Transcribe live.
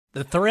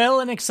The thrill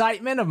and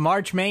excitement of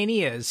March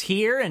Mania is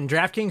here, and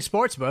DraftKings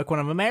Sportsbook, one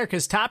of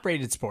America's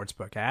top-rated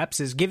sportsbook apps,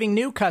 is giving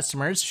new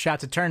customers a shot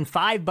to turn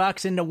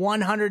 $5 into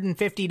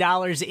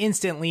 $150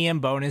 instantly in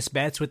bonus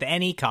bets with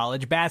any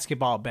college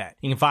basketball bet.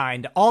 You can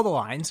find all the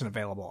lines and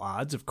available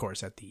odds, of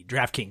course, at the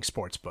DraftKings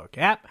Sportsbook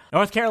app.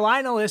 North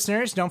Carolina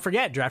listeners, don't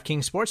forget,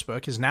 DraftKings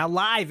Sportsbook is now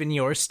live in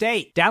your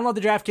state. Download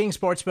the DraftKings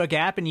Sportsbook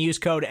app and use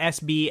code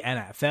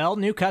SBNFL.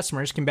 New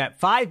customers can bet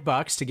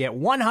 $5 to get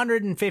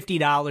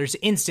 $150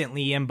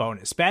 instantly in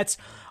bonus bets,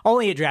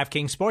 only at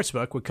DraftKings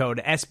Sportsbook with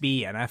code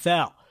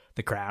SBNFL.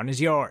 The crown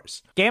is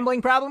yours.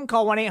 Gambling problem?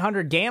 Call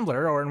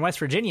 1-800-GAMBLER, or in West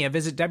Virginia,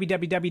 visit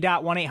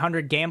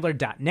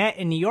www.1800gambler.net.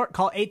 In New York,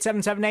 call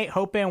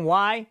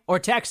 8778-HOPE-NY or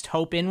text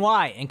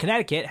HOPE-NY. In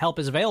Connecticut, help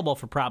is available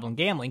for problem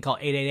gambling. Call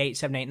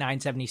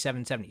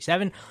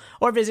 888-789-7777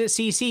 or visit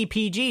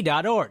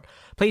ccpg.org.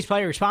 Please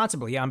play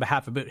responsibly on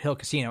behalf of Boot Hill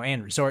Casino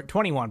and Resort.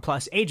 21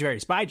 plus, age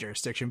varies by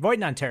jurisdiction. Void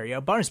in Ontario.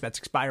 Bonus bets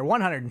expire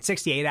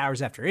 168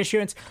 hours after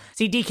issuance.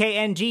 See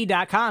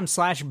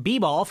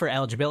dkng.com/bball for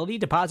eligibility,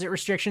 deposit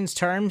restrictions,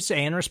 terms,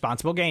 and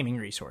responsible gaming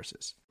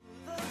resources.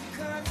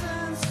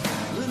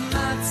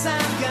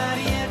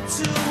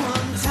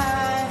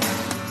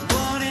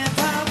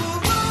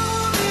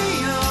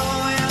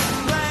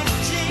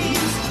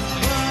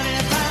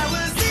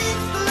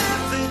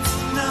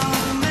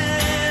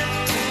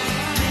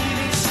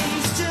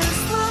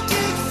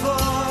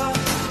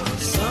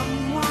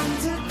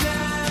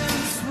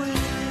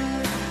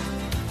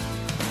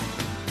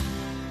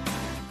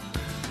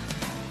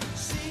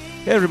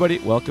 Hey everybody,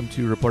 welcome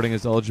to Reporting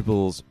as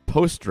Eligible's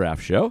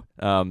post-draft show.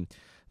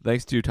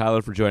 Thanks to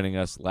Tyler for joining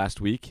us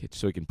last week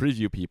so he can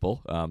preview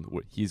people.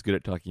 He's good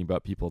at talking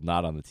about people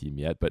not on the team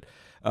yet, but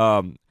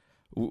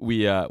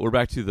we're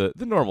back to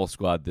the normal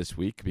squad this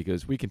week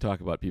because we can talk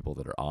about people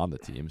that are on the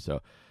team.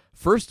 So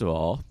first of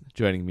all,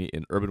 joining me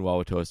in Urban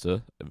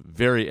Wauwatosa,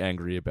 very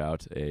angry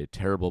about a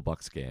terrible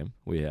Bucks game,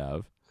 we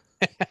have...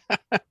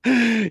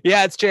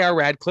 Yeah, it's J.R.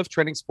 Radcliffe,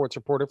 trending sports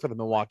reporter for the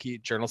Milwaukee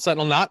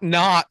Journal-Sentinel.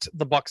 Not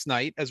the Bucks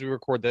night as we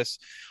record this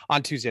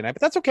on Tuesday night,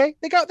 but that's okay.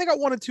 They got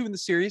 1 and 2 in the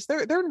series.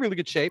 They're in really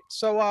good shape,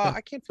 so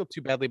I can't feel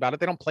too badly about it.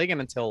 They don't play again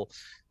until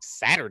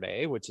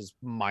Saturday, which is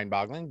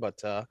mind-boggling,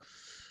 but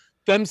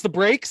them's the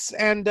breaks.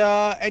 And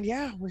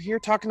yeah, we're here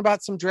talking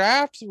about some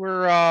drafts.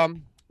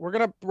 We're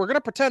gonna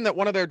pretend that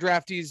one of their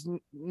draftees'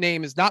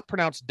 name is not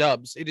pronounced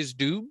Dubs. It is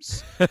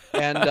Doobs,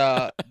 and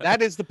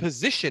that is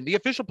the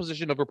official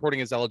position of Reporting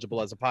as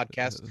Eligible as a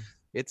podcast.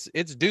 It's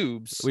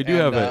Doobs.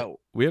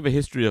 We have a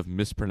history of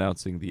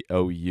mispronouncing the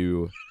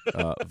OU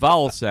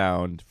vowel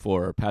sound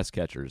for pass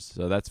catchers,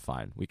 so that's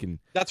fine. We can.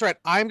 That's right.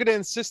 I'm gonna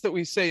insist that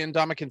we say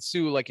Ndamukong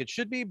Suh like it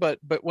should be, but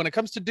when it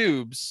comes to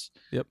Doobs,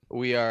 yep,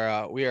 we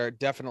are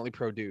definitely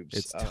pro Doobs.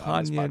 It's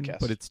Tanyan,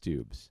 but it's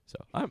Doobs. So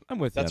I'm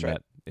with you on right.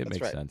 that. It That's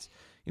makes right. sense.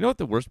 You know what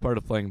the worst part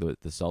of playing the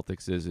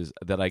Celtics is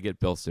that I get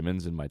Bill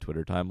Simmons in my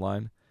Twitter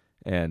timeline,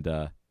 and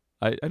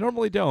I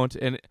normally don't,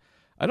 and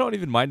I don't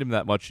even mind him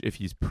that much if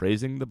he's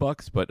praising the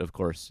Bucks, but of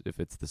course, if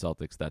it's the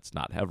Celtics, that's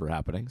not ever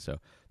happening, so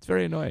it's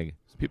very annoying.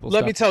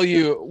 Let me tell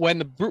you, when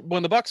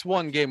the Bucks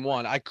won Game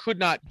 1, I could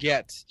not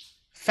get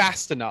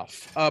fast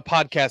enough a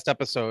podcast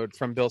episode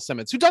from Bill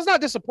Simmons, who does not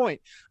disappoint.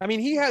 I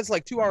mean, he has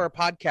like 2-hour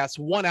podcasts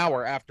 1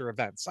 hour after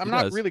events. I'm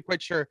not really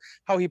quite sure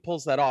how he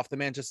pulls that off. The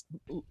man just,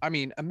 I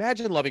mean,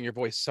 imagine loving your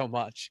voice so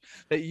much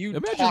that you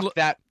talk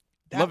that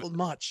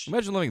much.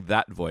 Imagine loving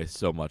that voice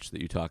so much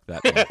that you talk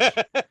that much.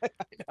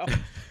 I know.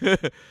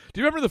 Do you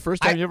remember the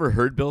first time you ever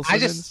heard Bill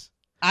Simmons?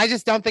 I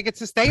just don't think it's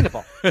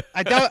sustainable.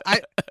 I don't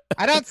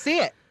see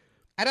it.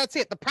 I don't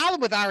see it. The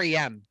problem with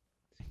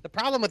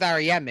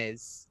REM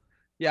is,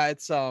 yeah,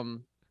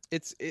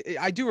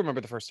 I do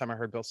remember the first time I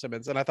heard Bill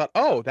Simmons, and I thought,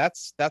 oh,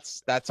 that's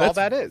all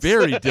that is.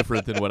 Very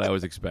different than what I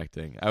was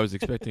expecting. I was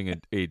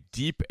expecting a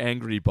deep,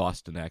 angry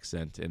Boston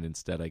accent, and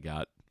instead I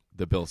got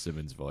the Bill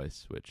Simmons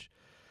voice, which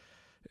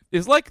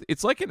is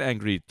it's like an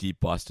angry, deep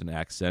Boston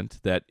accent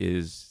that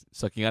is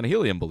sucking on a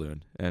helium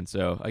balloon, and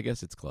so I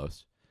guess it's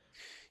close.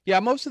 Yeah,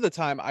 most of the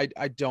time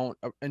I don't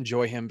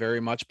enjoy him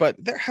very much, but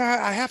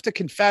I have to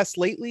confess,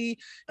 lately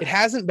it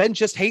hasn't been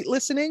just hate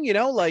listening. You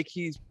know, like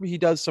he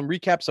does some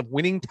recaps of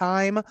Winning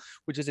Time,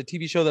 which is a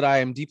TV show that I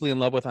am deeply in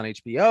love with on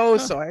HBO. Huh.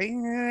 So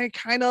I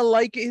kind of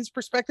like his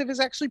perspective is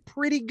actually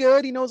pretty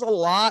good. He knows a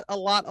lot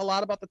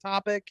about the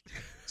topic.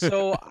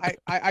 So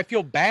I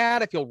feel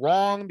bad. I feel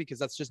wrong because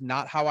that's just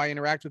not how I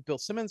interact with Bill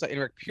Simmons. I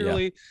interact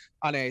purely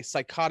on a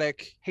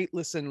psychotic hate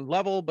listen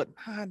level, but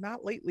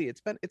not lately.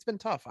 It's been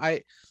tough.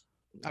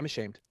 I'm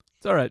ashamed.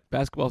 It's all right.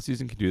 Basketball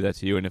season can do that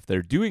to you. And if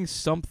they're doing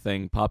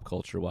something pop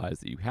culture wise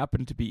that you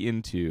happen to be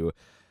into,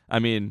 I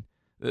mean,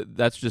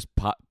 that's just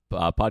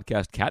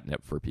podcast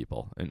catnip for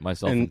people, and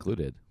myself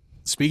included.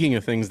 Speaking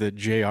of things that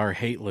JR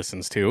hate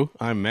listens to,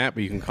 I'm Matt,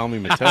 but you can call me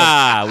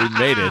Mattel. We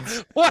made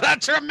it. What a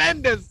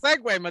tremendous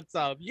segue,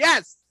 Mattel.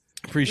 Yes.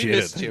 Appreciate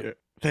it. You.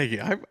 Thank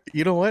you.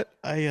 You know what?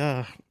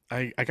 I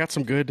got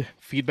some good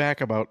feedback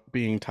about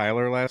being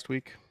Tyler last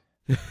week.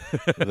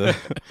 The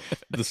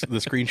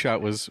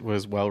screenshot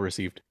was well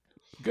received.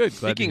 Good.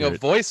 Glad Speaking to hear of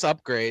it. voice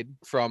upgrade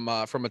from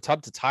a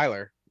tub to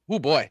Tyler. Oh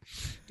boy,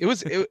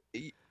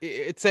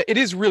 it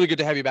is really good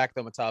to have you back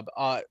though, Matub.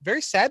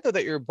 Very sad though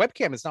that your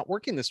webcam is not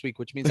working this week,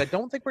 which means I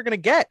don't think we're gonna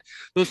get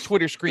those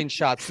Twitter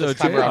screenshots So, this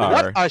time around. JR,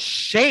 What a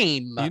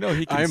shame! You know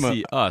he can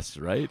see us,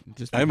 right?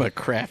 Just I'm a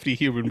crafty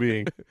human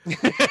being. Oh,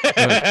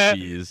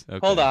 jeez. Okay.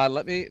 Hold on,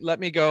 let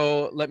me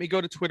go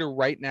to Twitter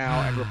right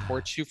now and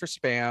report you for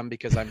spam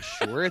because I'm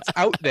sure it's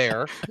out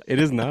there. It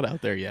is not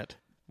out there yet.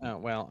 Oh,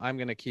 well, I'm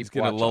gonna keep. He's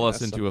gonna watching lull us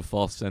this. into a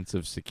false sense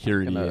of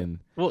security and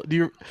Well,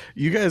 do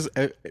you guys?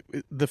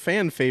 The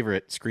fan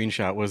favorite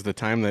screenshot was the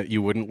time that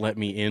you wouldn't let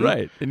me in,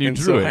 right, and you And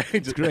drew so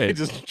it. I Great.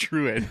 just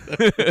drew it.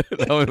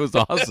 Oh, it was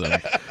awesome.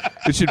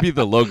 It should be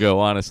the logo.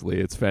 Honestly,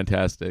 it's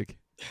fantastic.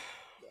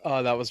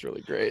 Oh, that was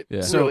really great.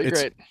 Yeah. So Really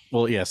it's- great.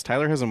 Well, yes,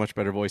 Tyler has a much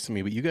better voice than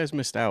me, but you guys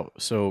missed out.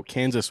 So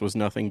Kansas was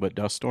nothing but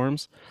dust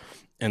storms,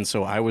 and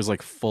so I was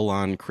like full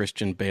on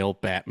Christian Bale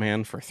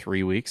Batman for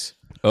 3 weeks.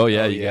 Oh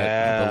yeah, Oh, you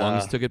got the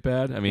lungs yeah. took it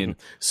bad. I mean,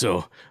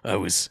 So I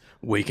was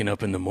waking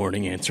up in the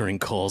morning answering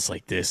calls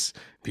like this.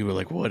 People are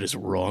like, "What is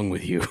wrong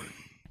with you?"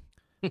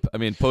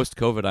 post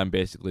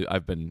COVID,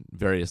 I've been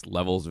various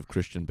levels of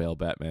Christian Bale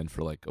Batman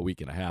for like a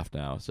week and a half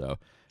now. So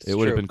it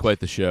would have true. been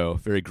quite the show.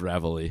 Very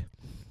gravelly.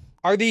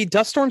 Are the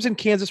dust storms in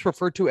Kansas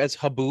referred to as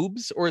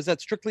haboobs, or is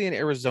that strictly an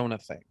Arizona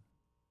thing?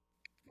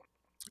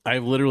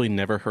 I've literally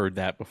never heard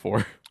that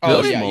before.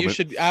 Oh This yeah, you moment.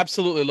 should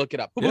absolutely look it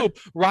up. Yeah. Haboob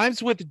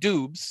rhymes with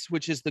Doobs,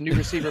 which is the new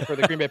receiver for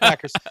the Green Bay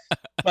Packers.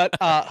 But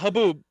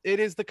Haboob, it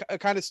is the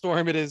kind of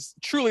storm. It is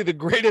truly the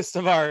greatest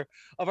of our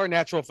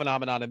natural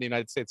phenomenon in the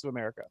United States of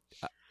America.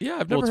 Yeah,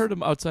 I've Well, never it's- heard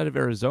them outside of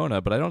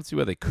Arizona, but I don't see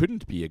why they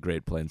couldn't be a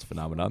Great Plains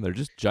phenomenon. They're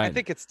just giant. I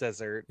think it's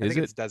desert. I Is think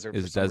it? it's desert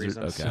Is for it some desert?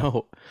 reason. Okay.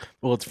 So,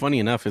 well, it's funny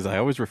enough is I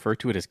always refer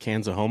to it as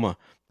Kansahoma,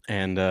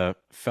 and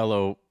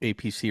fellow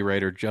APC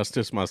writer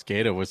Justice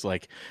Mosqueda was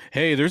like,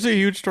 "Hey, there's a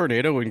huge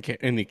tornado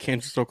in the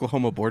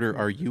Kansas-Oklahoma border.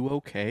 Are you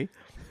okay?"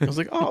 I was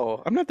like,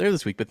 "Oh, I'm not there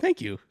this week, but thank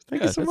you,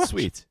 thank Yeah, you so that's much."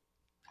 sweet.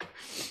 Can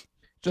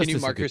Justice you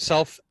is mark good.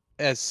 yourself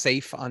as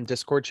safe on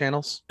Discord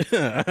channels?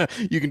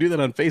 You can do that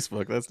on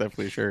Facebook. That's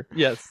definitely sure.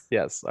 Yes.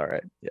 Yes. All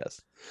right. Yes.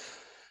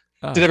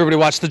 Ah, Did everybody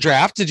watch the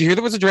draft? Did you hear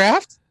there was a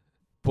draft?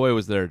 boy,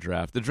 was there a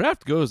draft. The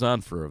draft goes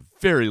on for a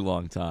very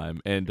long time,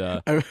 and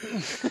I'm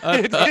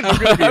I'm gonna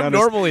be I'm honest.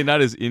 normally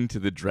not as into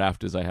the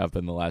draft as I have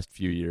been the last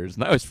few years,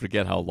 and I always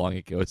forget how long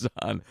it goes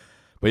on.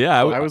 But yeah,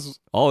 I was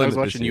all I in was this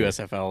watching year.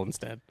 USFL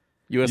instead.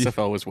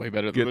 USFL was way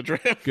better than the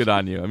draft. Good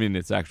on you. I mean,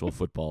 it's actual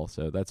football,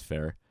 so that's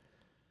fair.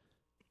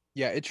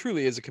 Yeah, it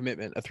truly is a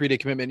commitment, a 3-day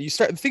commitment. You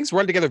start things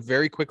run together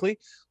very quickly.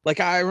 Like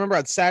I remember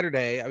on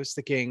Saturday, I was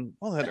thinking,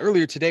 well, that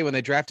earlier today when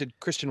they drafted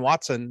Christian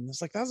Watson,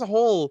 it's like that was a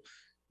whole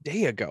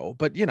day ago.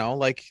 But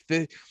like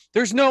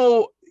there's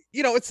no,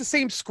 it's the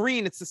same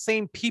screen, it's the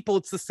same people,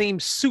 it's the same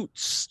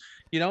suits.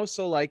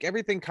 So like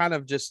everything kind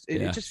of just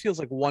it Yeah. just feels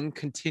like one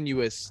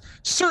continuous.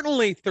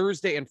 Certainly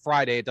Thursday and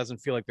Friday, it doesn't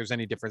feel like there's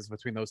any difference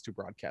between those two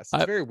broadcasts.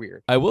 It's very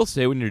weird. I will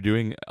say when you're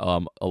doing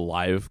a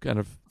live kind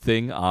of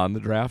thing on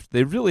the draft,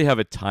 they really have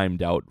it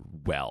timed out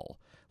well.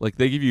 Like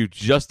they give you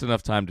just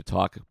enough time to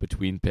talk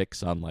between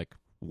picks on like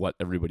what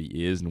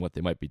everybody is and what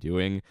they might be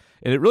doing,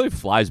 and it really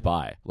flies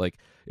by. Like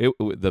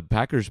the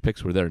Packers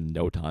picks were there in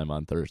no time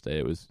on Thursday.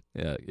 It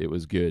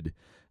was good.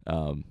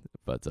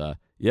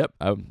 Yep,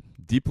 I'm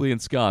deeply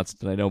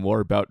ensconced, and I know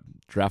more about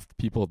draft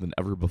people than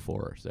ever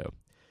before. So,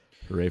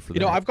 hooray for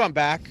that! I've gone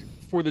back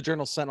for the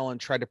Journal Sentinel and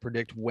tried to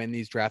predict when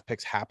these draft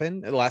picks happen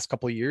in the last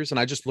couple of years, and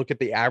I just look at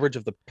the average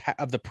of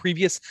the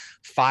previous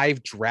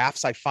 5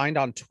 drafts. I find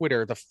on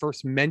Twitter the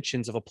first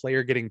mentions of a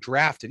player getting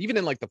drafted, even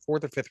in like the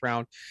 4th or 5th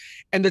round,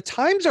 and the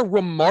times are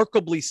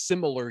remarkably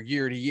similar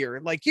year to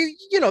year. Like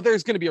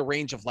there's going to be a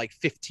range of like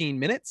 15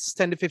 minutes,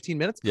 10 to 15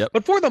 minutes. Yep.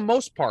 But for the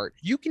most part,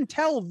 you can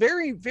tell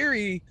very,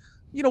 very,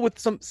 with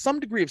some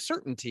degree of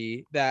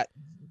certainty that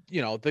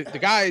the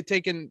guy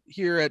taken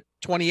here at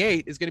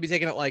 28 is going to be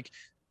taken at like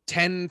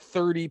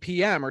 10:30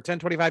 p.m. or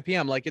 10:25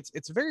 p.m. Like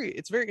it's very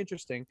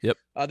interesting. Yep.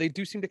 They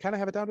do seem to kind of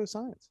have it down to a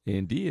science.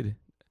 Indeed.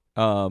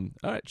 All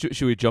right,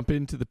 should we jump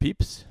into the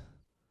peeps?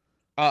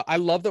 I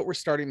love that we're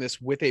starting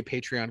this with a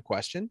Patreon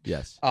question.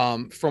 Yes.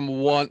 From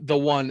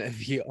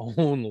the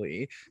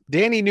only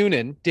Danny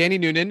Noonan. Danny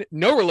Noonan,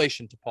 no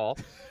relation to Paul.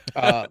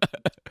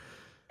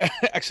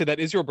 Actually, that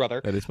is your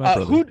brother. That is my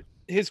brother.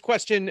 His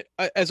question,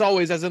 as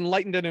always, as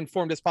enlightened and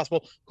informed as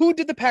possible, who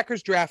did the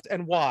Packers draft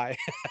and why?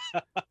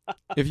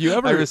 If you I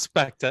ever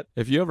respect it.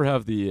 If you ever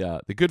have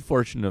the good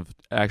fortune of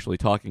actually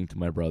talking to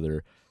my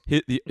brother,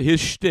 his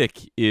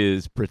shtick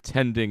is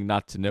pretending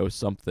not to know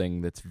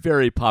something that's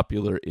very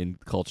popular in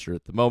culture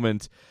at the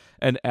moment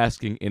and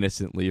asking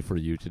innocently for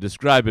you to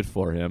describe it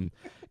for him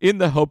in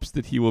the hopes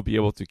that he will be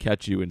able to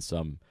catch you in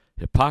some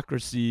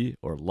hypocrisy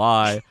or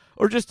lie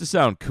or just to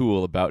sound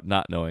cool about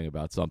not knowing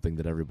about something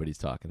that everybody's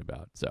talking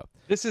about. So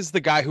This is the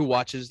guy who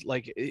watches,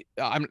 like,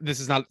 this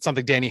is not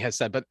something Danny has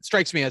said, but it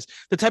strikes me as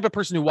the type of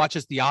person who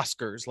watches the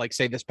Oscars, like,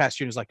 say, this past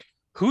year, and is like,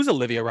 who's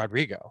Olivia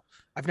Rodrigo?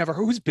 I've never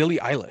heard. Who's Billie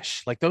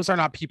Eilish? Like those are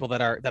not people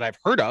that I've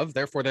heard of.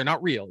 Therefore, they're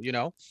not real. You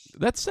know,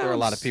 there are a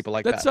lot of people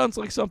like that. That sounds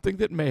like something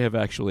that may have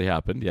actually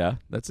happened. Yeah,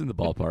 that's in the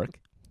ballpark.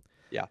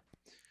 Yeah.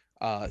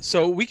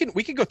 So we can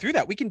go through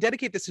that. We can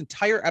dedicate this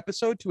entire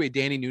episode to a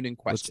Danny Noonan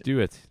question. Let's do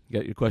it. You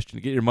got your question.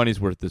 Get your money's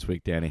worth this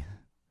week, Danny.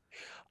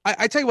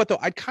 I tell you what, though,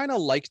 I'd kind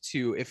of like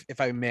to, if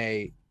I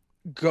may,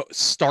 go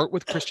start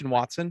with Christian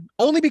Watson,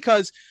 only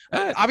because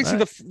obviously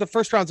the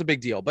first round's a big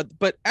deal,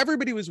 but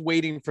everybody was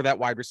waiting for that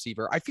wide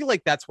receiver. I feel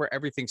like that's where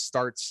everything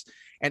starts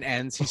and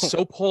ends. He's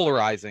so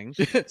polarizing.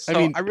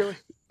 So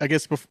I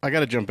guess I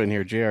got to jump in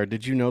here. JR,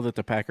 did you know that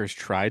the Packers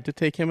tried to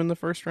take him in the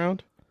first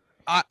round?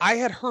 I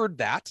had heard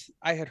that.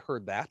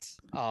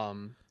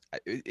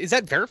 Is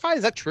that verified?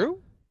 Is that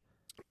true?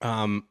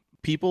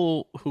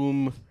 People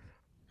whom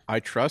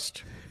I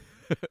trust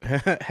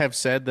have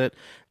said that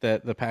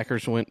the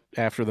Packers went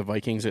after the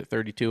Vikings at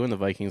 32, and the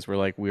Vikings were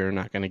like, we are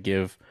not going to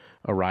give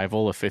a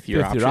rival a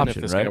fifth-year option if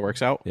this guy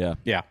works out.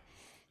 Yeah.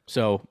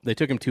 So they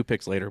took him 2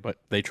 picks later, but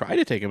they tried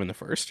to take him in the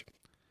first.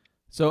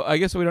 So I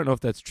guess we don't know if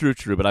that's true,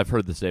 but I've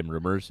heard the same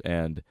rumors,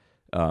 and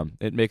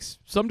it makes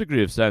some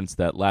degree of sense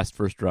that last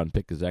first-round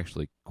pick is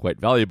actually quite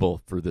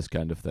valuable for this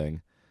kind of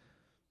thing.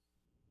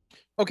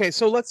 Okay,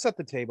 so let's set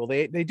the table.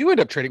 They do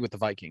end up trading with the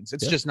Vikings.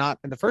 It's just not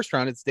in the first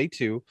round. It's day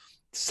 2.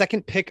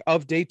 Second pick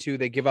of day 2.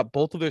 They give up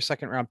both of their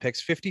second-round picks,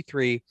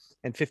 53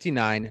 and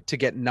 59, to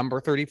get number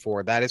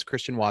 34. That is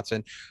Christian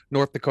Watson,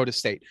 North Dakota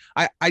State.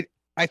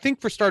 I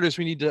think for starters,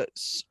 we need to.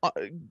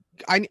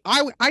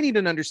 I need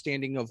an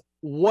understanding of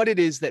what it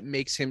is that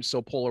makes him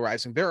so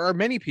polarizing. There are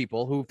many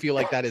people who feel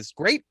like that is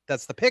great.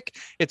 That's the pick.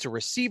 It's a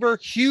receiver,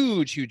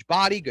 huge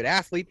body, good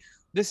athlete.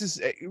 This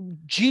is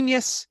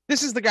genius.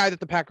 This is the guy that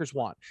the Packers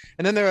want.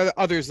 And then there are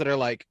others that are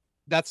like,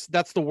 that's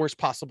the worst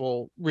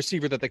possible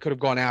receiver that they could have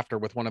gone after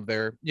with one of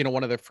their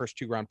first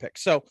 2-round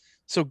picks.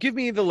 So give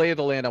me the lay of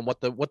the land on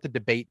what the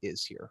debate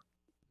is here.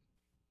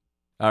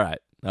 All right.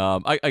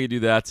 I can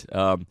do that.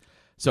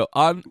 So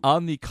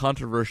on the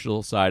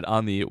controversial side,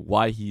 on the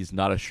why he's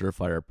not a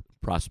surefire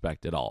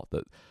prospect at all.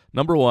 The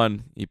number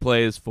one, he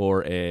plays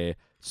for a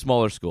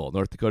smaller school,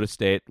 North Dakota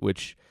State,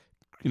 which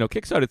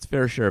kicks out its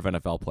fair share of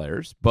NFL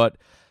players, but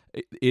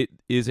it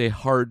is a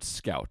hard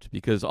scout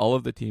because all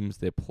of the teams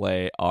they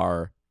play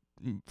are,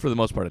 for the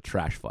most part, a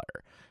trash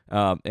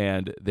fire.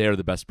 And they're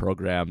the best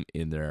program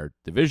in their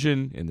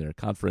division, in their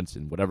conference,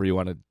 in whatever you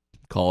want to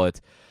call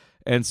it.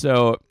 And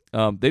so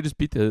they just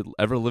beat the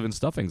ever-living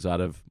stuffings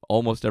out of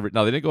almost every...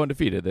 Now, they didn't go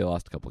undefeated. They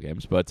lost a couple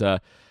games, but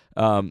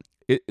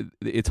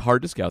it's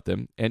hard to scout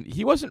them. And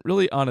he wasn't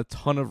really on a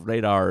ton of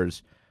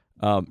radars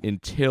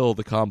until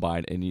the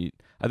Combine, and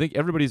I think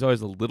everybody's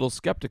always a little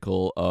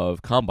skeptical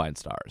of Combine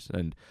stars.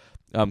 And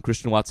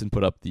Christian Watson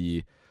put up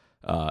the,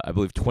 I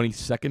believe,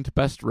 22nd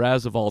best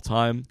RAS of all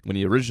time. When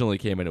he originally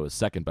came in, it was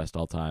second best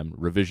all time.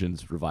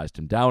 Revisions revised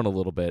him down a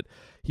little bit.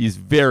 He's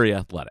very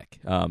athletic,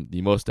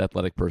 the most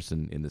athletic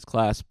person in this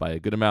class by a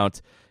good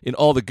amount, in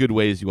all the good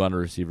ways you want a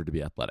receiver to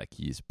be athletic.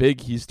 He's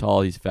big, he's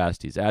tall, he's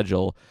fast, he's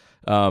agile.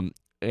 So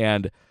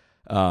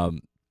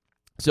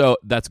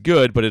that's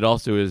good, but it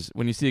also is,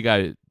 when you see a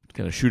guy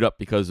kind of shoot up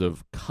because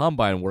of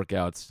Combine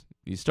workouts,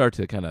 you start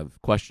to kind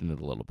of question it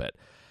a little bit.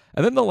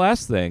 And then the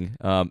last thing,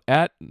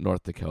 at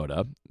North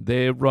Dakota,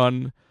 they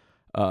run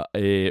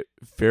a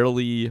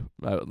fairly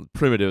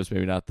primitive, is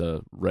maybe not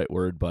the right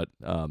word, but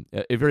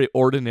a very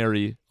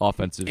ordinary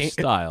offensive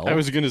style. I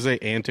was going to say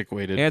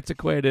antiquated.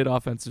 Antiquated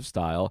offensive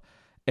style.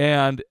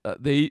 And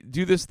they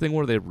do this thing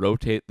where they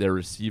rotate their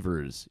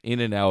receivers in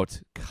and out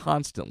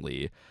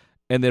constantly,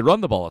 and they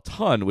run the ball a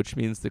ton, which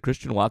means that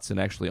Christian Watson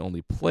actually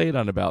only played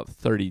on about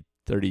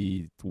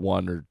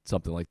 31 or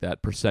something like that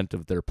 %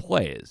 of their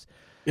plays.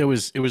 It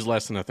was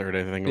less than a third.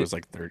 I think it was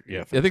like 30.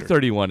 Yeah, I think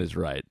 31 is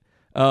right.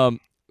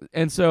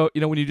 And so,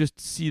 when you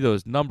just see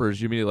those numbers,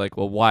 you're immediately like,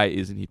 well, why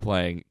isn't he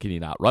playing? Can he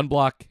not run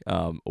block?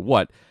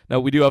 What? Now,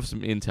 we do have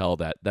some intel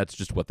that that's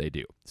just what they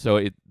do.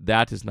 So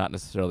that is not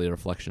necessarily a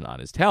reflection on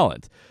his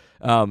talent.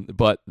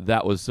 But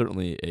that was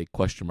certainly a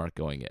question mark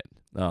going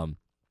in.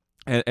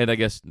 And I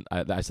guess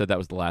I said that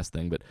was the last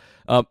thing. But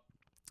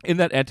in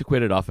that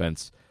antiquated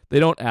offense, they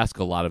don't ask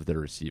a lot of their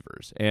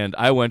receivers. And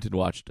I went and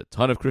watched a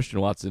ton of Christian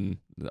Watson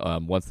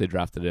once they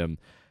drafted him.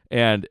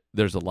 And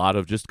there's a lot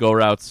of just go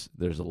routes.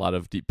 There's a lot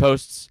of deep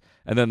posts.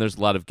 And then there's a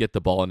lot of get the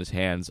ball in his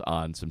hands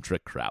on some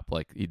trick crap.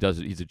 Like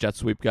he's a jet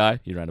sweep guy.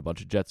 He ran a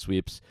bunch of jet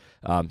sweeps.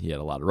 He had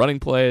a lot of running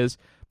plays,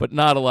 but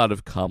not a lot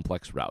of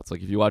complex routes.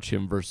 Like if you watch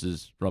him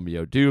versus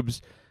Romeo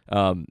Dubes,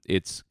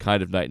 it's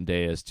kind of night and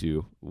day as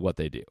to what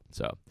they do.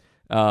 So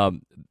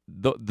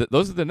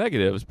those are the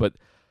negatives. But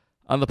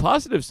on the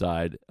positive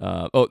side,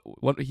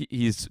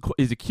 he's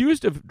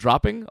accused of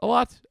dropping a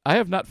lot. I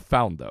have not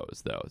found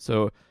those, though.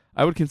 So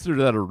I would consider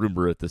that a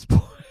rumor at this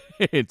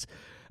point.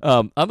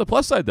 On the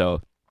plus side,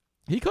 though,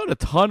 he caught a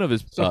ton of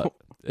his. I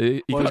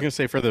was going to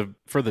say for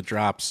the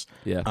drops.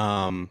 Yeah.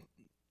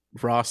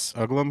 Ross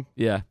Uglum.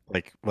 Yeah.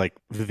 Like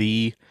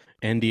the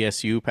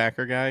NDSU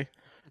Packer guy,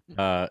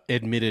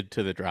 admitted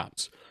to the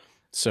drops.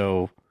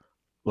 So,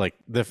 like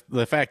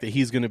the fact that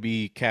he's going to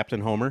be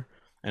Captain Homer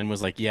and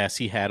was like, yes,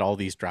 he had all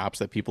these drops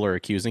that people are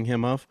accusing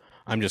him of.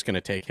 I'm just going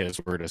to take his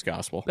word as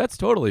gospel. That's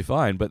totally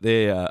fine, but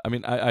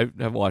I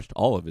haven't watched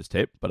all of his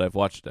tape, but I've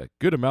watched a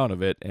good amount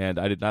of it, and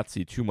I did not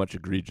see too much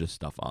egregious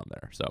stuff on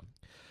there.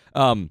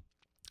 So,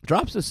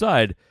 drops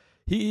aside,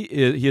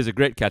 he has a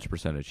great catch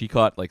percentage. He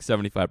caught like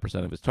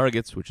 75% of his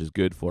targets, which is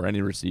good for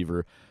any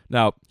receiver.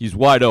 Now, he's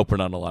wide open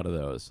on a lot of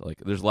those. Like,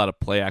 there's a lot of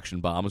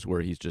play-action bombs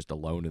where he's just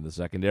alone in the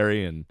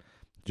secondary and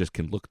just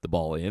can look the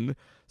ball in.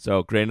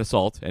 So, grain of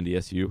salt,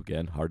 NDSU,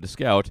 again, hard to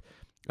scout.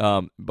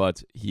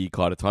 But he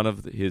caught a ton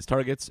of his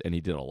targets, and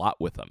he did a lot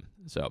with them.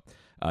 So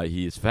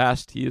he is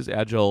fast, he is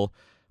agile,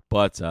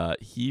 but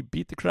he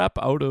beat the crap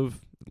out of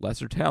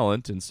lesser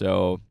talent, and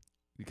so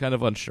you're kind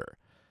of unsure.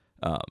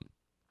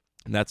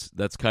 And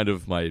that's kind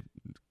of my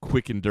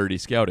quick and dirty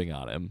scouting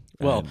on him.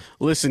 Well,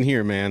 listen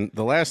here, man.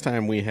 The last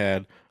time we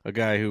had a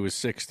guy who was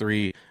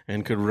 6'3"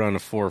 and could run a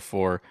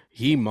 4.4,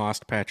 he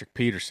mossed Patrick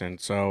Peterson.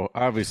 So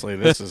obviously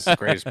this is the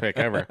greatest pick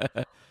ever.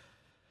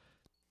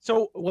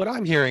 So what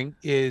I'm hearing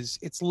is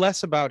it's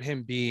less about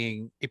him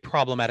being a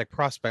problematic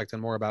prospect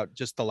and more about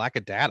just the lack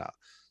of data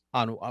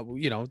on,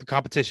 the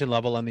competition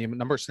level and the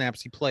number of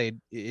snaps he played.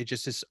 It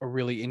just is a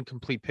really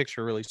incomplete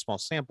picture, really small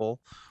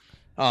sample.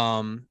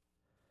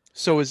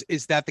 So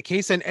is that the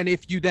case? And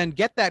if you then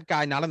get that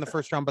guy not in the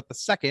first round, but the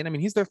second, I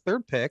mean, he's their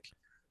third pick,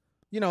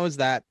 is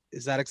that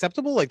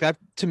acceptable? Like that,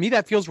 to me,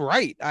 that feels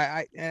right.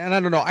 I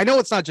don't know. I know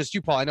it's not just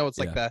you, Paul. I know it's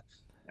like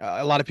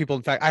a lot of people,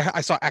 in fact,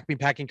 I saw Acme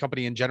Packing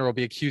Company in general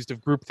be accused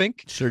of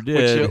groupthink. Sure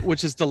did.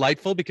 Which is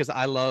delightful because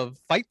I love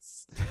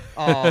fights.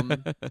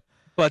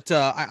 But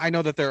I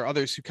know that there are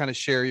others who kind of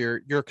share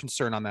your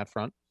concern on that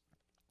front.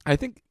 I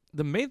think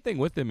the main thing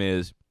with him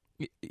is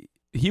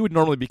he would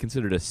normally be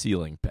considered a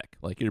ceiling pick.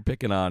 Like you're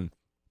picking on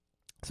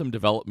some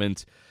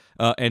development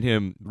and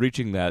him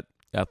reaching that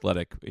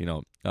athletic,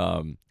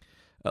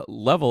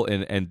 level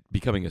and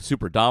becoming a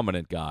super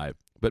dominant guy,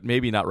 but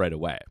maybe not right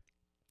away.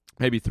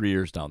 Maybe 3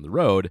 years down the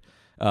road.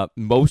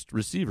 Most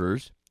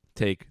receivers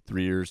take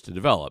 3 years to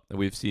develop. And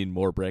we've seen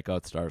more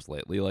breakout stars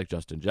lately, like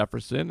Justin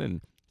Jefferson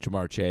and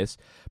Jamar Chase,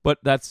 but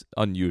that's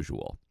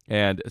unusual,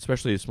 and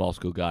especially a small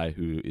school guy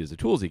who is a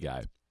toolsy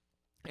guy.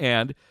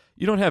 And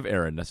you don't have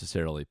Aaron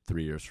necessarily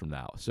 3 years from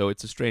now, so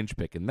it's a strange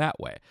pick in that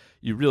way.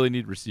 You really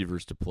need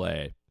receivers to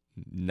play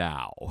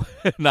now,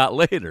 not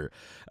later.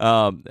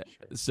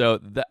 So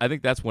I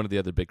think that's one of the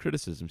other big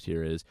criticisms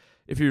here is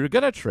if you're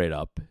going to trade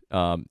up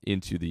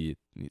into the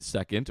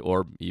second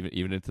or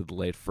even into the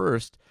late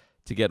first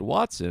to get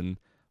Watson,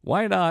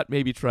 why not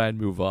maybe try and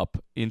move up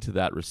into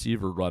that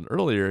receiver run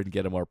earlier and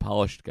get a more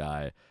polished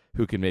guy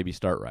who can maybe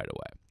start right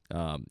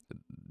away?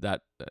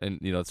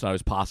 It's not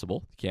always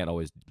possible. You can't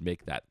always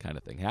make that kind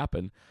of thing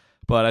happen,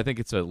 but I think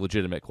it's a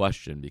legitimate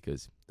question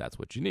because that's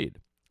what you need.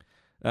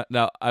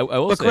 Now, I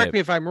will say... correct me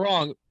if I'm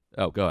wrong.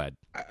 Oh, go ahead.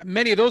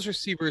 Many of those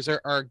receivers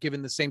are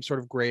given the same sort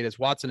of grade as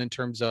Watson in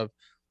terms of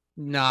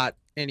not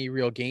any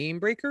real game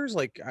breakers.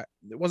 Like,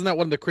 wasn't that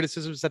one of the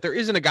criticisms that there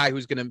isn't a guy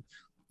who's going to,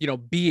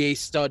 be a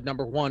stud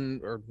number one,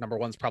 or number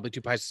one's probably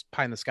too pie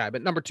in the sky,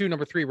 but number two,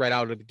 number three right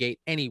out of the gate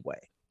anyway?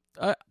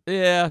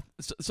 Yeah,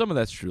 some of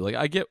that's true. Like,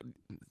 I get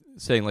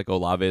saying like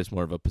Olave is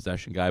more of a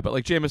possession guy, but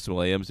like Jameson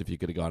Williams, if you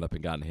could have gone up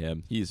and gotten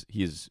him, he's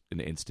an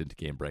instant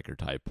game breaker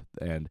type.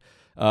 And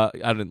I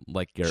didn't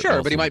like Garrett. Sure,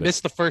 Wilson, but he might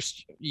miss the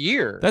first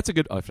year. That's a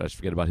good. I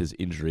forget about his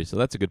injury, so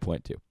that's a good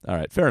point too. All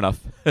right, fair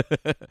enough.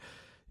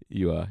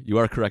 You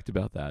are correct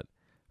about that.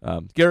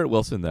 Garrett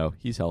Wilson, though,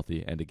 he's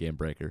healthy and a game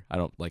breaker. I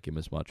don't like him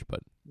as much, but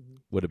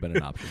would have been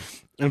an option.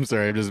 I'm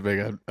sorry, I'm just big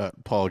on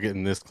Paul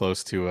getting this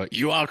close to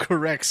you are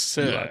correct,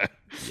 sir.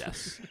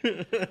 Yes.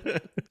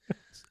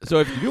 So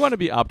if you want to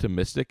be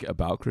optimistic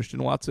about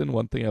Christian Watson,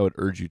 one thing I would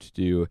urge you to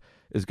do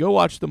is go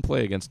watch them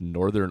play against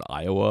Northern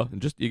Iowa.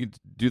 And you can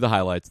do the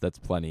highlights, that's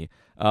plenty.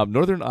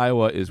 Northern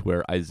Iowa is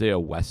where Isaiah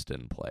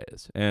Weston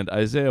plays. And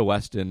Isaiah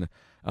Weston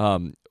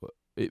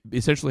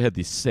essentially had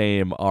the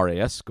same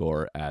RAS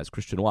score as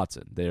Christian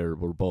Watson. They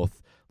were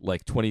both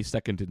like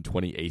 22nd and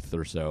 28th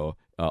or so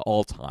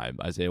all time.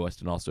 Isaiah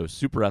Weston also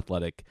super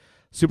athletic,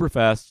 super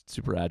fast,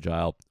 super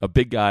agile, a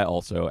big guy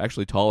also,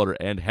 actually taller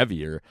and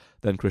heavier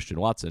than Christian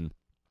Watson.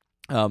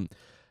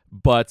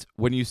 But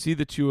when you see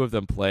the two of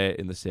them play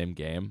in the same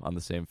game on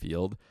the same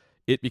field,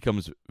 it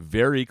becomes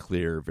very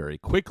clear very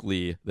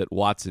quickly that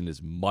Watson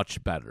is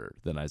much better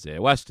than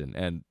Isaiah Weston.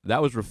 And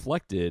that was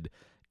reflected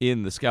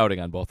in the scouting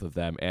on both of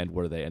them and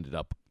where they ended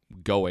up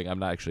going. I'm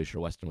not actually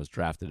sure Weston was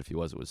drafted. If he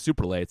was, it was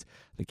super late.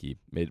 I think he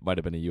might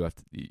have been a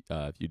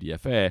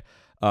UDFA.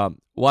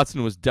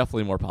 Watson was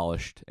definitely more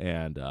polished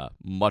and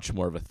much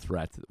more of a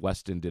threat.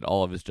 Weston did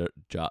all of his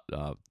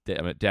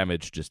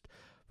damage just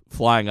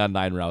flying on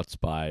 9 routes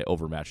by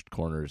overmatched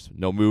corners.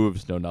 No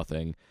moves, no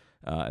nothing,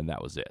 and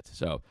that was it.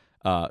 So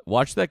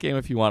watch that game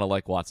if you want to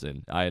like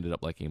Watson. I ended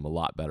up liking him a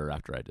lot better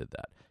after I did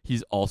that.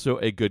 He's also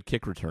a good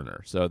kick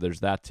returner, so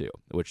there's that too,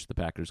 which the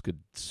Packers could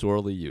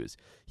sorely use.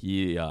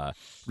 He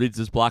reads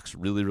his blocks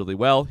really, really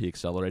well. He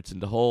accelerates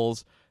into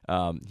holes.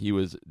 He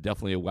was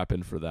definitely a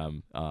weapon for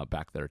them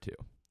back there too.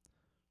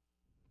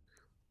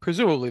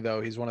 Presumably,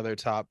 though, he's one of their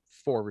top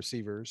 4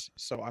 receivers.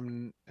 So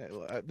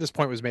this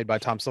point was made by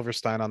Tom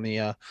Silverstein on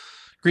the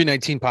Green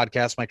 19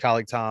 podcast. My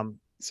colleague Tom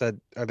said,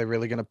 "Are they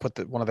really going to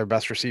put one of their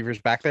best receivers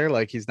back there?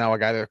 Like he's now a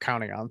guy they're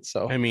counting on."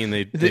 So I mean,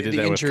 they did the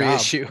that injury with Cobb,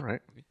 issue,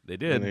 right? They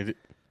did. And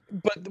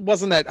but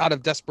wasn't that out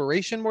of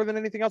desperation more than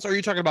anything else? Or are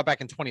you talking about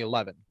back in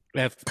 2011?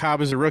 if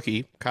Cobb is a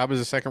rookie, Cobb is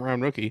a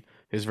second-round rookie.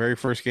 His very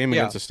first game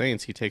against the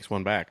Saints, he takes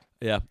one back.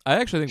 Yeah, I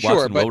actually think Sure,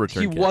 Watson will but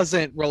return. he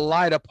wasn't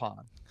relied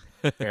upon.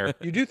 Fair.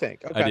 You do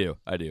think? Okay.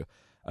 I do.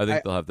 I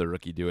think they'll have the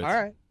rookie do it. All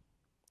right.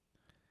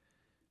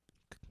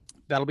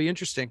 That'll be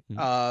interesting.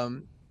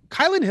 Mm-hmm.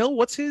 Kylan Hill,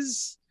 what's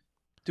his?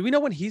 Do we know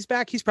when he's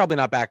back? He's probably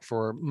not back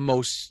for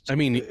most. I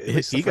mean, at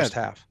least the he first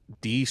got half.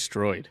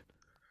 destroyed.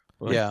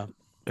 Like, Yeah.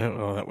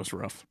 Oh, that was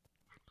rough.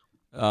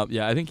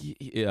 Yeah, I think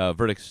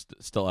verdict's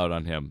still out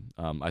on him.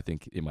 I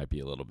think it might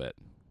be a little bit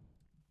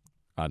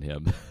on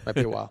him. Might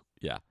be a while.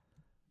 Yeah.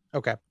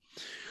 Okay.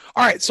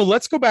 All right. So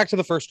let's go back to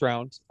the first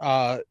round.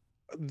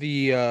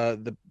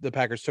 The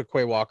Packers took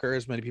Quay Walker,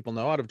 as many people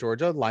know, out of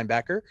Georgia,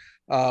 linebacker,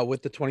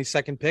 with the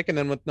 22nd pick, and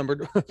then with number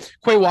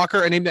Quay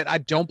Walker, a name that I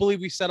don't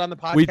believe we said on the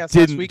podcast We last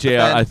didn't, week. JR.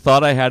 I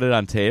thought I had it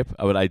on tape,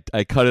 but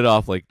I cut it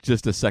off like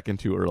just a second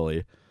too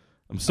early.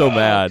 I'm so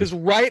mad. Because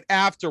right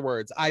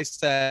afterwards, I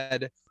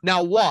said,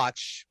 "Now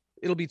watch."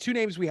 It'll be 2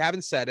 names we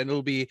haven't said, and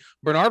it'll be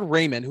Bernard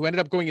Raymond, who ended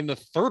up going in the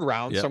 3rd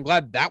round. Yep. So I'm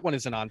glad that one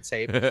isn't on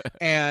tape.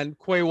 And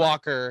Quay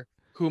Walker,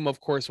 who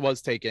of course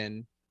was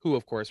taken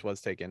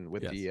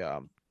with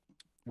Yes.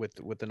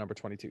 with the number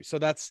 22. So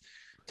that's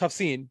tough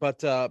scene,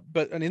 but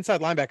an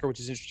inside linebacker, which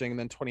is interesting. And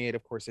then 28,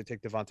 of course, they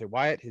take Devontae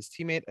Wyatt, his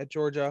teammate at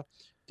Georgia,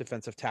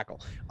 defensive tackle.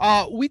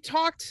 We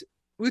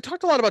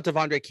talked a lot about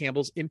Devondre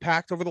Campbell's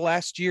impact over the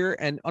last year,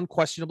 and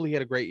unquestionably he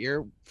had a great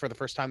year. For the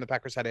first time, the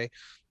Packers had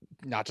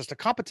not just a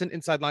competent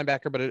inside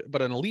linebacker,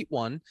 but an elite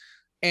one.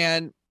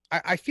 And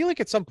I feel like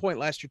at some point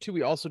last year too,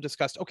 we also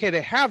discussed, okay,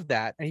 they have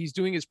that, and he's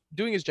doing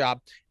his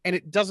job, and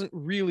it doesn't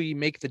really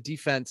make the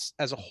defense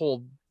as a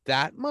whole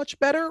that much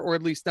better, or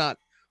at least not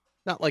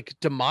like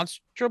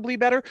demonstrably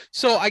better.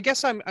 So I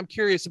guess I'm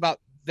curious about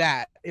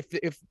that.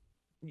 If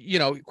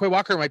Quay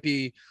Walker might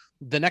be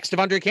the next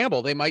Devondre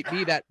Campbell, they might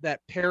be that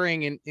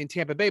pairing in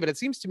Tampa Bay, but it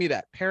seems to me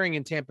that pairing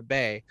in Tampa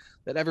Bay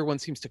that everyone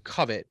seems to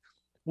covet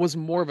was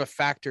more of a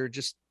factor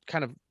just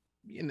kind of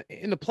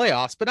in the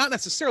playoffs, but not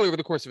necessarily over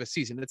the course of a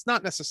season. It's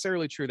not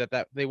necessarily true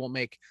that they will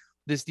make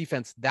this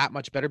defense that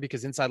much better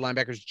because inside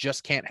linebackers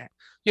just can't,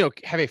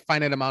 have a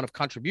finite amount of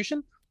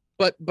contribution.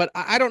 But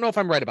I don't know if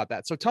I'm right about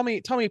that. So tell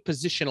me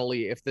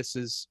positionally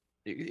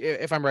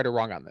if I'm right or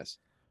wrong on this.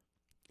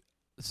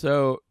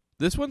 So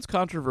this one's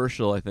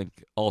controversial, I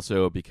think,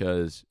 also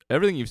because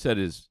everything you've said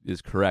is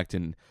correct,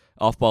 and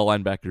off-ball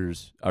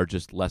linebackers are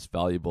just less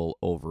valuable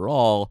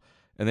overall,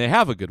 and they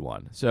have a good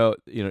one. So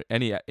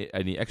any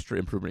extra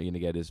improvement you're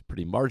going to get is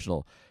pretty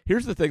marginal.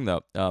 Here's the thing,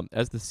 though.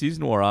 As the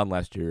season wore on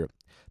last year,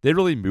 they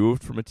really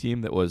moved from a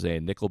team that was a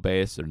nickel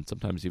base and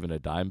sometimes even a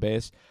dime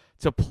base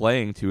to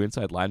playing 2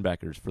 inside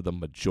linebackers for the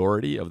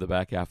majority of the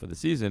back half of the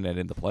season and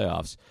in the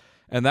playoffs.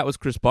 And that was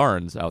Chris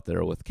Barnes out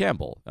there with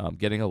Campbell,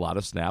 getting a lot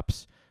of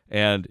snaps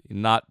and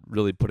not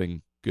really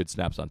putting good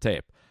snaps on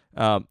tape.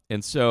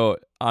 And so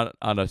on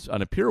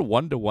a pure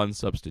 1-to-1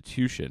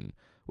 substitution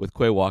with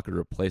Quay Walker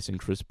replacing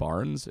Chris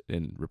Barnes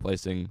and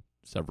replacing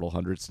several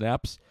hundred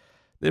snaps,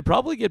 they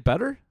probably get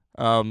better.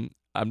 I'm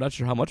not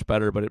sure how much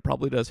better, but it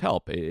probably does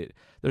help.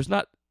 There's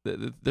not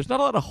a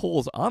lot of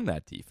holes on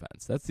that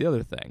defense. That's the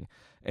other thing.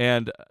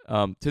 And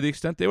to the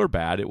extent they were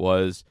bad, it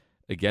was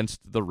against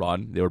the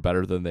run. They were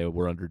better than they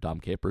were under Dom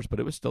Capers, but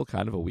it was still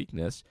kind of a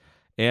weakness.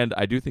 And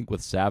I do think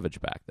with Savage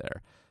back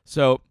there.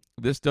 So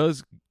this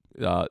does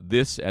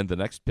this and the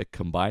next pick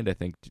combined, I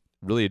think,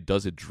 really it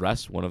does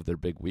address one of their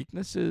big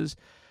weaknesses.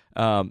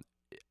 I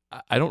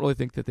don't really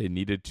think that they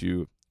needed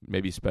to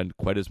maybe spend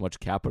quite as much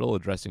capital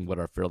addressing what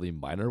are fairly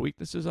minor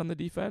weaknesses on the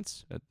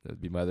defense.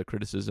 That'd be my other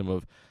criticism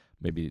of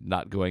maybe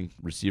not going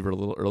receiver a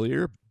little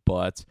earlier.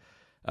 But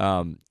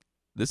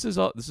this is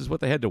what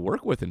they had to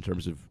work with in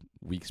terms of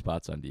weak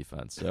spots on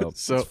defense. So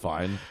it's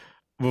fine.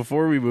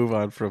 Before we move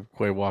on from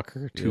Quay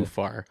Walker too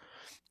far,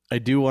 I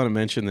do want to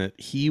mention that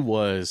he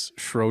was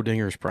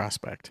Schrodinger's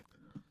prospect,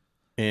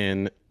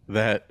 and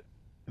that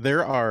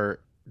there are,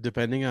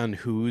 depending on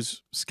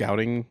whose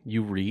scouting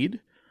you read,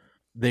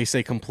 they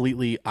say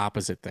completely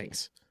opposite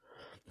things.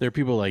 There are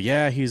people like,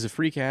 yeah, he's a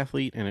freak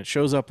athlete and it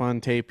shows up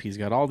on tape. He's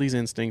got all these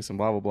instincts and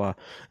blah, blah, blah. And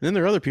then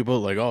there are other people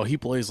like, oh, he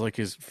plays like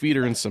his feet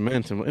are in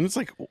cement. And it's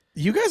like,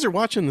 you guys are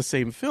watching the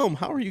same film.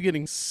 How are you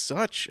getting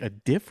such a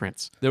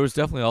difference? There was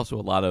definitely also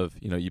a lot of,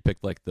 you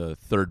picked like the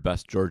 3rd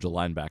best Georgia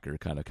linebacker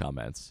kind of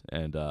comments,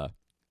 and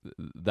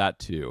that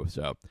too.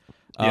 So,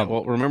 yeah,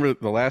 well, remember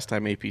the last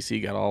time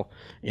APC got all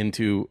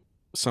into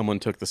someone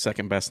took the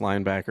 2nd best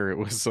linebacker? It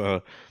was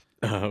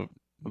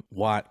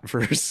Watt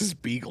versus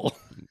Beagle.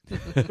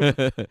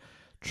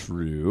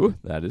 True.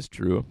 That is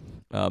true.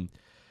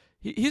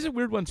 He's a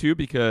weird one too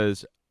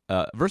because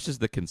versus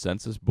the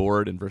consensus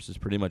board and versus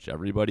pretty much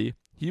everybody,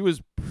 he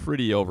was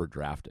pretty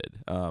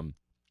overdrafted.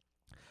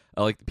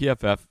 Like the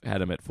PFF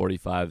had him at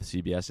 45,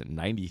 CBS at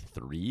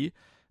 93,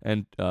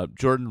 and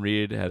Jordan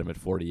Reed had him at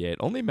 48.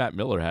 Only Matt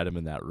Miller had him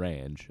in that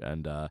range,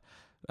 and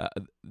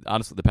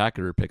honestly, the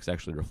Packer picks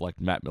actually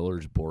reflect Matt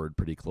Miller's board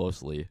pretty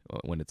closely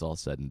when it's all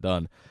said and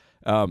done.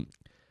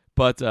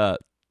 But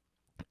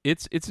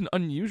it's an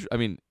unusual. I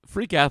mean,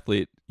 freak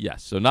athlete,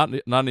 yes. So not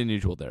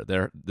unusual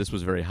there. This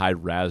was a very high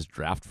RAS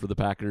draft for the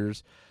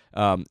Packers.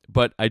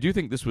 But I do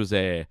think this was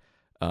a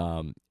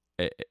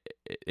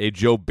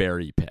Joe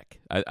Barry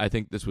pick. I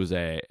think this was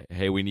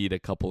hey, we need a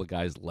couple of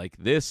guys like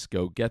this.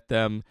 Go get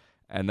them,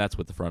 and that's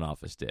what the front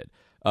office did.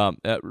 I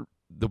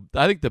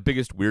think the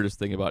biggest, weirdest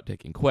thing about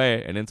taking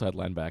Quay, an inside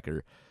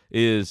linebacker,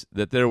 is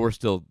that there were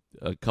still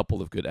a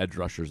couple of good edge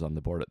rushers on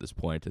the board at this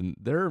point, and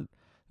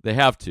they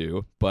have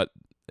two, but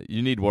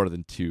you need more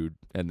than two,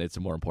 and it's a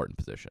more important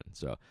position.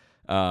 So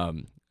I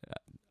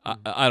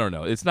don't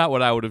know. It's not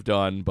what I would have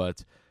done,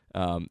 but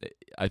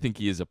I think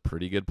he is a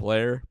pretty good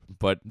player.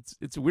 But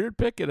it's a weird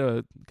pick at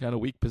a kind of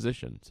weak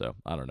position. So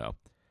I don't know.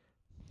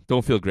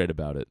 Don't feel great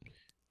about it.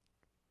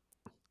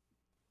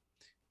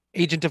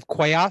 Agent of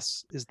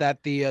Quayos, is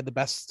that the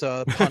best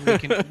pun we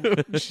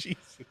can? Jesus.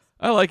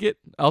 I like it.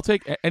 I'll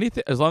take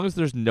anything as long as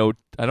there's no.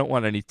 I don't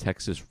want any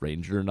Texas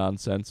Ranger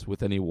nonsense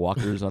with any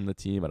walkers on the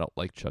team. I don't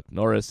like Chuck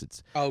Norris.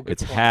 It's Good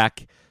point.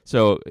 hack.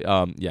 So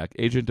yeah,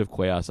 Agent of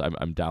Quayos,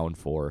 I'm down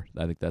for.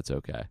 I think that's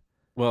okay.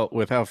 Well,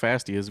 with how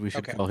fast he is, we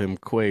should call him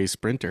Quay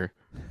Sprinter.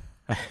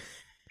 No.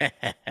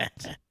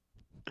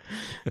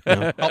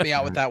 Help me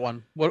out with that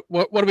one. What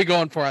are we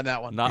going for on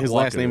that one? Not His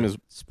Walker, last name is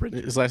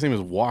Sprinter. His last name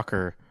is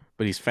Walker,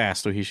 but he's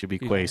fast, so he should be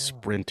Quay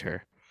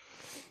Sprinter.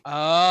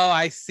 Oh,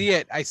 I see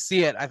it. I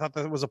thought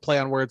that was a play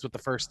on words with the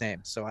first name,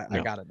 so I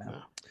got it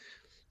now.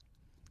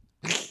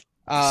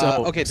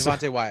 Okay,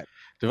 Devontae Wyatt.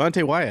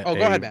 Devontae Wyatt. Oh,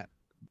 go ahead, Matt.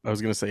 I was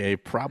going to say a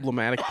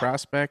problematic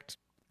prospect,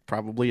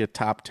 probably a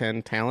top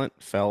 10 talent,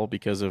 fell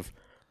because of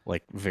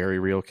like very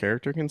real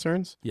character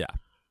concerns. Yeah,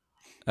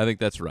 I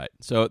think that's right.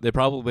 So they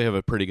probably have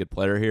a pretty good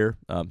player here.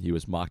 He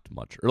was mocked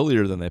much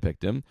earlier than they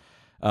picked him.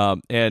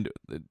 And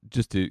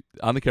just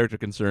on the character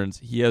concerns,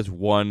 he has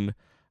one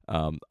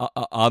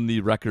on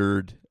the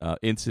record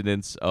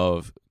incidents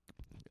of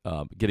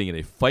getting in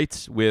a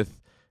fight with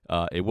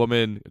a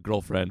woman, a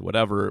girlfriend,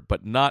 whatever,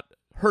 but not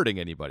hurting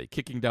anybody,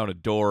 kicking down a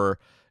door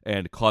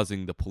and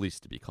causing the police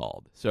to be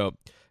called. So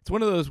it's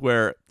one of those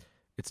where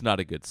it's not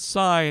a good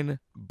sign,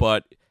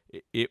 but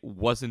it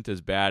wasn't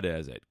as bad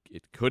as it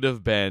could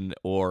have been,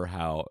 or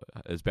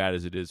as bad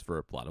as it is for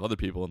a lot of other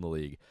people in the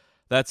league.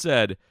 That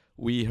said,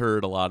 we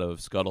heard a lot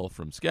of scuttle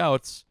from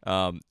scouts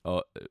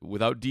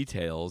without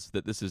details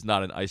that this is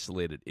not an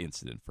isolated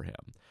incident for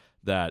him,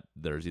 that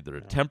there's either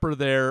a temper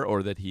there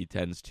or that he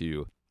tends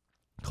to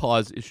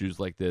cause issues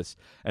like this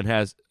and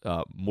has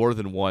more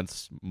than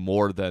once,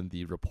 more than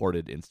the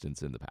reported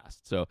instance in the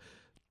past. So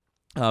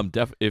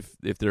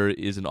if there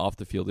is an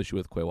off-the-field issue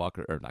with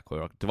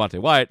Devontae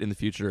Wyatt in the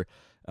future,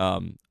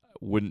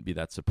 wouldn't be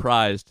that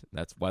surprised.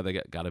 That's why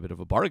they got a bit of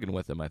a bargain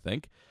with him, I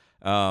think.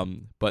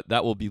 But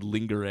that will be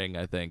lingering,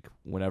 I think,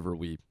 whenever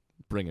we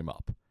bring him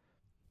up.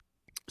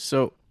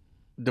 So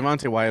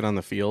Devontae Wyatt on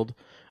the field,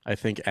 I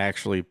think,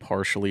 actually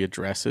partially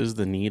addresses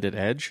the need at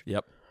edge.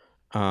 Yep.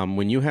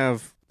 When you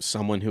have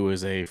someone who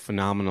is a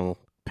phenomenal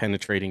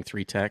penetrating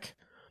 3-tech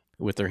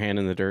with their hand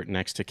in the dirt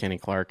next to Kenny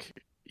Clark,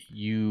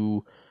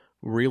 you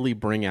really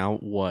bring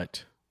out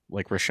what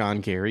like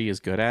Rashawn Gary is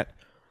good at.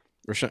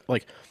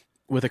 Like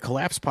with a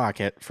collapsed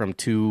pocket from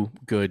two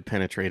good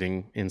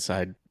penetrating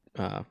inside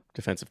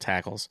defensive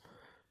tackles,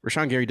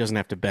 Rashawn Gary doesn't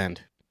have to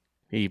bend.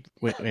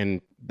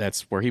 And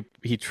that's where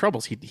he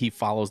troubles. He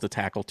follows the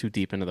tackle too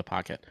deep into the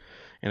pocket,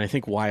 and I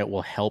think Wyatt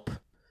will help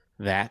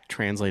that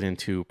translate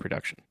into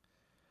production.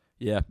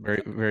 Yeah,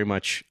 very very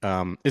much.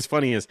 It's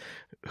funny is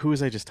who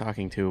was I just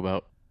talking to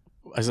about?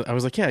 I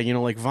was like, yeah,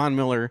 like Von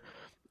Miller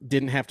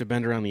didn't have to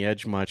bend around the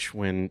edge much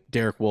when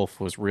Derek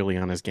Wolfe was really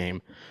on his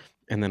game.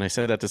 And then I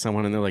said that to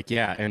someone, and they're like,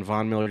 yeah, and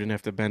Von Miller didn't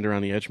have to bend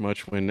around the edge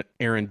much when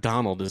Aaron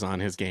Donald is on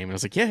his game. And I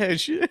was like, yeah,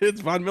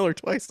 it's Von Miller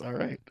twice. All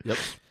right. Yep.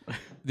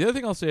 The other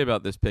thing I'll say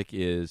about this pick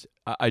is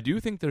I do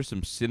think there's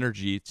some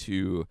synergy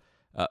to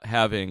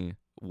having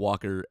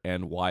Walker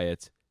and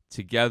Wyatt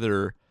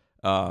together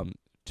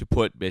to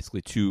put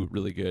basically two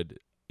really good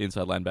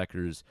inside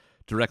linebackers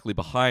directly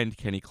behind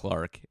Kenny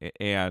Clark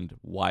and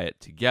Wyatt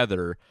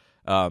together.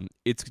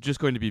 It's just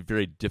going to be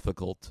very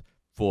difficult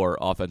for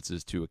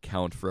offenses to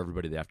account for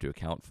everybody they have to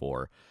account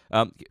for.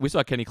 We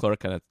saw Kenny Clark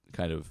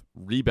kind of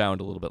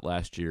rebound a little bit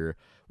last year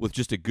with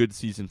just a good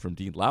season from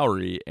Dean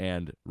Lowry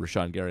and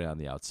Rashawn Gary on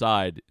the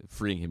outside,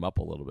 freeing him up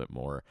a little bit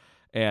more.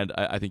 And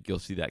I think you'll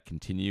see that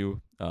continue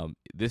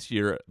this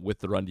year with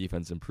the run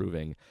defense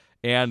improving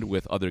and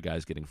with other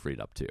guys getting freed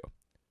up too.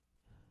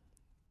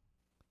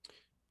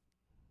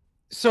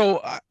 So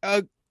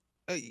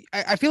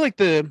I feel like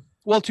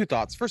two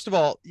thoughts. First of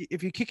all,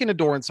 if you kick in a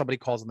door and somebody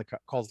calls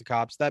the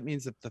cops, that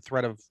means that the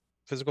threat of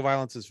physical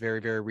violence is very,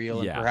 very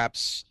real. And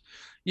perhaps,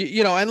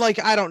 and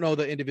like, I don't know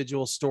the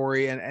individual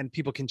story and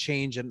people can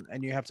change and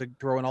you have to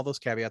throw in all those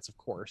caveats, of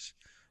course.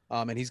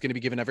 And he's going to be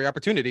given every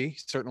opportunity,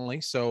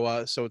 certainly. So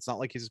it's not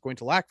like he's going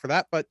to lack for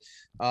that. But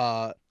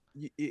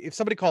if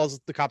somebody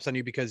calls the cops on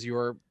you because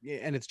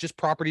and it's just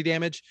property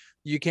damage,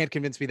 you can't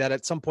convince me that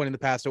at some point in the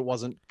past it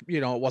wasn't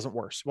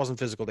worse, it wasn't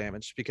physical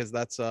damage, because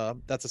that's a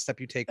step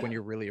you take when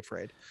you're really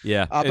afraid.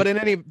 Yeah.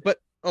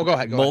 Go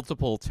ahead.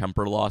 Multiple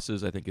temper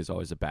losses, I think, is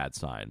always a bad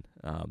sign.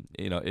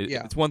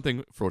 It's one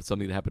thing for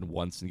something to happen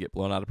once and get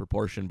blown out of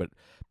proportion, but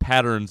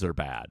patterns are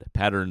bad.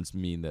 Patterns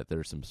mean that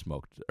there's some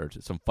smoke or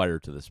some fire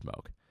to the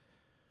smoke.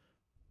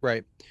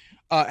 Right.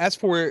 As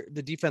for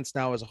the defense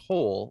now as a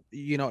whole,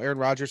 Aaron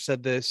Rodgers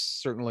said this.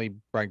 Certainly,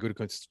 Brian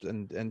Gutekunst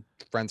and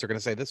friends are going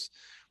to say this.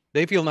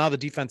 They feel now the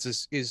defense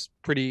is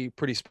pretty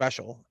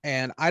special,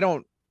 and I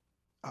don't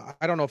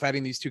know if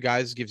adding these two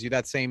guys gives you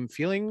that same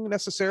feeling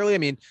necessarily. I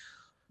mean,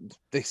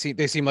 they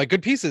seem like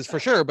good pieces for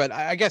sure, but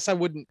I guess I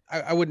wouldn't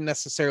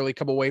necessarily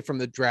come away from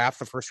the draft,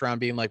 the first round,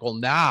 being like, well,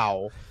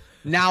 now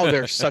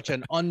there's such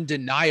an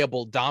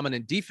undeniable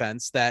dominant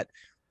defense that,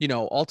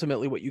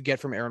 ultimately what you get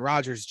from Aaron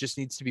Rodgers just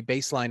needs to be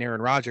baseline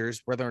Aaron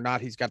Rodgers. Whether or not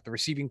he's got the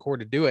receiving core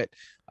to do it,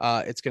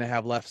 it's going to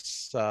have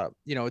less,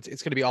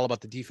 it's going to be all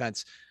about the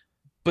defense.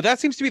 But that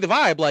seems to be the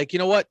vibe. Like, you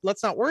know what?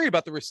 Let's not worry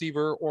about the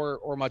receiver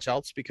or much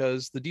else,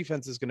 because the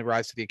defense is going to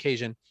rise to the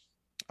occasion.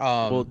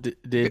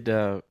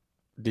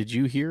 Did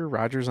you hear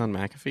Rodgers on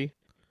McAfee?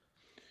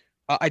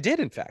 I did,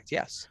 in fact,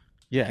 yes.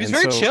 Yeah, he's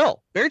very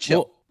chill.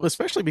 Well,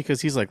 especially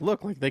because he's like,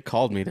 look, like they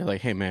called me. They're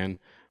like, hey, man,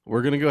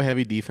 we're going to go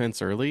heavy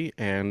defense early,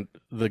 and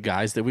the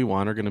guys that we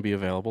want are going to be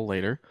available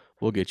later.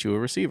 We'll get you a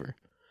receiver.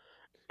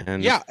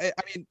 And yeah, I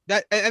mean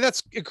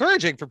that's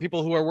encouraging for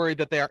people who are worried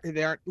that they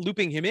aren't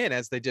looping him in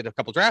as they did a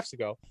couple drafts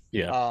ago.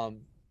 Yeah.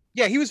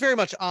 He was very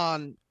much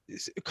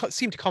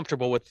seemed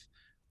comfortable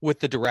with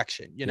the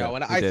direction,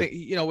 and I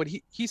think, what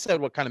he said,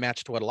 what kind of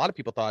matched to what a lot of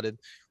people thought.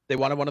 They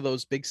wanted one of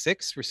those big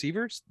six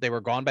receivers. They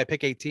were gone by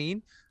pick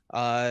 18.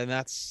 And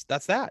that's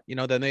that,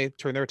 then they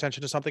turn their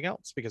attention to something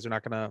else, because they're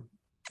not going to,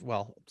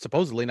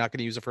 supposedly not going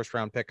to use a first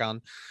round pick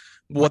on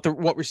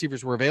what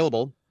receivers were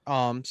available.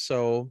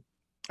 So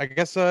I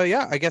guess,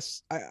 the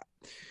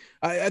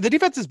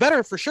defense is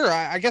better for sure.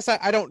 I guess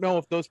I don't know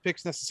if those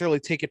picks necessarily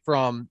take it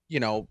from,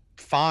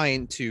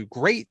 fine to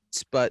great,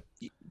 but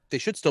they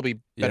should still be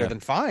better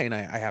than fine,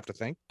 I have to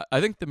think. I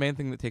think the main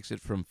thing that takes it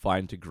from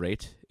fine to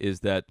great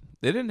is that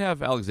they didn't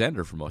have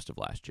Alexander for most of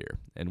last year.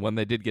 And when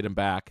they did get him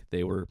back,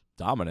 they were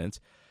dominant.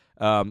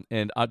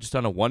 And just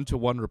on a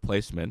 1-to-1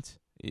 replacement,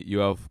 you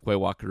have Quay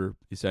Walker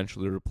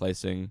essentially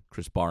replacing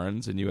Chris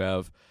Barnes, and you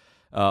have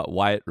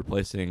Wyatt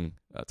replacing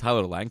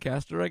Tyler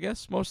Lancaster, I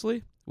guess,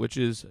 mostly, which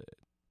is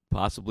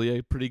possibly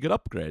a pretty good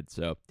upgrade.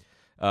 So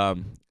I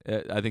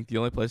think the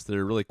only place that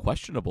are really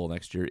questionable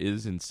next year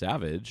is in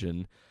Savage,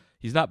 and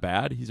he's not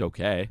bad. He's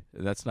okay.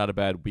 That's not a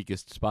bad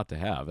weakest spot to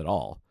have at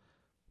all.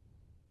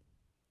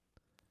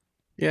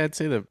 Yeah, I'd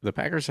say the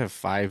Packers have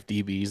 5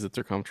 DBs that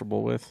they're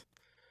comfortable with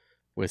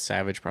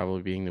Savage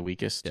probably being the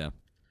weakest. Yeah.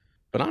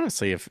 But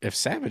honestly, if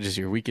Savage is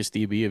your weakest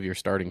DB of your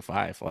starting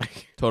 5,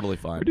 like totally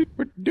fine.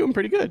 We're doing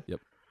pretty good. Yep.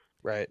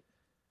 Right.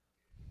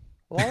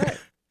 Well, all right.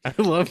 I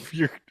love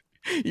your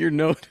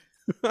note.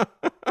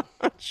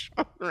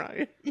 Sean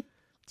Ryan.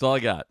 That's all I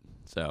got.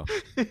 So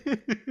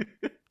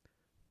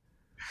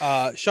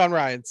Sean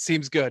Ryan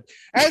seems good,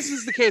 as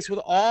is the case with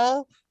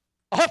all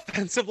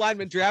offensive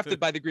linemen drafted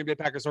by the Green Bay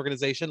Packers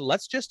organization.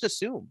 Let's just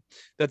assume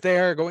that they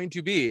are going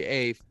to be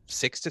a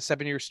 6 to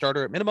 7 year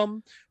starter at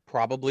minimum,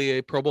 probably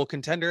a Pro Bowl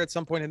contender at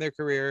some point in their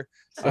career.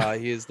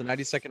 He is the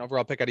 92nd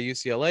overall pick out of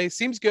UCLA.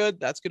 Seems good.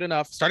 That's good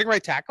enough. Starting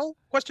right tackle?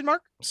 Question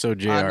mark. So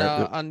JR,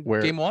 on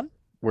game one,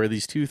 where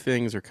these two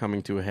things are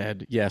coming to a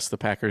head. Yes, the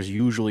Packers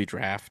usually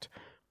draft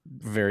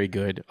very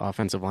good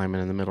offensive linemen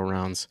in the middle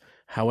rounds.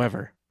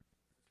 However,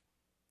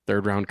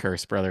 third round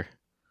curse, brother.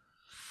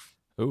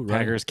 Ooh, right.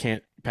 Packers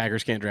can't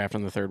draft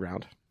in the third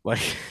round. Like,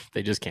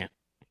 they just can't.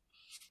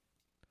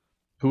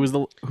 Who was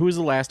the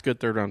last good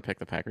third round pick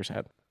the Packers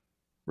had?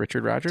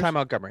 Richard Rodgers? Ty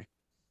Montgomery.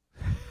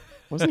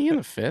 Wasn't he in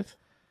the 5th?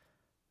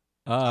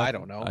 I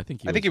don't know. I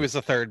think he was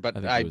the third,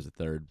 but I was the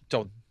third.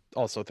 Don't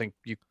also think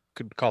you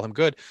could call him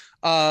good.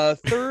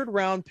 Third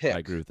round pick. I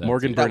agree with that.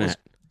 Morgan That Burnett. was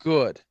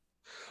good.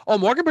 Oh,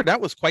 Morgan Burnett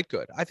was quite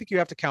good. I think you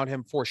have to count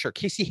him for sure.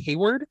 Casey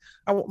Hayward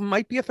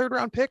might be a third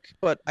round pick,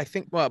 but I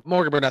think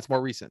Morgan Burnett's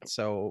more recent.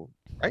 So,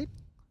 right?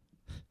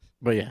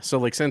 But yeah, so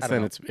like since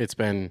then it's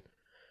been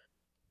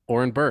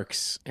Oren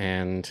Burks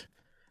and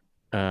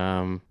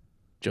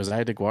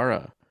Josiah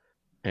DeGuara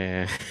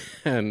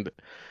and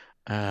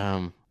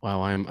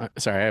wow, I'm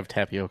sorry, I have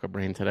tapioca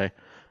brain today.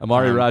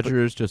 Amari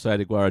Rodgers, Josiah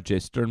DeGuara, Jay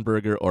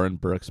Sternberger, Oren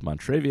Burks,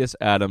 Montrevious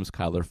Adams,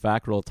 Kyler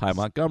Fackrell, Ty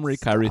Montgomery,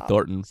 Kyrie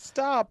Thornton.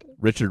 Stop.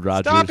 Richard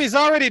Rodgers. Stop, he's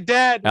already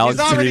dead. Alex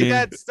He's already Green.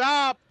 dead.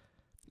 Stop.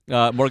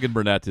 Morgan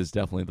Burnett is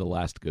definitely the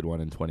last good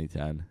one in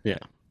 2010. Yeah.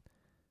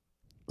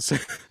 So,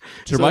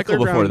 Jermichael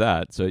before round,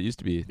 that, so it used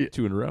to be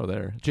 2 in a row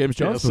there. James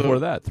Jones before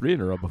that, 3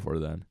 in a row before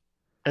then.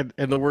 And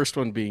the worst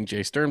one being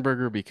Jay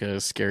Sternberger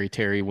because Scary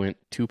Terry went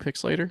 2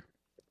 picks later.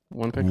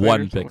 1 pick One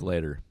later. pick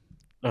later.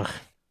 Ugh.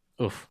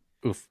 Oof.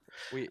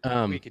 We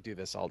could do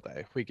this all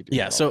day. We could do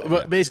Yeah. that all So day.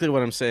 but basically,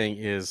 what I'm saying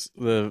is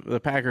the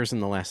Packers in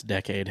the last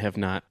decade have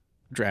not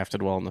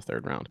drafted well in the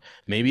third round.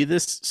 Maybe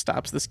this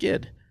stops the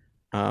skid.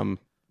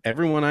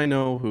 Everyone I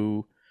know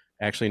who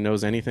actually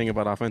knows anything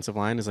about offensive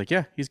line is like,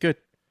 yeah, he's good.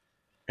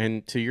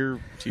 And to your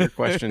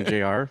question,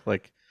 Jr.,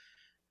 like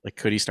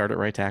could he start at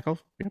right tackle?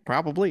 Yeah,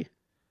 probably.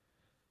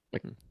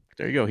 Like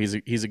there you go.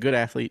 He's a good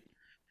athlete.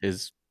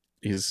 He's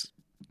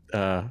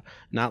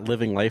not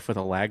living life with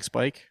a lag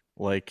spike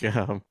like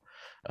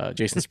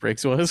Jason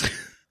Spriggs was.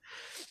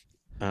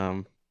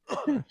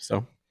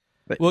 So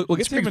We'll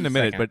get to him Spriggs in a was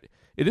minute, second. but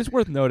it is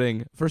worth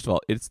noting. First of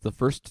all, it's the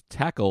first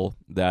tackle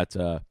that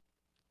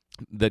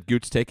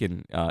Gooch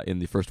taken in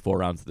the first 4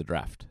 rounds of the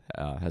draft.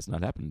 Has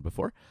not happened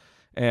before,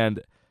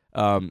 and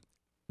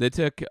they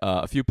took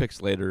a few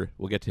picks later.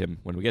 We'll get to him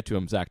when we get to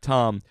him. Zach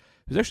Tom,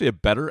 who's actually a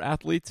better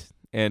athlete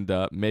and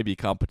maybe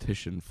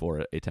competition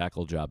for a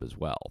tackle job as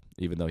well,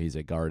 even though he's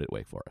a guard at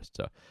Wake Forest.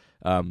 So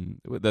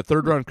the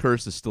third round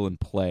curse is still in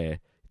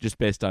play, just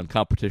based on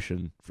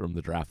competition from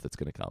the draft that's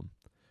going to come.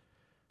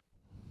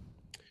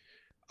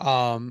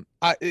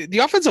 The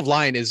offensive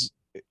line is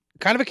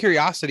kind of a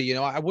curiosity. You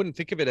know, I wouldn't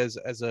think of it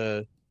as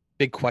a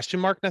big question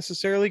mark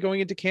necessarily going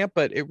into camp,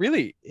 but it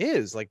really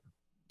is. Like,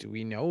 do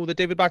we know that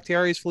David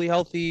Bakhtiari is fully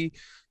healthy?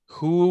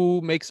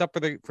 Who makes up for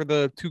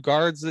the two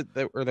guards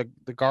that or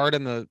the guard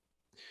and the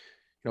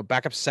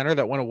backup center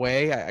that went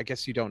away? I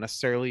guess you don't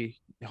necessarily,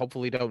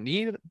 hopefully don't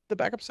need the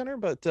backup center,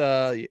 but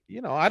I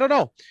don't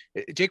know.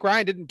 Jake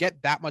Ryan didn't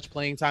get that much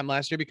playing time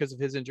last year because of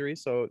his injury.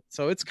 So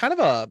it's kind of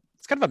a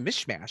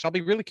mishmash. I'll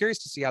be really curious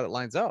to see how that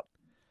lines up.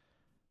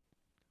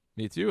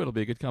 Me too. It'll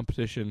be a good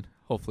competition.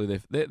 Hopefully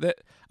they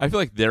I feel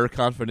like they're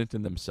confident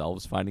in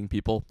themselves finding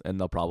people, and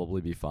they'll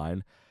probably be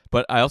fine.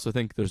 But I also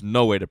think there's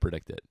no way to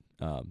predict it,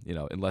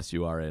 unless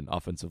you are an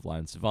offensive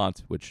line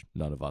savant, which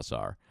none of us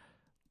are.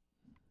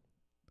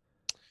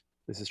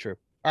 This is true.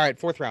 All right,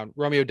 4th round,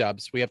 Romeo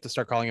Dubs. We have to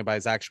start calling him by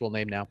his actual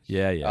name now.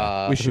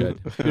 Yeah. We should.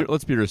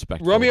 Let's be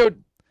respectful. Romeo,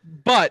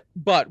 but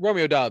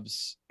Romeo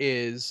Dubs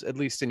is, at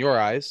least in your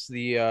eyes,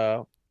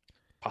 the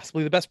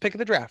possibly the best pick of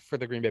the draft for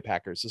the Green Bay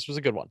Packers. This was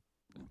a good one.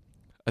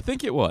 I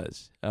think it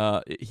was.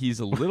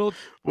 He's a little.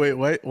 Wait,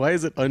 why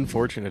is it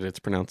unfortunate it's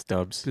pronounced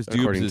Dubs? Because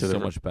Dubs is so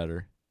much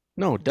better.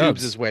 No,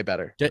 Dubs is way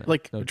better.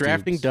 No,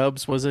 drafting Dubs.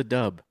 Dubs was a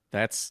dub.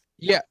 That's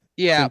Yeah.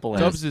 simple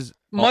as. Dubs is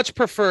Much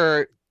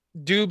prefer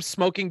Dubs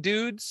smoking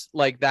dudes.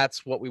 Like,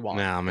 that's what we want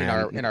Nah,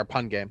 man. in our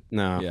pun game.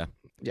 No.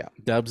 Yeah.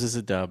 Dubs is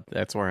a dub.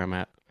 That's where I'm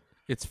at.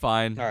 It's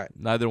fine. All right.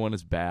 Neither one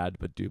is bad,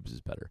 but Dubs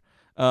is better.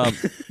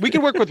 We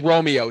can work with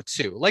Romeo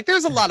too. Like,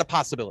 there's a lot of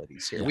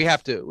possibilities here. Yeah. We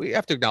have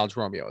to acknowledge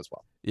Romeo as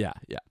well. Yeah.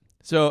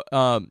 So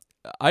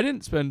I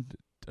didn't spend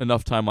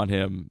enough time on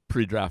him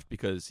pre-draft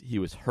because he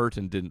was hurt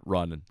and didn't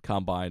run in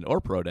Combine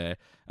or Pro Day.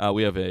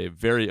 We have a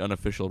very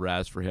unofficial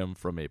Raz for him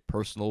from a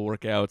personal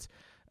workout.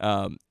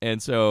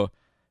 And so,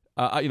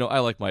 I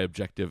like my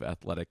objective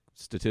athletic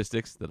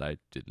statistics that I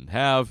didn't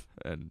have,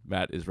 and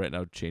Matt is right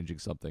now changing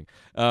something.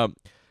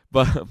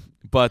 But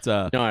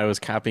No, I was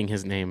copying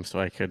his name so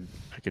I could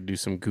do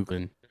some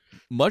Googling.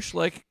 much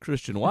like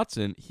Christian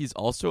Watson, he's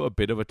also a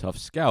bit of a tough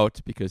scout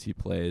because he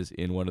plays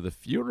in one of the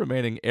few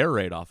remaining air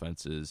raid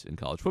offenses in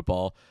college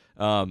football,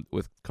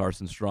 with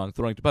Carson Strong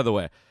throwing. By the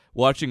way,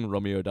 watching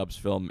Romeo Dubs'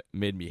 film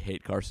made me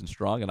hate Carson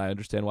Strong, and I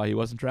understand why he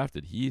wasn't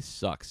drafted. He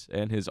sucks,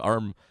 and his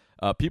arm.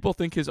 People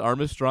think his arm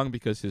is strong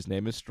because his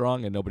name is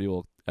Strong, and nobody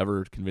will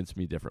ever convince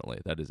me differently.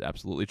 That is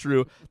absolutely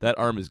true. That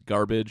arm is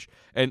garbage.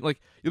 And,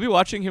 you'll be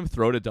watching him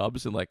throw to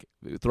Dubs and,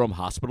 throw him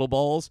hospital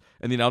balls,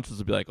 and the announcers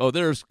will be like, oh,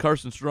 there's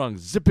Carson Strong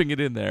zipping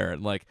it in there.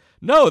 And,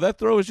 no, that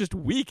throw was just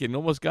weak and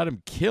almost got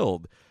him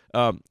killed.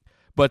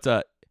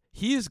 But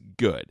he is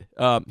good.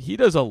 He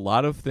does a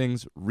lot of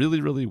things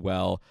really, really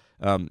well.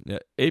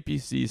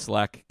 APC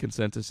Slack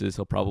consensus is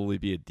he'll probably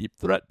be a deep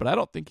threat, but I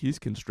don't think he's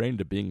constrained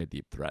to being a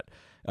deep threat.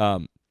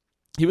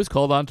 He was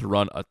called on to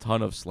run a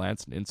ton of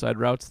slants and inside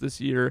routes this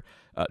year,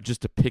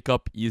 just to pick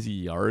up easy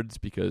yards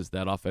because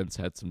that offense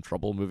had some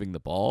trouble moving the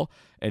ball,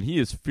 and he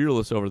is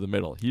fearless over the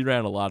middle. He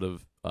ran a lot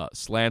of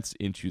slants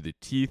into the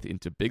teeth,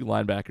 into big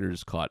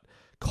linebackers,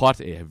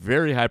 caught a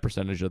very high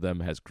percentage of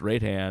them, has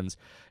great hands,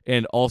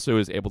 and also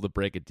is able to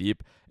break it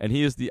deep. And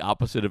he is the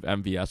opposite of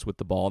MVS with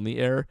the ball in the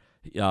air.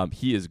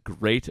 He is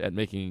great at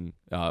making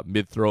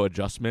mid-throw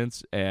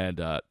adjustments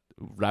and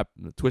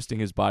twisting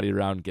his body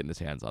around, getting his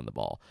hands on the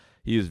ball.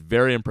 He is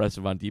very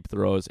impressive on deep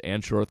throws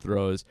and short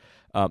throws.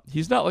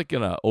 He's not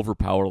going to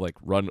overpower,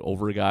 run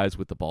over guys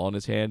with the ball in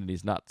his hand, and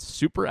he's not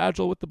super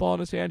agile with the ball in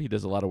his hand. He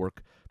does a lot of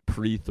work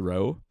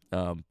pre-throw,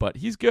 but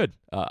he's good.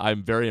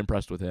 I'm very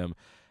impressed with him,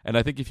 and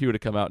I think if he would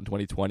have come out in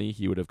 2020,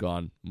 he would have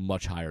gone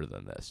much higher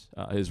than this.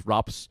 His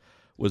ROPS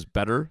was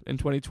better in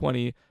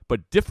 2020,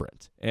 but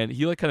different, and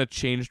he kind of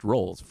changed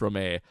roles from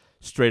a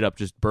straight up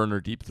just burner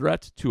deep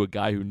threat to a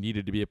guy who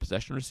needed to be a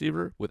possession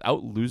receiver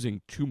without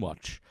losing too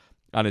much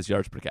on his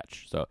yards per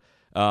catch. So,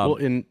 well,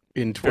 in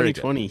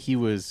 2020, he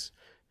was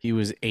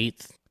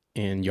 8th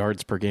in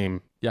yards per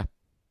game. Yeah,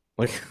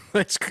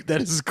 Like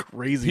that is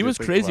crazy. He to was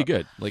think crazy about.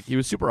 good. Like he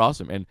was super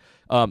awesome. And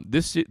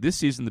this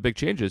season, the big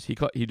changes,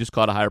 he just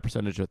caught a higher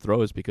percentage of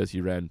throws because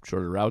he ran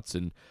shorter routes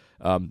and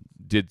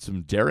did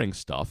some daring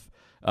stuff.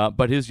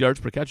 But his yards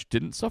per catch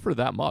didn't suffer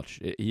that much.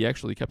 He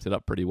actually kept it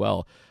up pretty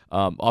well.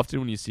 Often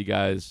when you see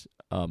guys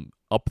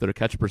up their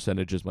catch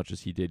percentage as much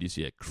as he did, you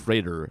see a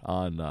crater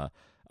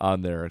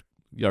on their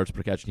yards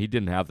per catch, and he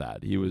didn't have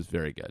that. He was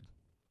very good.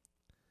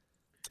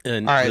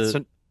 And All right,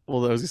 so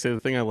well, I was gonna say the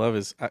thing I love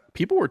is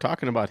people were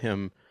talking about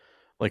him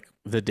like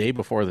the day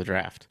before the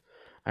draft.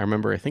 I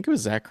remember, I think it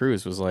was Zach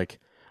Cruz was like,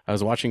 I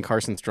was watching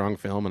Carson Strong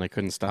film and I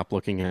couldn't stop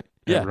looking at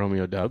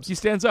Romeo Doubs. He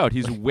stands out.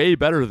 He's way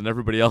better than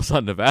everybody else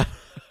on Nevada.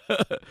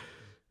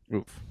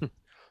 Oof.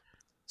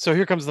 So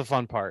here comes the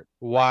fun part.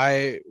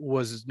 Why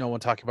was no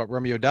one talking about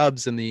Romeo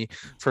Doubs in the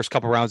first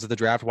couple rounds of the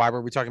draft? Why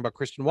were we talking about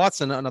Christian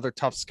Watson, another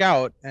tough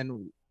scout?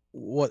 And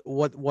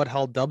what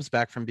held Doubs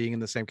back from being in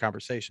the same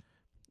conversation?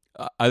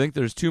 I think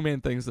there's two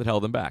main things that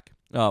held him back.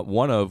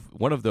 One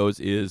of those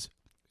is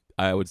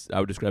I would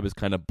describe as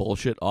kind of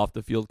bullshit off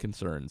the field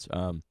concerns.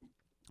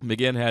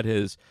 McGinn had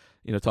his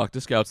talk to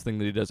scouts thing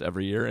that he does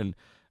every year, and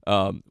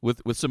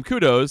with some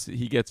kudos,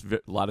 he gets a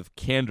lot of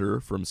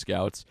candor from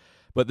scouts.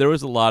 But there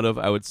was a lot of,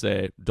 I would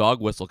say,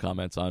 dog whistle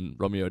comments on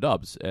Romeo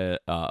Doubs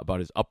about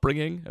his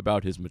upbringing,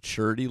 about his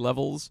maturity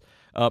levels.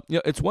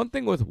 It's one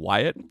thing with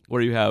Wyatt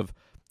where you have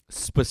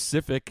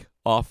specific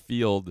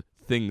off-field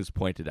things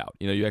pointed out.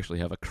 You actually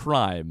have a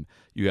crime.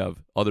 You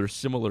have other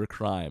similar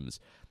crimes.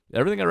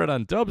 Everything I read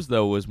on Doubs,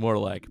 though, was more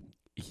like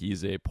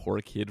he's a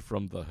poor kid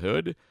from the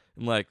hood.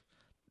 And like,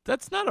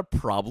 that's not a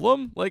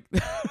problem. Like,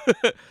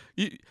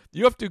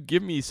 you have to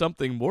give me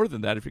something more than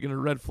that if you're going to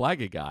red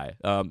flag a guy.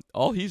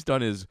 All he's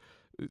done is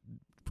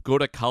go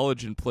to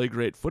college and play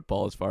great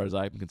football as far as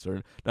I'm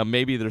concerned. Now,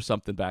 maybe there's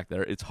something back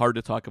there. It's hard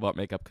to talk about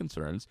make-up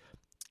concerns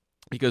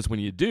because when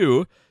you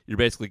do, you're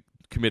basically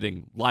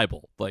committing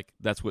libel. Like,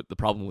 that's what the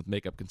problem with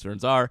make-up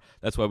concerns are.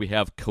 That's why we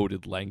have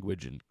coded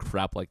language and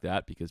crap like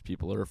that, because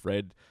people are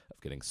afraid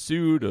of getting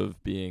sued,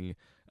 of being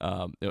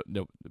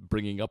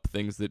bringing up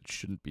things that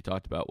shouldn't be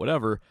talked about,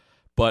 whatever.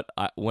 But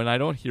when I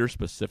don't hear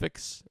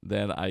specifics,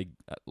 then I'm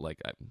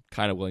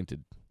kind of willing to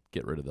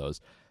get rid of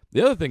those.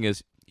 The other thing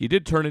is he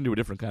did turn into a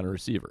different kind of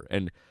receiver,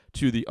 and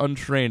to the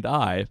untrained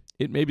eye,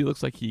 it maybe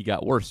looks like he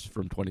got worse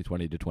from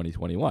 2020 to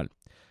 2021.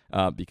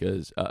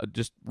 Because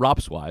just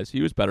ROPS-wise,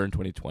 he was better in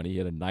 2020. He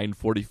had a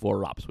 944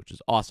 ROPS, which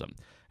is awesome,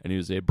 and he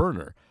was a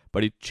burner.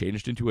 But he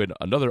changed into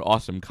another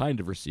awesome kind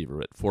of receiver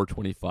at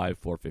 425,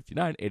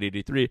 459,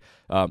 883.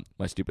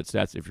 My stupid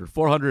stats, if you're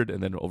 400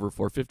 and then over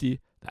 450,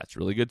 that's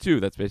really good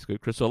too. That's basically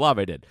what Chris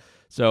Olave did.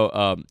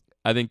 So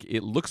I think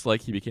it looks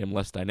like he became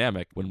less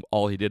dynamic when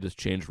all he did is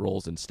change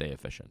roles and stay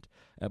efficient.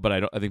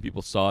 But I think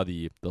people saw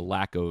the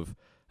lack of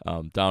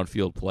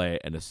downfield play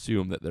and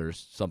assume that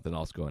there's something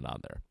else going on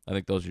there. I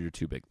think those are your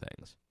two big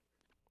things.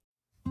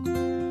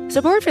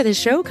 Support for this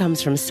show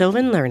comes from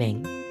Sylvan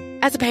Learning.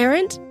 As a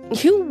parent,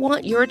 you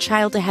want your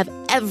child to have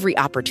every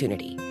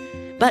opportunity,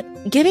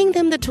 but giving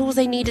them the tools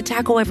they need to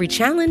tackle every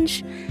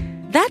challenge,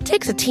 that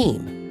takes a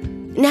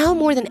team. Now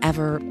more than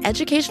ever,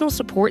 educational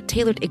support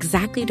tailored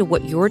exactly to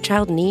what your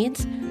child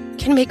needs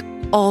can make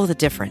all the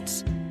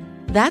difference.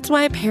 That's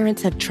why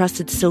parents have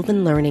trusted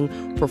Sylvan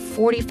Learning for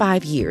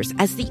 45 years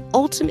as the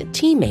ultimate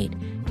teammate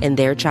in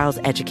their child's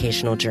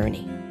educational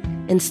journey,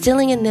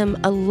 instilling in them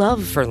a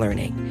love for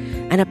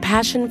learning and a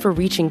passion for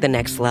reaching the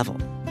next level.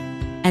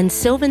 And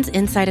Sylvan's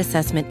Insight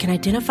Assessment can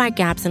identify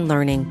gaps in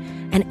learning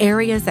and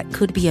areas that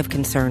could be of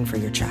concern for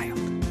your child.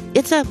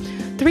 It's a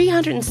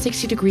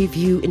 360-degree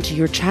view into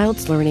your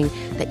child's learning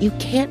that you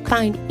can't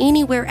find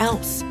anywhere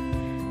else,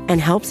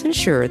 and helps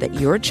ensure that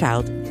your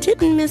child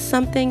didn't miss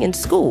something in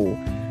school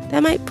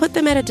that might put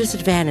them at a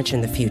disadvantage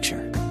in the future.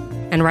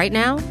 And right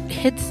now,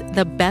 it's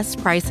the best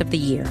price of the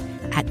year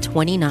at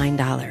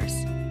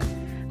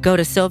 $29. Go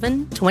to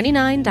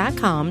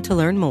sylvan29.com to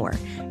learn more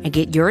and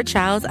get your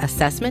child's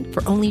assessment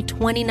for only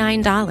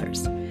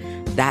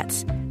 $29.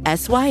 That's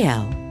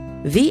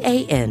SYLVAN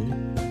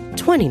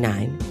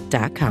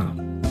 29.com.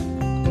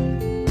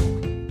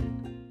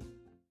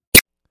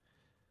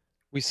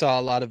 We saw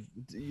a lot of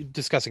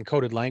discussing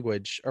coded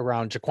language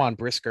around Jaquan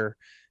Brisker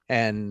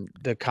and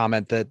the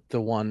comment that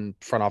the one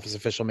front office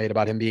official made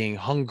about him being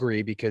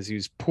hungry because he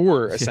was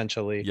poor,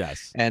 essentially.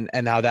 Yes. And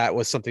how that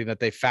was something that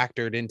they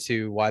factored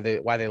into why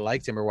they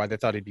liked him or why they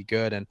thought he'd be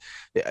good. And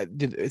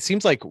it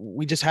seems like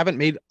we just haven't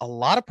made a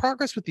lot of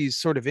progress with these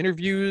sort of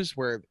interviews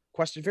where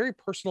very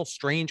personal,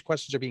 strange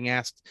questions are being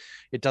asked.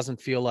 It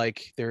doesn't feel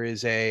like there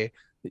is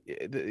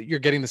you're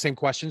getting the same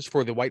questions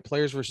for the white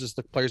players versus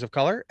the players of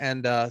color.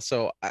 And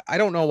so I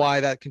don't know why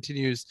that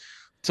continues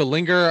to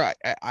linger.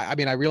 I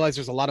mean, I realize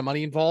there's a lot of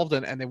money involved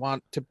and they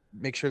want to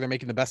make sure they're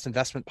making the best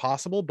investment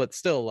possible, but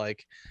still,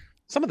 like,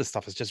 some of this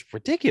stuff is just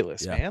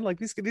ridiculous, man. Like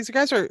these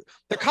guys they're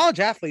college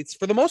athletes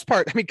for the most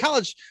part. I mean,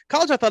 college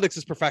athletics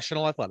is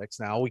professional athletics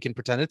now. We can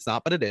pretend it's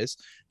not, but it is.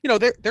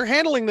 They're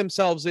handling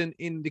themselves in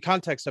the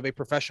context of a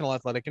professional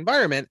athletic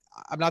environment.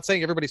 I'm not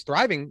saying everybody's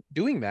thriving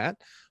doing that,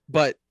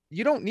 but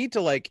you don't need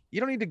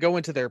to go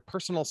into their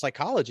personal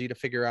psychology to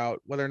figure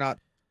out whether or not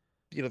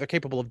they're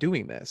capable of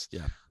doing this.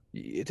 Yeah.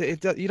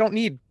 You don't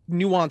need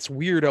nuanced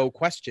weirdo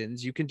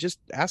questions. You can just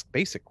ask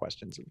basic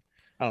questions.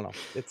 I don't know.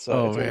 It's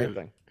a weird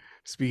thing.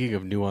 Speaking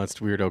of nuanced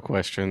weirdo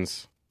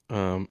questions,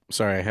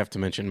 sorry, I have to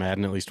mention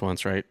Madden at least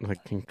once, right?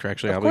 Like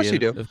contractually Of course you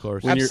do. Of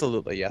course.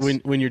 Absolutely, yes.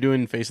 When you're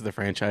doing face of the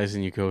franchise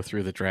and you go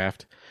through the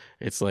draft,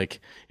 it's like,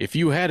 if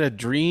you had a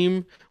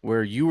dream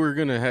where you were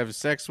gonna have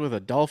sex with a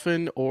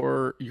dolphin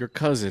or your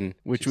cousin,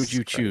 which would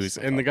you choose?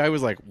 And the guy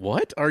was like,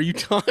 "What are you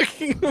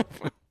talking about?"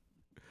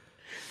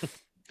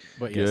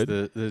 But yes,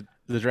 the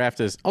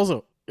draft is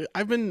also.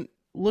 I've been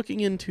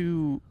looking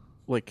into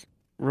like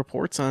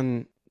reports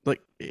on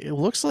it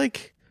looks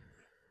like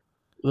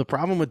the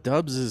problem with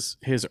Dubs is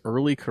his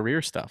early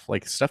career stuff,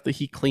 like stuff that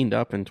he cleaned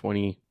up in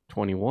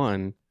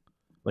 2021.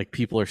 Like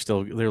people are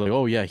they're like,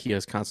 oh yeah, he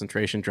has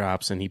concentration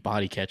drops and he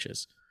body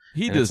catches.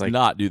 He does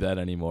not do that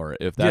anymore.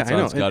 If that's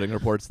on scouting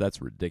reports,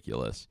 that's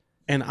ridiculous.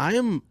 And I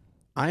am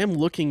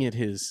looking at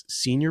his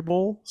Senior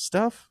Bowl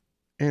stuff,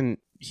 and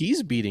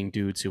he's beating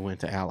dudes who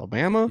went to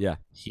Alabama. Yeah,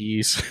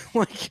 he's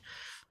like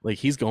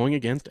he's going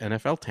against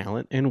NFL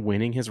talent and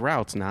winning his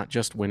routes, not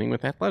just winning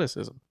with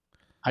athleticism.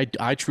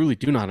 I truly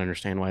do not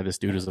understand why this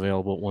dude is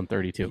available at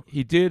 132.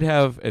 He did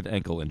have an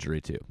ankle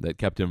injury, too, that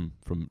kept him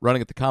from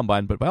running at the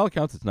combine, but by all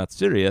accounts, it's not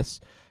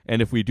serious.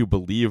 And if we do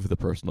believe the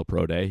personal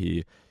pro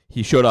day,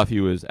 he showed off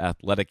he was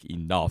athletic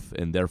enough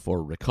and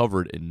therefore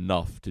recovered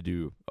enough to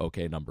do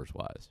okay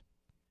numbers-wise.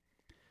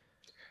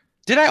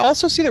 Did I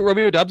also see that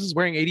Romeo Dubs is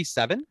wearing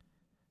 87?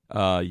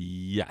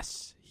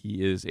 Yes,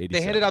 he is 87.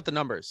 They handed out the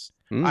numbers.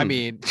 I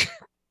mean,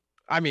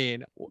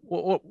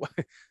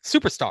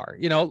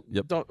 superstar.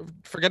 Yep. Don't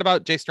forget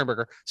about Jay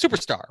Sternberger.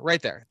 Superstar, right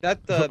there.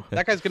 That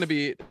guy's gonna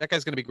be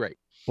great.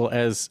 Well,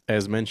 as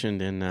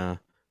mentioned in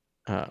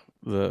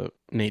the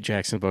Nate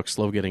Jackson book,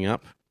 Slow Getting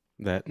Up,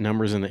 that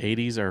numbers in the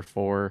 80s are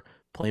for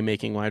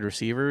playmaking wide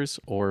receivers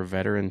or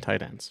veteran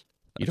tight ends.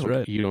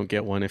 You don't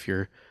get one if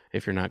you're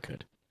not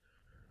good.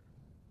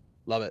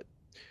 Love it.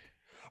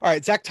 All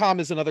right, Zach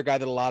Tom is another guy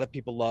that a lot of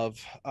people love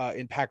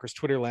in Packers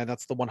Twitter land.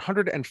 That's the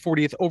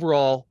 140th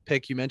overall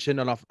pick. You mentioned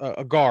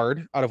a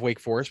guard out of Wake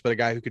Forest, but a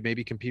guy who could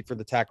maybe compete for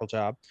the tackle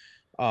job.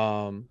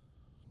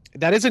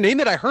 That is a name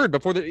that I heard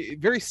before.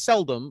 Very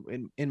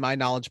seldom in my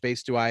knowledge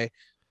base do I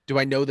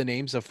know the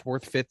names of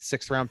 4th, 5th,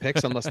 6th round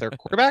picks unless they're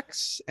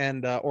quarterbacks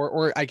and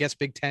or I guess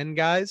Big Ten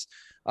guys.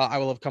 I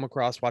will have come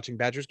across watching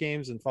Badgers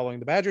games and following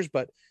the Badgers,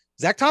 but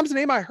Zach Tom's a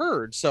name I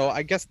heard, so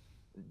I guess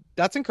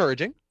that's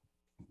encouraging.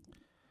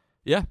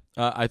 Yeah,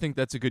 I think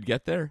that's a good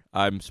get there.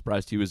 I'm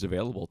surprised he was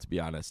available, to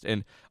be honest.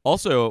 And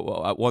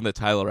also one that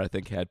Tyler, I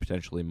think, had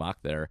potentially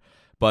mocked there,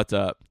 but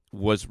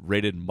was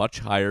rated much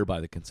higher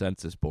by the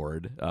consensus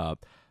board.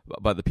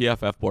 But the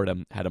PFF board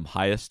had him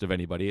highest of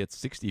anybody at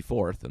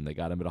 64th, and they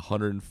got him at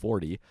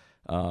 140.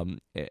 I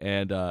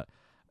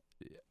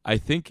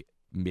think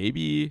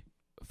maybe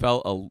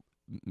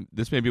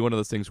this may be one of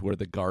those things where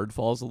the guard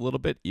falls a little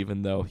bit,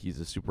 even though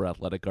he's a super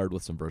athletic guard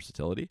with some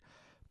versatility.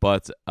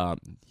 But I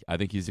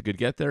think he's a good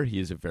get there. He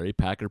is a very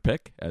Packer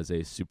pick as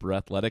a super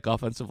athletic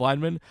offensive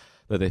lineman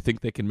that they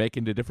think they can make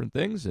into different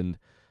things. And,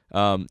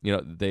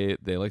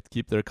 they like to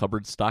keep their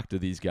cupboard stocked to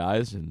these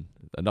guys, and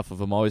enough of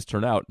them always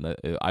turn out. And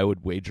I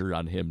would wager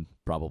on him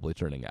probably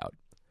turning out.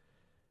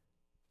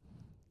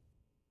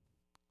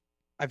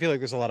 I feel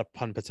like there's a lot of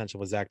pun potential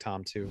with Zach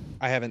Tom too.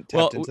 I haven't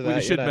tapped into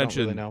that yet. I don't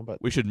really know, but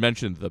we should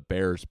mention the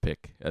Bears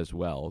pick as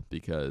well,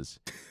 because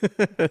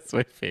that's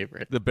my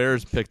favorite. The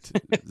Bears picked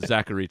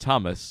Zachary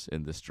Thomas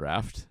in this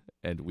draft,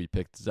 and we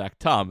picked Zach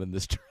Tom in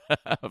this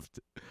draft,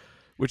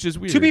 which is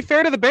weird. To be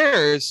fair to the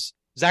Bears,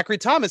 Zachary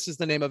Thomas is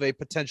the name of a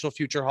potential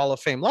future Hall of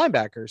Fame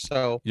linebacker.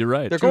 So you're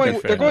right. They're going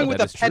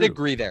with a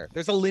pedigree there.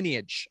 There's a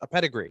lineage, a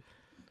pedigree.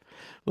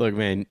 Look,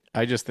 man,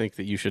 I just think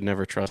that you should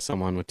never trust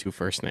someone with 2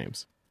 first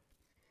names.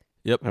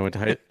 Yep. I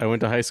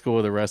went to high school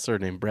with a wrestler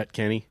named Brett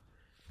Kenny.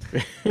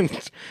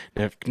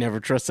 Never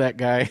trust that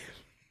guy.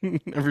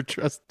 Never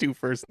trust 2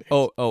 first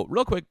names. Oh,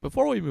 real quick,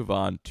 before we move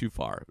on too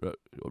far,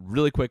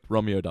 really quick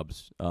Romeo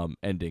Dubs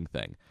ending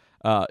thing.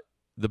 The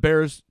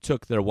Bears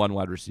took their one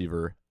wide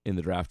receiver in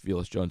the draft,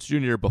 Velus Jones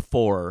Jr.,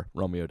 before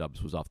Romeo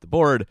Dubs was off the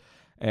board,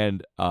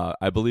 and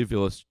I believe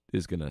Velus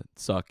is going to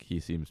suck. He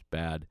seems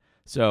bad.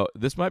 So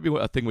this might be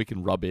a thing we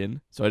can rub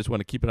in. So I just want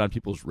to keep it on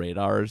people's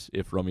radars.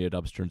 If Romeo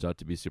Dubs turns out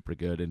to be super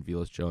good and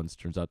Velus Jones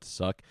turns out to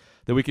suck,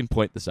 then we can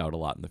point this out a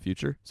lot in the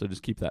future. So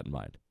just keep that in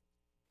mind.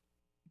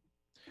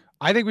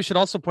 I think we should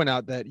also point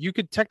out that you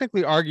could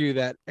technically argue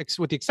that,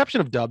 with the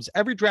exception of Dubs,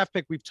 every draft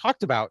pick we've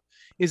talked about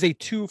is a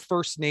 2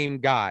 first name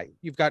guy.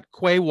 You've got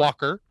Quay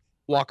Walker.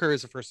 Walker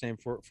is a first name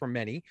for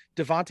many.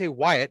 Devontae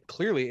Wyatt,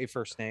 clearly a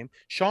first name.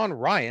 Sean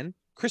Ryan.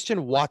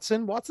 Christian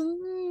Watson.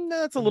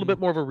 That's a little bit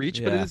more of a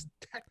reach, but it is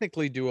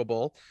technically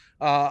doable.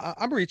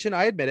 I'm reaching,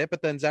 I admit it,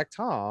 but then Zach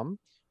Tom,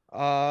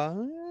 I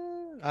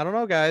don't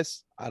know,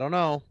 guys. I don't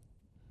know.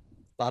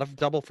 A lot of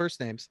double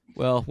first names.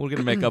 Well, we're going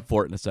to make up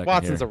for it in a second.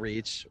 Watson's a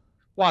reach.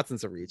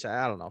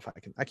 I don't know if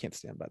I can't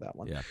stand by that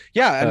one.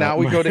 Yeah. And now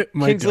we go to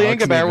Kingsley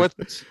Enagbare with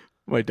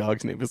My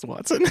dog's name is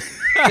Watson.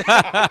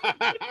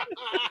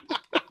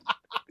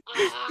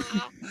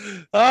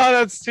 Oh,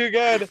 that's too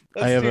good.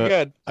 That's too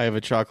good. I have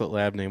a chocolate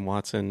lab named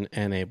Watson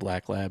and a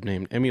black lab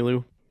named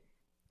Emmylou.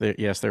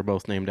 They're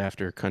both named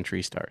after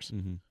country stars.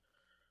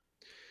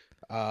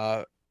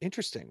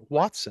 Interesting.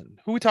 Watson.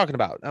 Who are we talking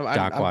about?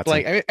 Doc Watson.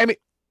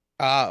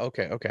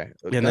 Okay.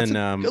 And That's then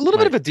a little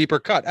bit of a deeper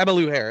cut.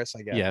 Emmylou Harris,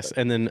 I guess. Yes, but...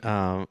 and then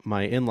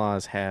my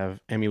in-laws have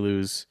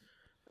Emmylou's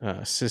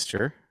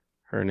sister.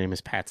 Her name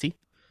is Patsy,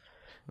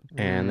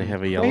 and they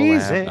have a yellow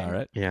lab. All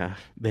right. Yeah,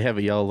 they have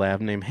a yellow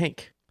lab named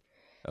Hank.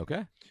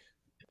 Okay.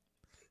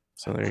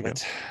 So there you go.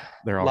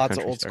 They're all lots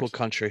of country old school stars.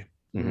 country.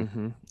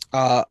 Mm-hmm.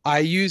 I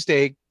used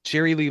a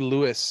Jerry Lee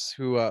Lewis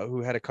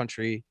who had a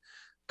country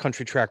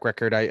track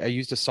record. I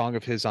used a song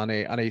of his on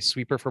a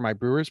sweeper for my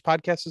Brewers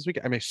podcast this week.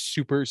 I'm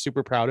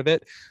super proud of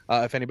it.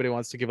 If anybody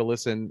wants to give a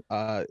listen,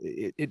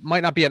 it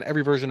might not be on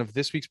every version of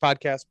this week's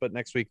podcast, but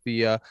next week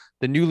the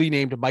newly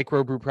named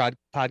Microbrew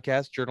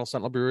podcast, Journal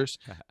Sentinel Brewers.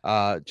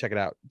 Check it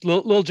out.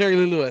 Little Jerry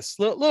Lee Lewis,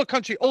 little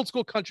country, old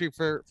school country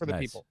for the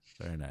people.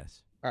 Very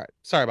nice. All right.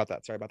 Sorry about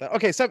that.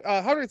 Okay. So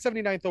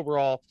 179th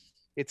overall.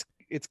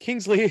 It's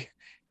Kingsley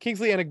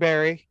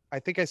Enagbare. I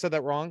think I said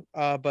that wrong.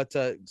 But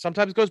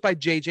sometimes goes by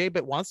JJ,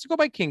 but wants to go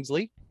by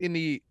Kingsley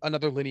in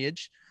another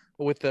lineage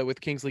with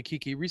Kingsley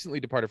Kiki, recently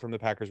departed from the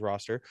Packers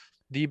roster.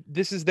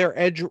 This is their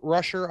edge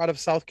rusher out of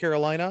South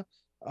Carolina.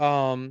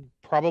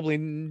 Probably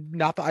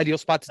not the ideal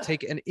spot to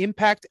take an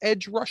impact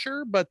edge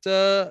rusher, but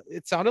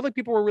it sounded like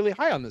people were really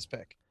high on this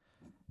pick.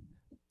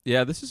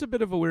 Yeah, this is a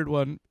bit of a weird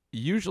one.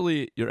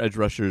 Usually your edge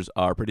rushers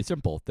are pretty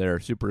simple. They're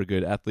super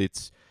good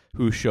athletes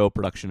who show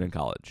production in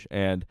college.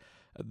 And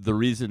the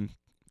reason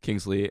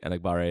Kingsley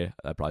Enagbare,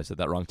 I probably said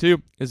that wrong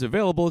too, is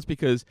available is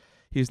because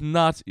he's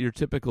not your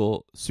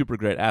typical super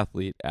great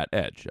athlete at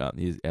edge.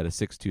 He's at a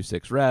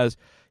 6.26 RAS.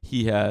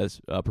 He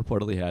has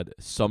purportedly had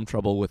some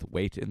trouble with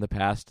weight in the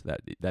past,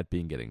 that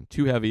being getting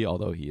too heavy,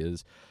 although he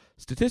is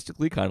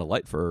statistically kind of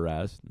light for a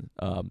RAS,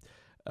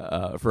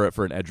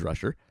 for an edge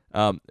rusher.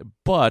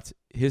 But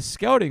his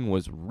scouting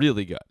was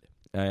really good.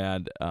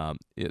 And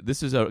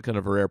this is a kind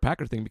of a rare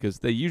Packer thing because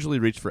they usually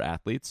reach for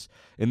athletes.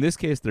 In this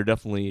case, they're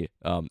definitely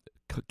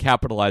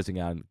capitalizing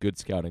on good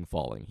scouting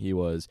falling. He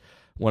was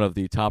one of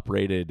the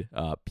top-rated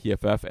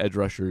PFF edge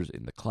rushers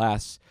in the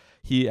class.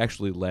 He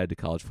actually led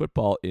college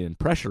football in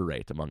pressure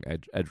rate among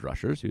edge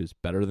rushers. He was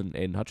better than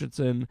Aiden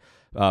Hutchinson,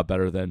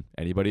 better than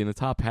anybody in the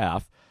top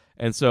half.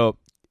 And so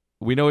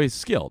we know he's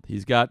skilled.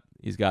 He's a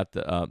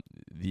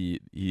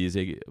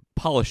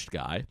polished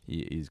guy.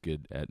 He's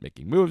good at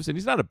making moves, and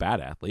he's not a bad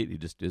athlete. He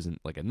just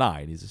isn't like a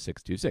 9. He's a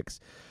 6.26.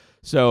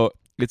 So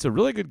it's a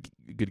really good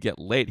get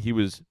late. He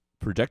was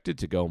projected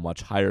to go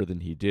much higher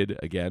than he did,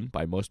 again,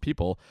 by most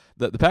people.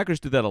 The Packers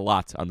did that a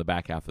lot on the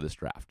back half of this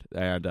draft.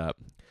 And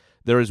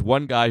there is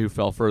one guy who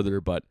fell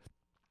further, but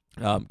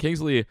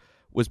Kingsley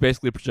was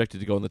basically projected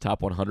to go in the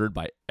top 100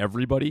 by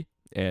everybody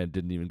and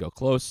didn't even go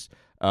close.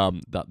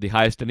 The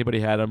highest anybody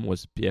had him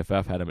was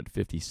PFF had him at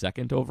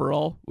 52nd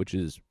overall, which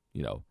is,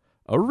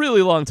 a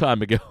really long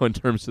time ago in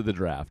terms of the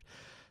draft.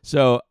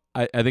 So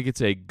I think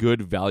it's a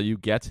good value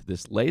get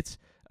this late.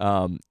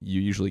 You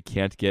usually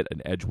can't get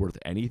an edge worth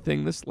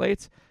anything this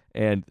late,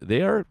 and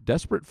they are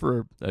desperate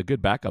for a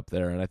good backup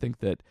there, and I think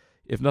that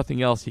if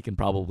nothing else, he can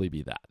probably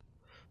be that.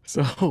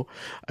 So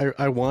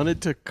I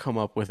wanted to come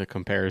up with a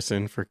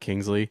comparison for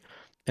Kingsley,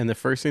 and the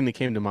first thing that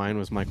came to mind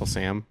was Michael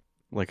Sam,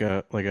 like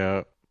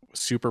a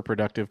super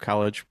productive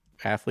college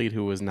athlete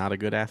who was not a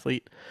good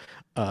athlete.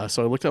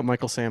 So I looked up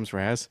Michael Sam's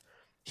RAS.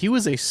 He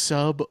was a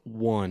sub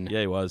 1.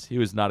 Yeah, he was. He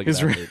was not a good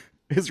athlete.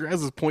 His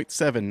RAS is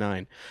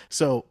 0.79.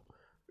 So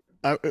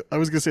I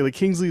was gonna say like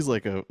Kingsley's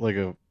like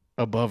a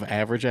above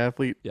average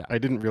athlete. Yeah. I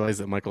didn't realize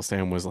that Michael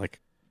Sam was like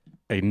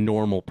a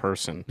normal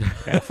person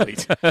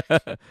athlete.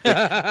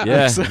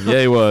 Yeah,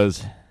 he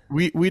was.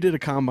 We did a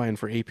combine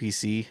for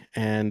APC,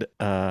 and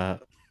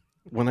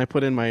when I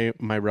put in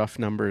my rough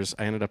numbers,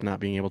 I ended up not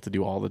being able to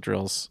do all the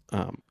drills.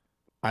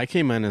 I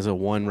came in as a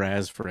 1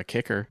 RAS for a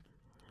kicker,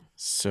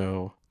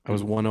 so I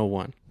was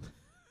 101.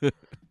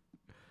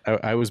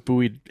 I was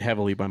buoyed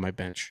heavily by my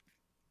bench.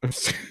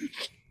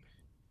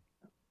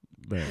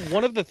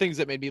 One of the things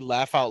that made me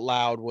laugh out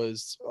loud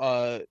was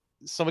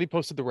somebody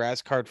posted the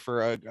RAS card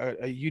for a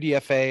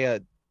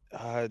UDFA,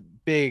 a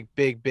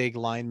big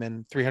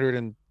lineman,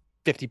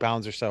 350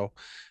 pounds or so.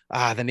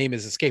 The name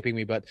is escaping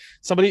me, but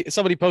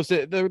somebody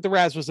posted the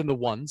RAS was in the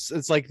 1s.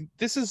 It's like,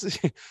 this is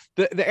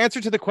the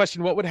answer to the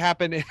question, what would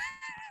happen if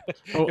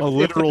a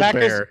literal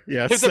bear.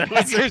 Yes. If the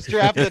Packers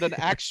drafted an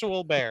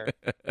actual bear.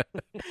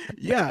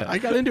 Yeah, I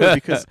got into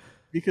it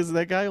because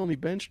that guy only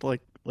benched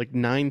like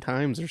 9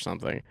 times or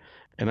something.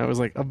 And I was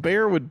like, a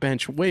bear would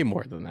bench way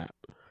more than that.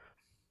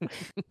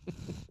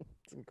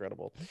 It's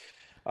incredible.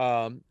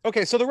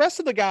 Okay, so the rest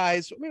of the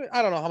guys,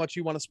 I don't know how much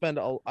you want to spend.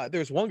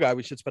 There's one guy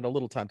we should spend a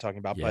little time talking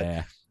about,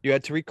 but you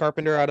had Tariq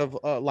Carpenter out of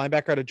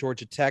linebacker out of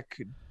Georgia Tech.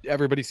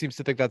 Everybody seems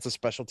to think that's a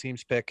special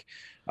teams pick.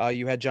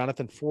 You had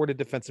Jonathan Ford, a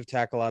defensive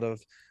tackle out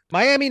of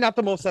Miami, not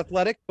the most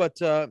athletic, but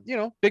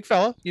big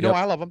fella.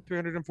 I love him,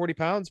 340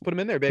 pounds. Put him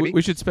in there, baby.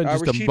 We should spend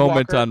just a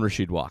moment on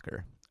Rasheed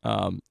Walker.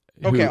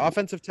 Okay,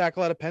 offensive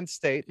tackle out of Penn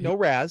State. No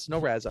Raz.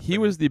 He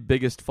was the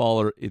biggest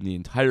faller in the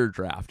entire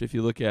draft. If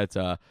you look at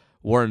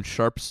Warren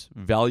Sharp's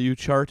value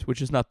chart,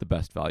 which is not the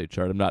best value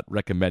chart. I'm not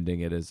recommending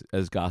it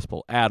as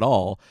gospel at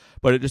all,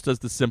 but it just does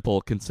the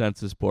simple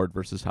consensus board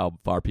versus how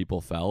far people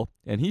fell,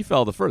 and he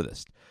fell the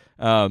furthest.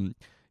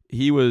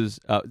 He was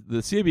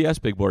the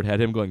CBS big board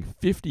had him going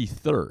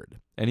 53rd,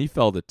 and he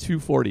fell to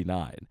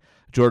 249.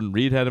 Jordan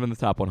Reed had him in the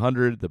top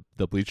 100.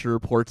 The Bleacher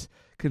Report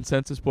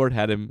consensus board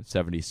had him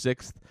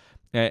 76th,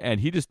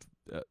 and he just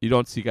you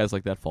don't see guys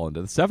like that fall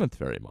into the 7th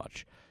very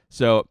much.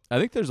 So I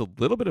think there's a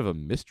little bit of a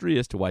mystery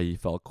as to why he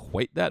fell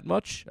quite that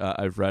much.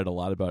 I've read a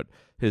lot about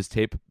his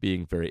tape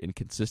being very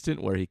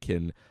inconsistent, where he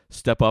can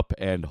step up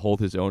and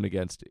hold his own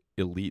against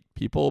elite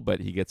people,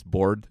 but he gets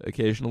bored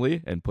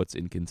occasionally and puts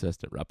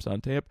inconsistent reps on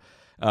tape.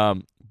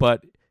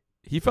 But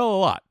he fell a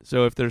lot.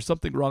 So if there's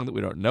something wrong that we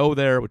don't know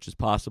there, which is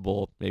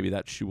possible, maybe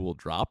that shoe will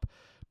drop.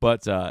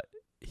 But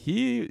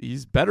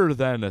he's better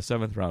than a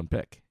 7th round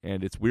pick,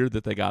 and it's weird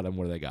that they got him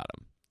where they got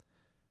him.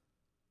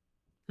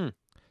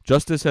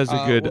 Justice has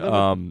a good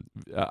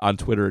on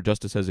Twitter.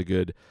 Justice has a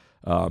good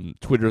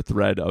Twitter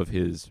thread of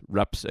his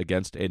reps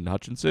against Aiden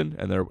Hutchinson,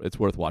 and it's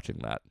worth watching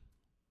that.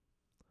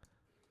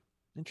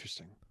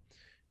 Interesting.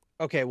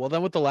 Okay, well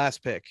then with the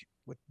last pick,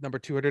 with number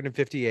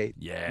 258,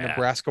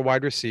 Nebraska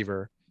wide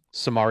receiver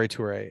Samori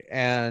Toure,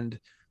 and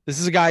this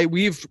is a guy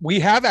we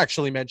have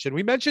actually mentioned.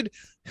 We mentioned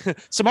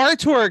Samori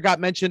Toure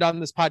got mentioned on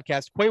this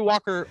podcast. Quay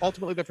Walker,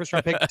 ultimately the first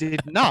round pick,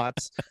 did not.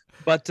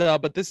 But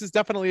this is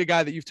definitely a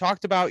guy that you've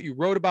talked about. You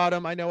wrote about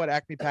him, I know, at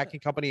Acme Packing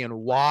Company, and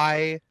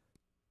why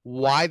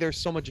there's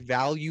so much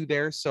value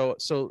there. So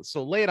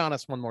lay it on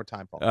us one more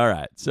time, Paul. All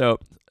right. So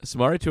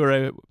Samori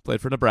Toure played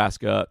for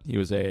Nebraska. He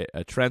was a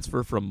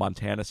transfer from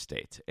Montana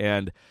State,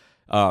 and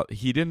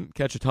he didn't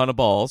catch a ton of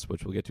balls,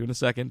 which we'll get to in a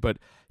second, but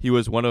he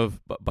was one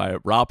of, by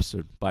ROPS,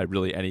 or by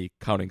really any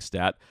counting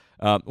stat,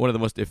 one of the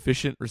most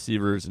efficient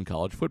receivers in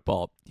college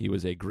football. He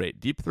was a great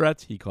deep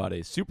threat. He caught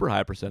a super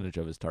high percentage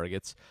of his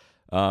targets,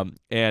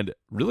 and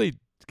really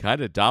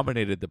kind of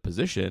dominated the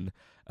position,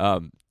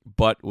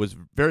 but was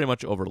very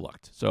much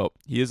overlooked. So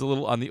he is a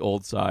little on the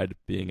old side,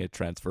 being a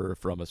transfer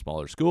from a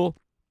smaller school.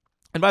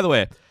 And by the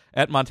way,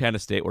 at Montana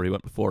State, where he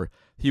went before,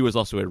 he was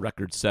also a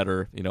record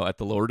setter, at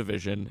the lower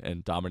division,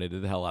 and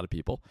dominated the hell out of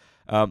people.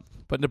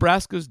 But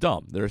Nebraska's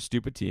dumb. They're a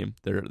stupid team.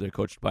 They're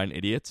coached by an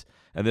idiot,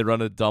 and they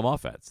run a dumb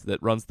offense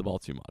that runs the ball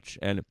too much.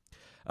 And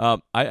I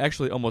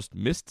actually almost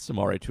missed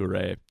Samori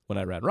Toure when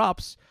I ran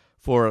ROPS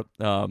for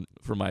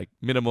my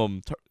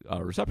minimum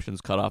receptions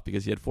cutoff,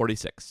 because he had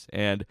 46,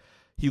 and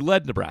he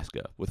led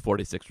Nebraska with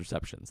 46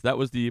 receptions. That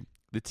was the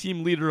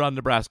team leader on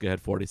Nebraska,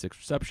 had 46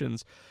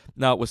 receptions.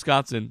 Now,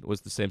 Wisconsin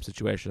was the same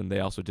situation. They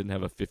also didn't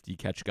have a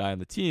 50-catch guy on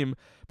the team,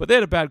 but they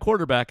had a bad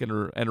quarterback and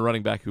a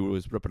running back who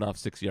was ripping off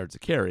 6 yards a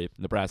carry.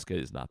 Nebraska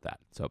is not that.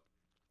 So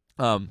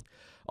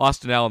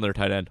Austin Allen, their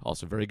tight end,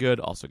 also very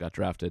good, also got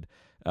drafted.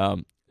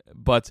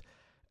 But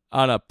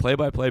on a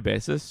play-by-play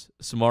basis,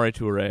 Samori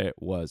Toure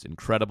was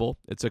incredible.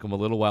 It took him a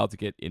little while to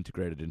get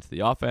integrated into the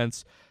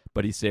offense,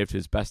 but he saved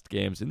his best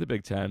games in the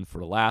Big Ten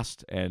for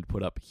last and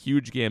put up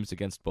huge games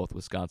against both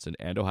Wisconsin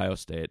and Ohio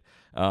State.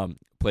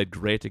 Played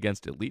great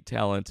against elite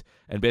talent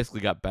and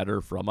basically got better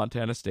from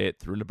Montana State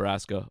through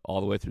Nebraska all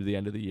the way through the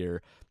end of the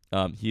year.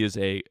 He is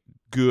a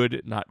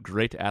good, not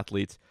great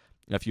athlete.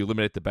 If you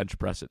eliminate the bench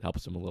press, it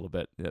helps him a little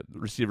bit.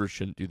 Receivers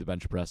shouldn't do the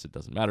bench press. It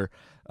doesn't matter.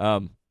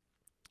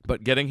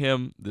 But getting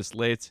him this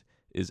late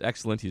is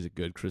excellent. He's a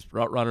good crisp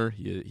route runner.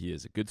 He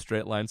is a good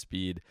straight line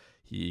speed.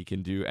 He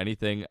can do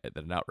anything that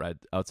an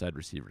outside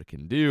receiver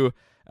can do,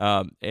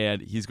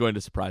 and he's going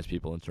to surprise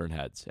people and turn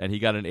heads. And he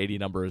got an 80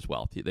 number as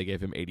well. They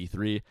gave him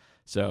 83,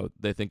 so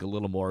they think a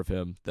little more of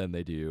him than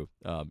they do,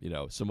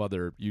 some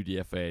other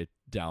UDFA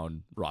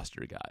down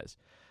roster guys.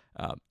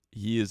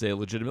 He is a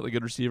legitimately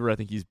good receiver. I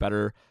think he's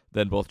better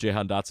than both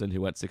Jahan Dotson,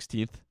 who went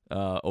 16th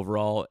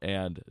overall,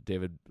 and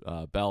David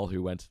Bell,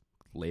 who went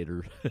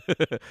later.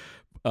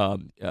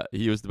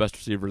 He was the best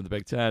receiver in the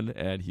Big Ten,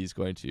 and he's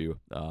going to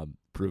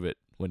prove it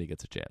when he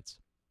gets a chance.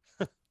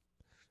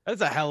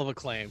 That's a hell of a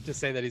claim to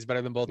say that he's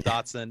better than both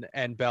Dotson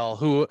and Bell,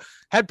 who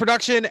had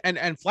production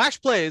and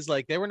flash plays.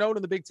 Like, they were known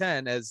in the Big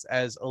Ten as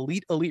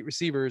elite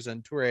receivers,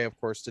 and Toure, of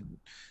course,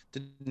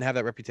 didn't have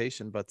that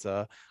reputation. But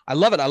I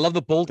love it. I love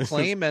the bold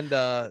claim, and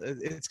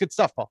it's good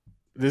stuff, Paul.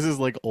 This is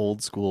like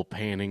old school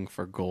panning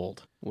for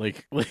gold.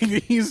 Like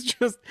he's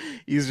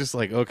just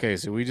like, okay,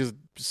 so we just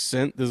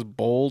sent this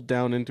bowl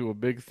down into a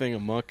big thing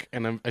of muck,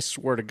 and I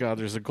swear to God,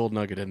 there's a gold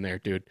nugget in there,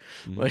 dude.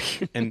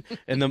 Like, and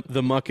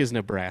the muck is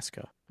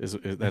Nebraska. Is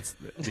that's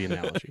the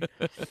analogy.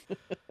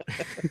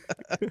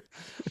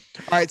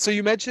 All right, so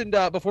you mentioned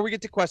before we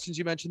get to questions,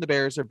 you mentioned the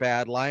Bears are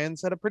bad.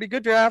 Lions had a pretty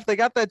good draft. They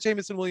got that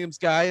Jameson Williams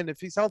guy, and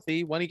if he's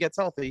healthy, when he gets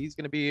healthy, he's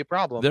going to be a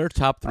problem. Their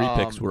top 3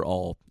 picks were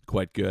all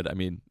quite good. I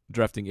mean,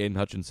 drafting Aiden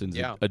Hutchinson's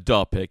a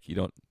duh pick. You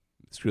don't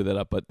screw that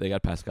up, but they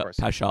got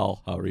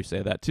Paschal, however you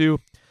say that too.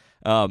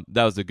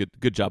 That was a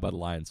good job by the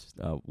Lions.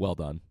 Well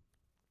done.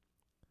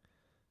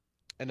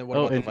 And then what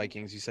about the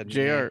Vikings? You said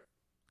JR,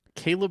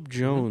 Caleb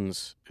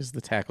Jones is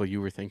the tackle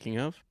you were thinking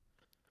of.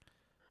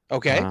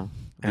 Okay.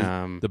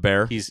 The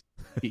Bear. He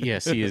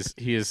is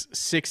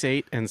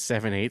 6'8" and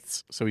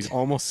 7/8", so he's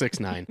almost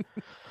 6'9".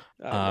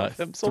 I love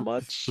him so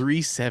much.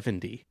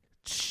 370.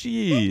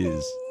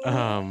 Jeez.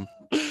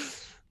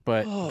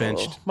 But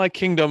benched. My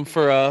kingdom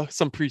for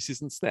some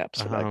preseason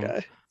snaps for that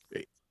guy.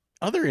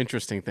 Other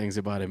interesting things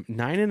about him: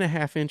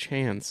 9.5-inch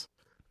hands.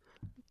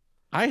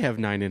 I have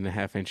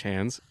 9.5-inch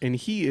hands, and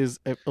he is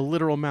a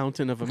literal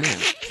mountain of a man.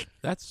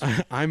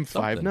 I'm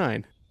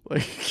 5'9".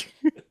 Like,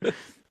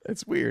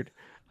 that's weird.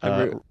 He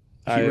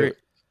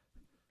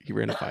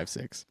ran a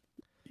 5'6".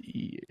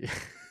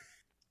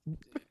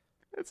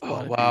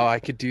 Wow, I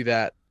could do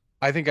that.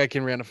 I think I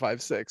can run a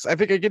 5'6". I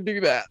think I can do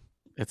that.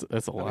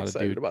 That's a lot of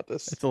dude about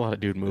this. It's a lot of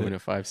dude moving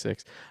at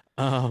 5'6".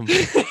 Oh,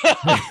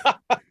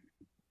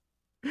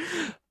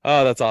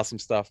 that's awesome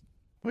stuff.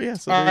 Well, yeah.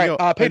 So all there you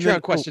right, go.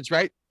 Patreon questions,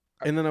 right?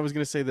 And then I was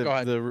going to say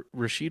that the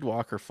Rasheed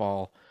Walker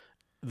fall,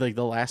 like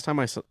the last time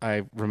I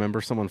remember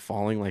someone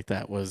falling like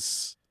that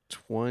was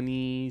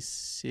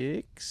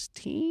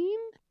 2016.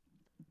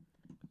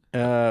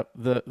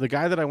 The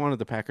guy that I wanted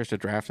the Packers to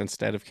draft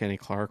instead of Kenny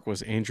Clark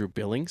was Andrew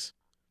Billings.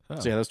 Oh.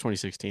 So yeah, that was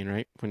 2016,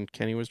 right? When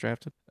Kenny was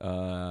drafted?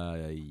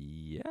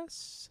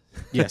 Yes.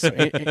 Yeah, so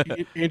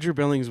Andrew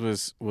Billings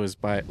was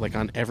by, like,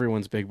 on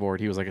everyone's big board,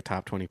 he was like a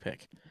top 20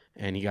 pick.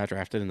 And he got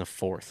drafted in the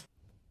 4th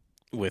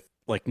with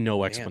like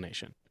no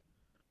explanation.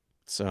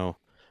 So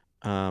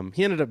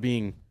he ended up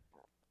being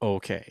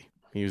okay.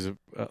 He was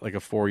like a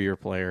 4-year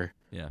player.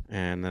 Yeah.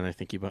 And then I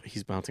think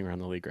he's bouncing around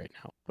the league right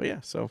now. But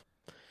yeah, so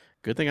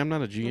good thing I'm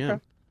not a GM.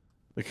 Okay.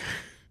 Like,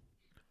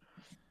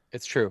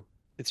 it's true.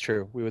 It's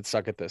true. We would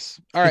suck at this.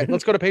 All right,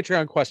 let's go to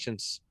Patreon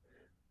questions.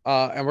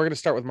 And we're going to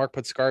start with Mark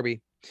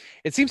Putscarby.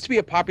 It seems to be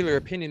a popular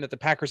opinion that the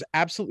Packers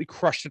absolutely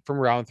crushed it from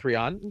round 3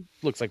 on.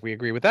 Looks like we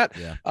agree with that.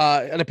 Yeah.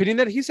 An opinion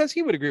that he says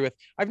he would agree with.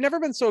 I've never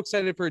been so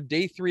excited for a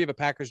day 3 of a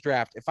Packers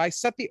draft. If I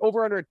set the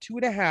over under at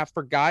 2.5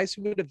 for guys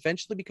who would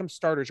eventually become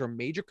starters or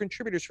major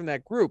contributors from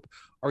that group,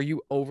 are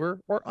you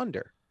over or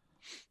under?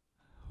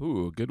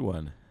 Ooh, good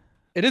one.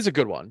 It is a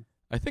good one.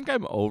 I think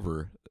I'm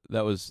over.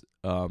 That was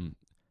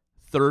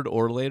 3rd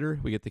or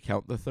later. We get to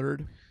count the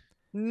 3rd.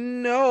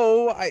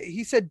 No,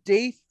 he said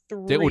day 3.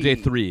 Day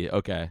 3.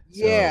 Okay.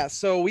 Yeah,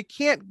 so you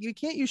can't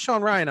use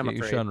Sean Ryan. I'm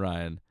afraid. Sean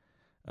Ryan.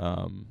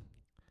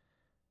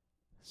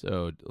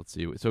 So let's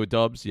see. So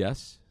Dubs,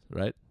 yes,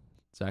 right?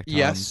 Zach Tom,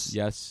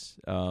 yes.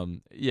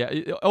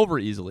 Over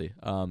easily.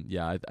 I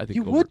think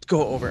you would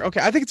go over.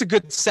 Okay, I think it's a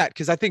good set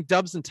because I think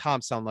Dubs and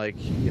Tom sound like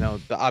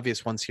the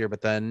obvious ones here.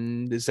 But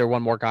then is there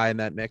one more guy in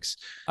that mix?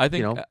 I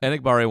think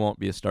Enigbare won't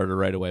be a starter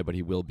right away, but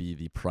he will be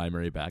the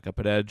primary backup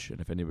at edge. And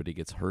if anybody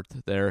gets hurt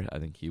there, I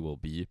think he will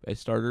be a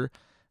starter.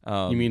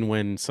 You mean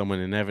when someone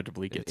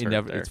inevitably gets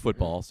hurt there? It's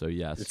football, so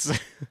yes.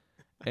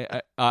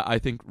 I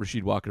think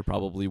Rasheed Walker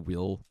probably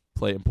will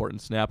play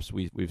important snaps.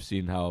 We've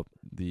seen how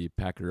the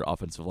Packer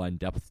offensive line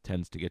depth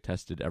tends to get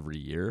tested every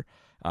year.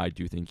 I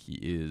do think he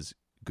is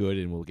good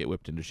and will get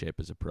whipped into shape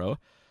as a pro.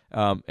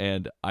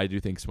 And I do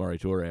think Samori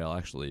Toure will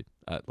actually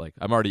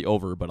I'm already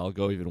over, but I'll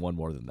go even one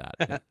more than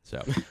that.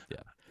 So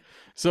yeah.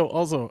 So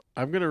also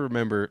I'm gonna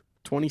remember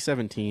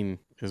 2017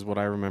 is what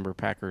I remember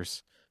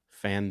Packers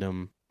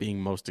fandom being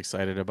most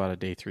excited about a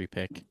day 3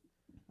 pick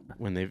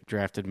when they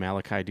drafted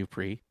Malachi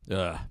Dupree.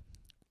 Ugh.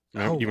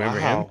 You remember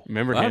him?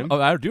 Remember him?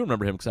 I do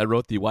remember him because I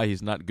wrote the Why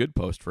He's Not Good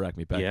post for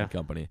Acme Packing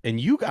Company.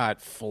 And you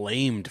got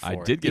flamed for it.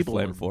 I did get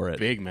flamed for it.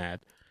 Big mad.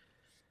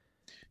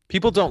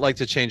 People don't like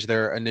to change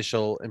their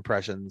initial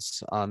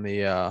impressions on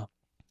the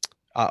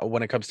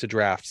when it comes to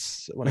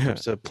drafts, when it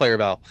comes to player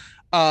val.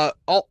 You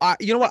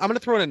know what? I'm going to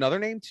throw in another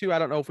name too. I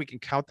don't know if we can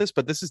count this,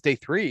 but this is day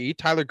 3.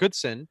 Tyler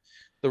Goodson,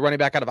 the running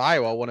back out of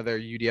Iowa, one of their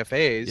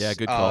UDFAs. Yeah,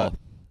 good call.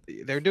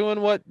 They're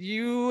doing what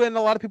you and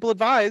a lot of people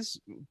advise.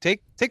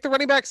 Take the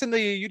running backs in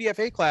the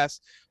UDFA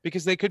class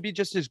because they could be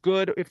just as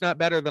good, if not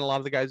better, than a lot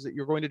of the guys that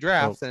you're going to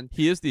draft. And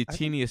he is the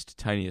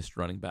tiniest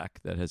running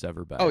back that has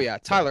ever been. Oh yeah,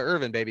 Tyler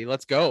Irvin, baby,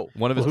 let's go.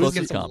 One of his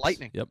closest comps.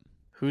 Lightning. Yep.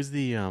 Who's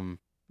the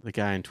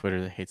guy on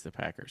Twitter that hates the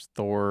Packers?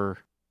 Thor.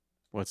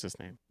 What's his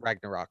name?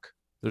 Ragnarok.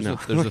 There's a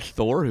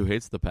Thor who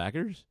hates the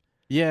Packers.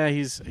 Yeah, I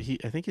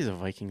think he's a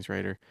Vikings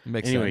writer.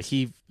 Makes anyway, sense.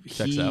 he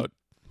checks out.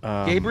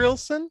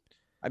 Gabrielson.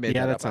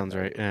 That sounds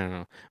right. I don't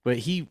know, but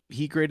he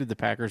graded the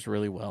Packers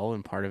really well,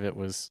 and part of it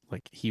was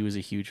like he was a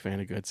huge fan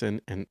of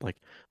Goodson and like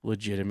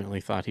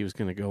legitimately thought he was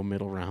going to go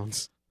middle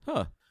rounds.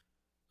 Huh.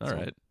 All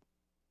right.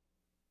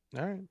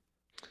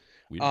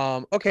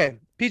 Okay.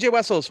 PJ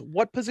Wessels,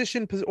 what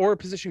position or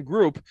position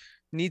group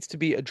needs to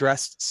be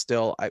addressed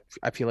still? I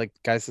feel like,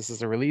 guys, this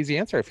is a really easy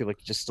answer. I feel like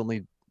you just still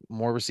need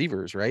more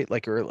receivers, right?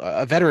 Like, or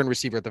a veteran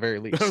receiver at the very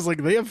least. I was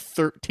like, they have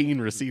 13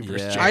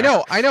 receivers. Yeah.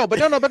 Jack. I know,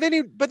 but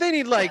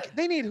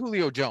they need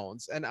Julio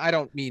Jones, and I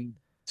don't mean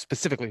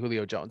specifically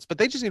Julio Jones, but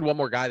they just need one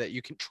more guy that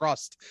you can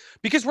trust,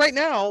 because right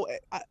now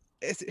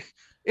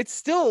it's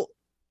still.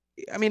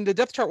 I mean, the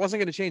depth chart wasn't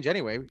going to change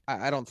anyway,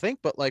 I don't think.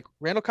 But like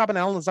Randall Cobb and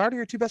Alan Lazard are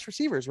your two best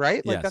receivers,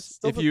 right? Like yes. that's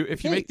still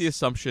if you make the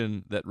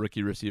assumption that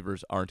rookie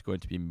receivers aren't going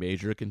to be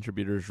major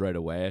contributors right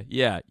away,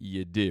 yeah,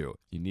 you do.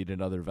 You need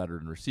another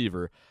veteran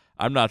receiver.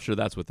 I'm not sure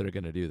that's what they're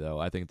going to do, though.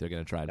 I think they're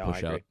going to try and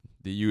push out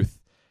the youth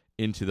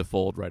into the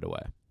fold right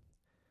away.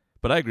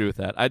 But I agree with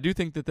that. I do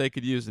think that they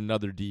could use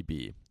another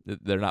DB.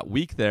 They're not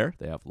weak there.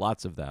 They have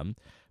lots of them.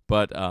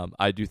 But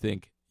I do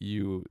think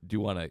you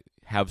do want to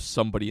have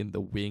somebody in the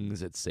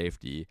wings at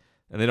safety,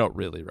 and they don't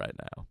really right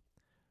now.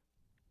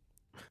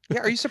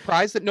 Yeah, are you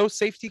surprised that no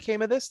safety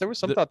came of this? There was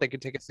some thought they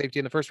could take a safety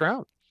in the first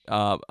round.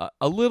 A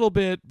little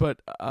bit, but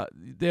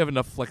they have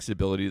enough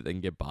flexibility that they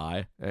can get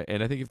by.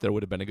 And I think if there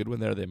would have been a good one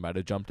there, they might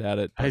have jumped at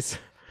it.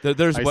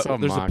 There's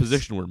a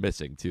position we're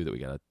missing, too, that we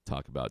got to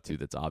talk about, too,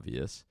 that's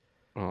obvious.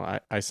 Well,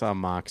 I saw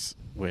mocks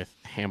with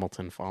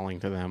Hamilton falling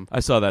to them. I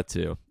saw that,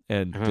 too.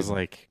 And I was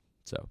like...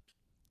 So...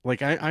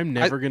 Like, I'm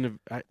never going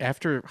to...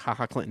 After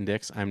HaHa Clinton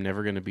Dix, I'm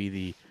never going to be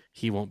the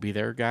he won't be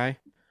there guy,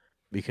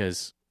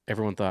 because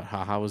everyone thought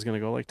HaHa was going to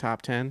go, like,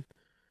 top 10,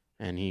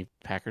 and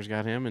Packers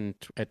got him and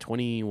at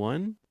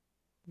 21.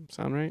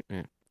 Sound right?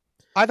 Yeah.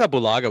 I thought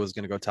Bulaga was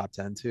going to go top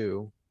 10,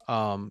 too.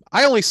 I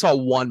only saw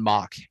one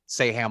mock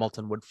say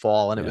Hamilton would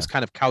fall, and it was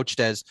kind of couched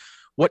as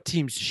what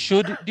teams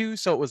should do,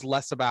 so it was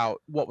less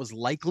about what was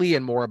likely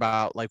and more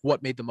about, like,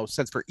 what made the most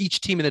sense for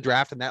each team in the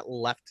draft, and that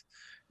left...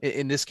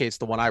 In this case,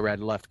 the one I read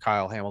left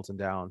Kyle Hamilton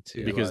down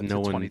to because no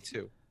one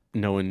 22.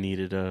 No one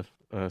needed a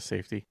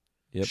safety.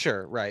 Yep.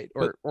 Sure, right,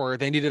 or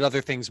they needed other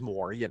things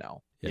more, you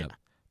know. Yeah,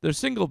 their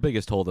single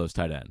biggest hole though is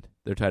tight end.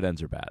 Their tight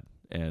ends are bad,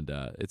 and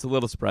it's a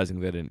little surprising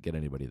they didn't get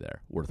anybody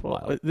there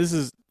worthwhile.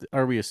 Well,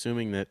 are we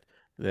assuming that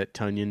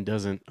Tunyon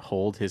doesn't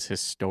hold his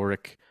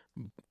historic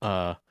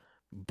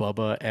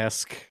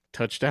Bubba-esque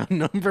touchdown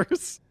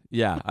numbers?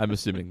 Yeah, I'm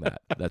assuming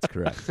that. That's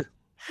correct.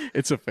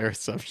 It's a fair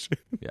assumption.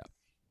 Yeah.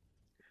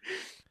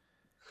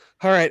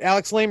 All right,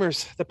 Alex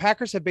Lamers. The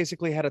Packers have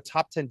basically had a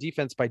top 10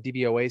 defense by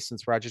DVOA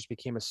since Rodgers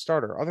became a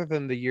starter, other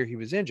than the year he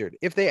was injured.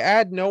 If they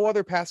add no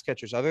other pass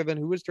catchers other than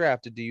who was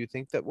drafted, do you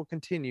think that will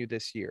continue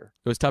this year?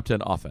 It was top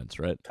 10 offense,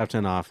 right? Top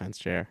 10 offense,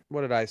 Chair.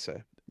 What did I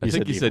say? I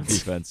think you said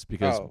defense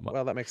because... Oh,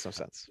 well, that makes no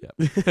sense. Yeah.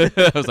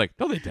 I was like,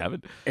 no, they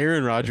haven't.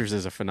 Aaron Rodgers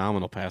is a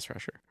phenomenal pass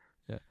rusher.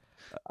 Yeah.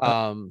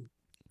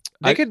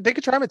 They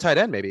could try him at tight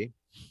end, maybe.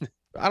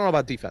 I don't know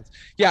about defense.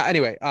 Yeah,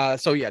 anyway.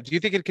 So, yeah, do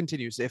you think it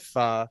continues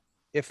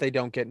if they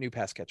don't get new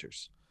pass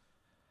catchers?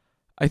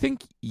 I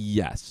think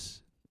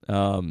yes.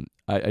 I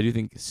do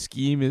think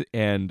scheme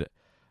and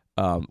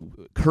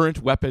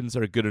current weapons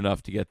are good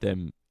enough to get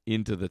them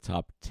into the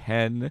top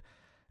 10,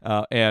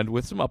 and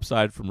with some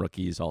upside from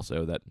rookies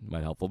also that might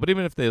be helpful. But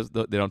even if they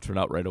don't turn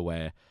out right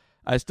away,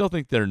 I still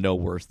think they're no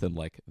worse than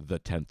like the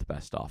 10th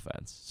best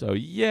offense. So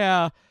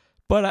yeah,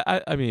 but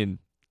I mean,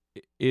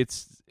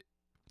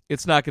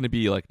 it's not going to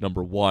be like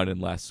number one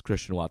unless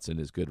Christian Watson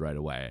is good right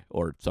away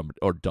or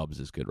Dubs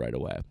is good right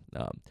away.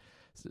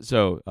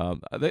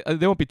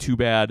 They won't be too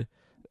bad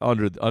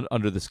under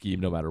the scheme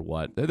no matter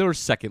what. They were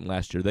second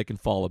last year. They can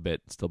fall a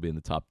bit and still be in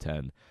the top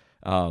 10.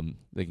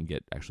 They can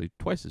get actually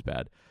twice as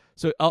bad.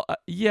 So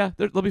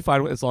they'll be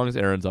fine as long as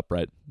Aaron's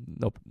upright.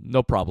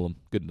 No problem.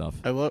 Good enough.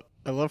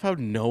 I love how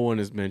no one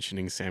is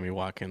mentioning Sammy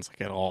Watkins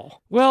at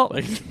all. Well,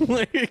 that's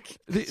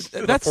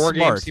smart. Four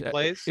games he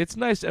plays. It's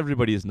nice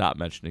everybody is not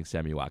mentioning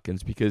Sammy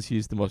Watkins because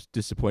he's the most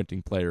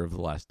disappointing player of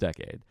the last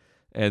decade,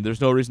 and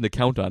there's no reason to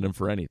count on him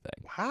for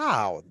anything.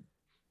 Wow.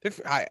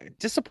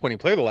 Disappointing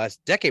player the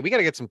last decade. We got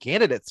to get some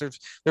candidates.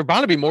 They're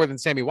bound to be more than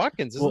Sammy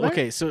Watkins, isn't there?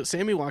 Okay, so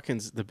Sammy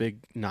Watkins, the big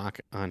knock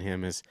on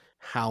him is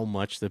how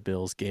much the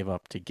Bills gave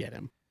up to get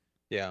him.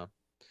 Yeah.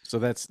 So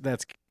that's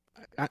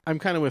I'm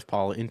kind of with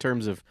Paul in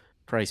terms of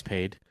price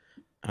paid.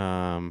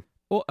 Well,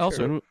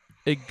 also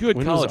a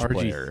good college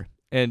player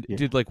and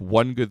did like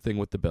one good thing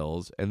with the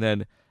Bills, and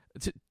then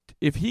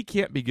if he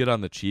can't be good on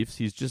the Chiefs,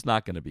 he's just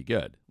not going to be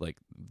good. Like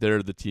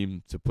they're the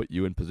team to put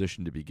you in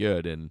position to be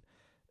good, and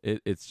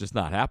it's just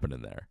not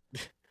happening there.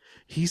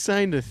 He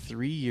signed a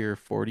 3-year,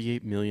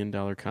 $48 million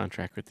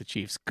contract with the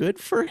Chiefs. Good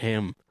for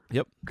him.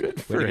 Yep.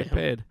 Good for him.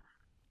 Paid.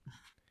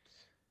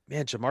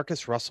 Man,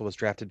 Jamarcus Russell was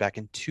drafted back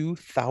in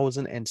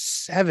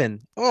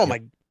 2007. Oh,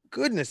 my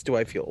goodness, do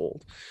I feel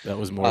old. That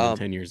was more than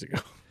 10 years ago.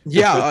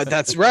 Yeah,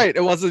 that's right.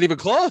 It wasn't even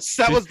close.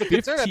 That was the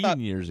concern. 15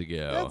 years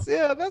ago.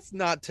 That's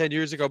not 10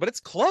 years ago, but it's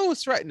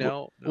close right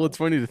now. Well, it's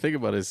funny to think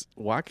about is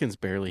Watkins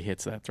barely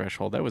hits that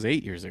threshold. That was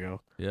 8 years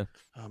ago. Yeah.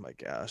 Oh my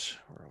gosh,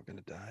 we're all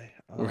gonna die.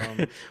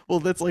 Well,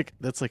 that's like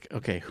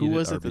okay. Who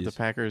was it that the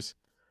Packers?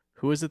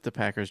 Who was it the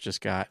Packers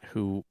just got?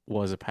 Who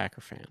was a Packer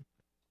fan?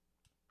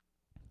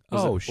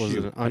 Was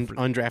it an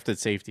undrafted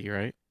safety?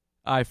 Right.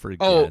 I forget.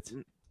 Oh,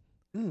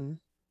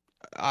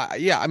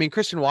 Yeah, I mean,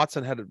 Christian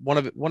Watson had one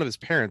of his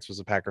parents was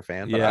a Packer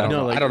fan, but Yeah. I don't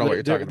know. like, I don't know what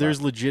you're talking There's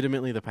about.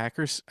 legitimately the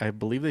Packers. I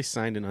believe they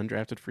signed an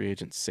undrafted free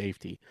agent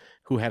safety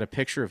who had a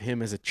picture of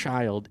him as a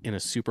child in a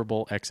Super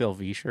Bowl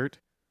XLV shirt.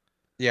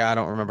 Yeah, I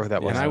don't remember who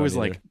that was. And I I was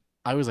don't like,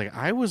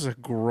 I was a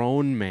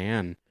grown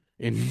man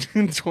in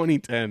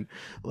 2010.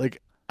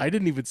 Like, I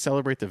didn't even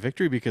celebrate the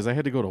victory because I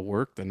had to go to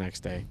work the next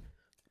day.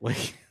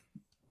 Like,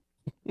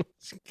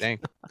 Dang.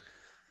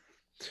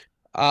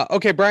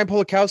 Okay, Brian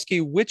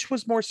Polakowski, which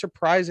was more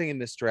surprising in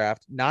this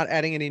draft? Not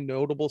adding any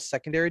notable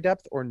secondary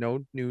depth or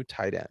no new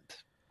tight end?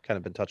 Kind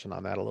of been touching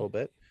on that a little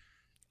bit.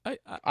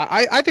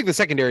 I think the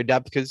secondary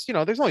depth, because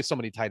there's only so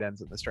many tight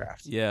ends in this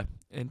draft. Yeah,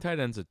 and tight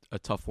end's a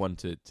tough one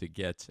to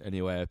get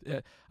anyway.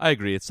 I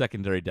agree. It's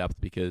secondary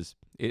depth because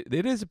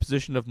it is a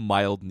position of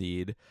mild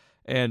need,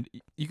 and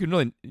you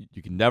can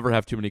never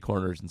have too many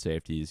corners and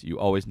safeties. You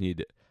always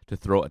need to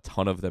throw a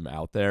ton of them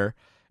out there,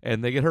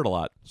 and they get hurt a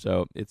lot.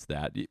 So it's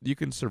that. You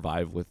can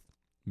survive with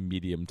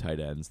medium tight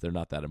ends. They're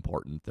not that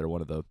important. They're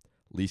one of the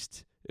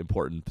least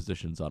important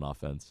positions on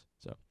offense.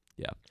 So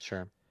yeah,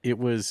 Sure. it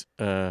was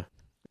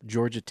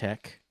Georgia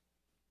Tech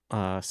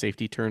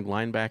safety turned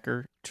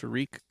linebacker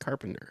Tariq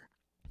Carpenter.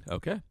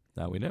 okay.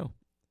 Now we know.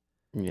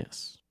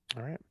 Yes.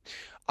 All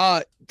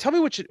right. Tell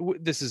me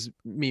this is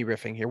me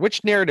riffing here.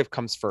 Which narrative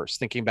comes first?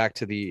 Thinking back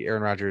to the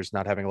Aaron Rodgers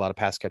not having a lot of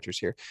pass catchers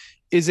here.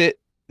 Is it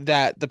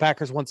that the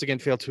Packers once again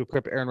failed to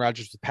equip Aaron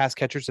Rodgers with pass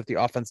catchers if the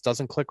offense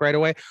doesn't click right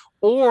away?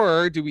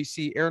 Or do we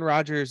see Aaron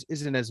Rodgers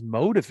isn't as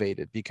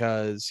motivated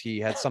because he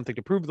had something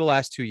to prove the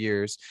last 2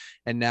 years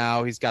and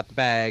now he's got the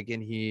bag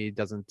and he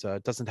doesn't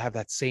have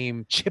that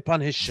same chip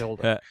on his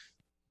shoulder?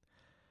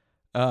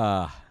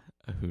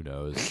 Who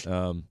knows?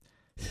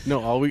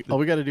 No, all we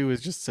got to do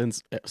is just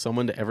send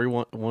someone to every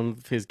one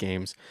of his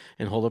games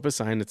and hold up a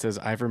sign that says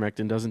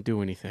ivermectin doesn't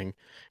do anything,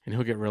 and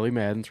he'll get really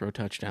mad and throw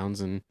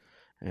touchdowns,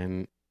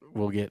 and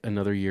we'll get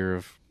another year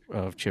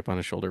of chip on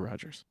his shoulder,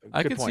 Rodgers.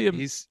 I Good could point. see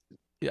him.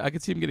 Yeah, I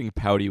could see him getting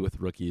pouty with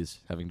rookies,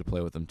 having to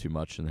play with them too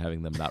much and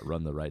having them not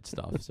run the right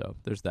stuff. So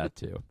there's that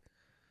too.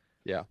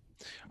 Yeah.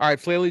 All right.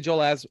 Flaley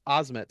Joel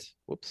Osment.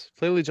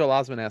 Flaley Joel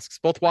Osment asks,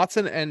 both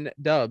Watson and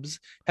Dubs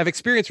have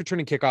experience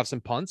returning kickoffs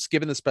and punts.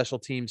 Given the special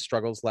team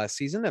struggles last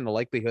season and the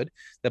likelihood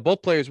that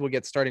both players will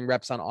get starting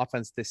reps on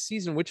offense this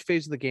season, which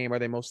phase of the game are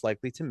they most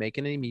likely to make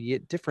an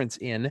immediate difference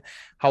in?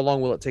 How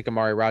long will it take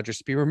Amari Rodgers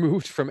to be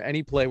removed from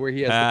any play where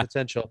he has the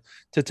potential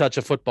to touch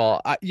a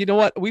football? You know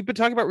what? We've been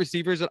talking about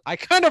receivers, and I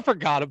kind of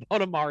forgot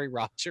about Amari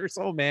Rodgers.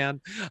 Oh man,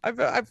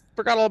 I've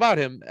forgot all about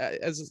him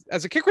as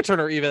a kick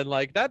returner. Even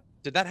like that.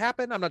 Did that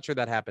happen? I'm not sure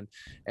that happened.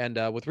 And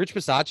with Rich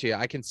Bisaccia,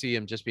 I can see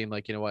him just being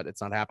like, you know what,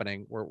 it's not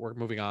happening. We're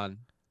moving on,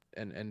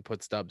 and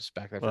put Stubbs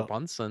back there for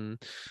punts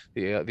and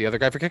the other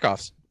guy for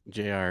kickoffs.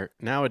 JR,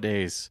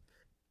 nowadays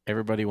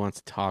everybody wants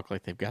to talk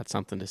like they've got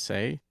something to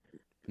say.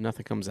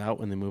 Nothing comes out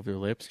when they move their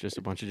lips, just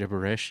a bunch of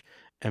gibberish.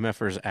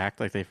 MFers act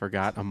like they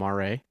forgot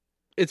Amare.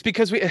 It's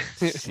because we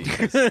Jesus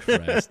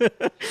Christ.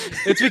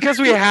 it's because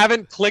we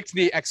haven't clicked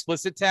the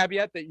explicit tab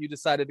yet that you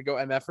decided to go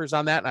MFers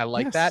on that, and I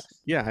like Yes. that.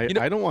 Yeah,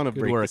 I don't want to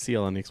break the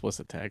seal on the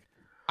explicit tag.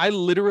 I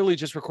literally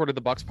just recorded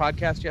the Bucks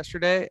podcast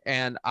yesterday,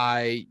 and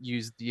I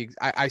used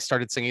I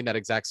started singing that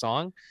exact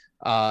song.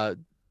 I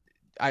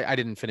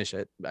didn't finish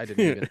it. I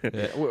didn't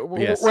even.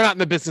 Yes. We're not in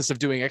the business of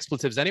doing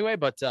expletives anyway,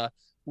 but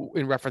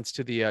in reference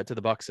to the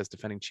Bucks as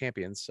defending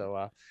champions,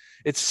 so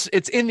it's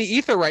in the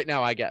ether right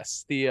now, I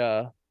guess.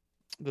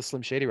 The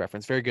Slim Shady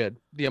reference, very good.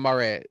 The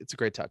Amare, it's a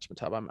great touch,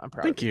 Matub. I'm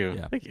proud. Thank of you.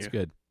 Yeah, Thank you. it's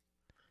good.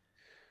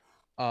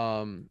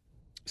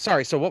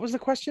 Sorry. So what was the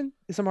question?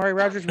 Is Amari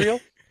Rodgers real?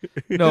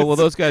 No, will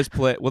those guys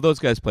play? Will those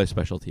guys play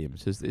special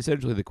teams? Is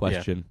essentially the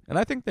question, and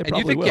I think they And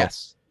probably you think will.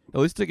 yes? At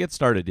least to get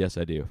started, yes,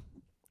 I do.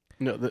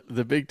 No,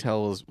 the big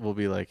tells will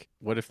be like,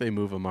 what if they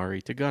move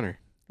Amari to gunner?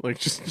 Like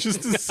just to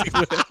see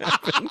what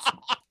happens.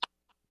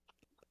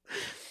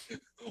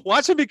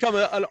 Watch him become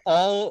an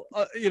all,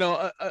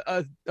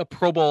 a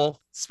Pro Bowl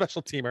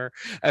special teamer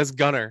as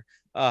gunner.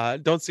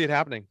 Don't see it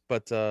happening,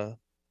 but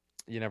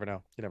you never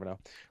know. You never know.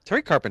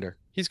 Tariq Carpenter,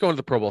 he's going to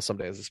the Pro Bowl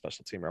someday as a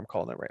special teamer. I'm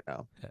calling it right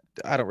now.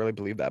 I don't really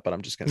believe that, but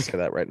I'm just going to say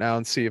that right now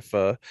and see if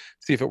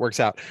it works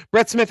out.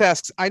 Brett Smith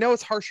asks, I know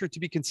it's harsher to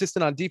be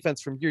consistent on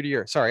defense from year to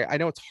year. Sorry, I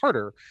know it's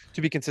harder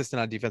to be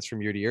consistent on defense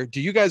from year to year. Do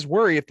you guys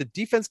worry if the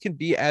defense can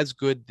be as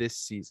good this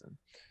season?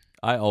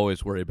 I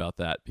always worry about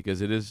that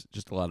because it is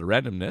just a lot of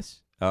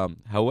randomness.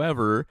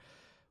 However,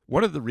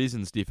 one of the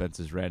reasons defense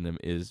is random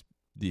is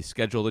the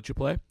schedule that you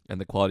play and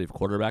the quality of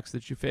quarterbacks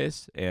that you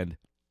face. And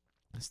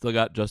still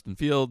got Justin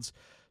Fields,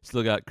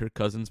 still got Kirk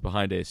Cousins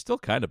behind a still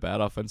kind of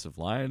bad offensive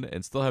line,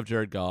 and still have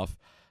Jared Goff.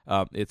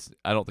 It's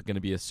I don't think going to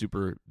be a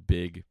super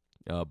big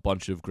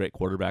bunch of great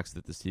quarterbacks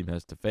that this team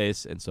has to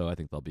face, and so I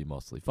think they'll be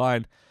mostly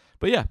fine.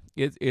 But yeah,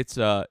 it's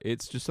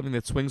just something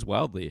that swings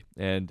wildly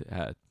and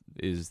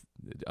is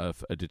a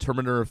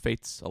determiner of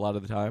fates a lot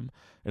of the time,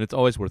 and it's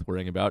always worth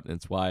worrying about, and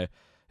it's why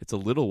it's a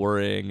little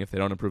worrying if they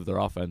don't improve their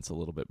offense a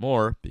little bit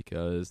more,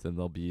 because then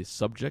they'll be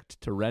subject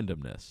to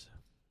randomness.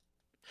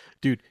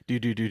 Dude.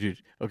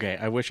 Okay,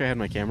 I wish I had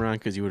my camera on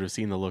because you would have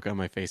seen the look on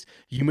my face.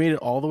 You made it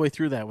all the way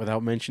through that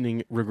without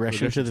mentioning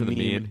regression to the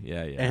mean.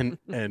 Yeah.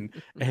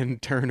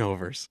 And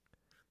turnovers.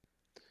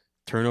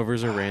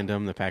 Turnovers are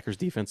random. The Packers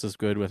defense is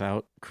good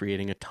without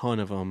creating a ton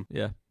of them.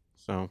 Yeah.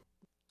 So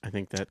I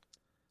think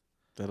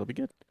that'll be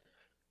good.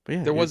 But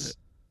yeah, There was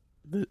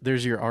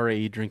there's your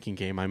RAE drinking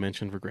game. I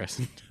mentioned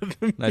regressing to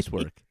the mean. Nice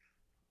work.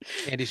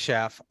 Andy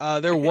Schaff.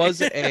 There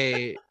was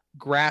a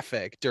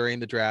graphic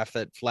during the draft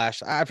that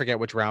flashed. I forget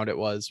which round it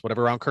was,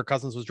 whatever round Kirk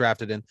Cousins was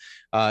drafted in.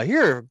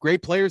 Here are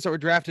great players that were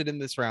drafted in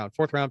this round,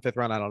 4th round, 5th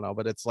round, I don't know,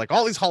 but it's like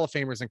all these Hall of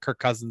Famers and Kirk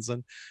Cousins.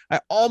 And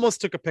I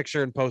almost took a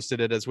picture and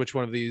posted it as which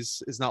one of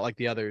these is not like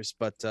the others.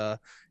 But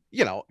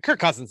Kirk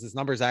Cousins'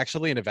 numbers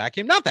actually in a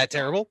vacuum, not that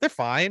terrible. They're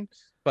fine,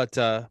 but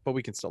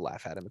we can still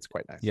laugh at him. It's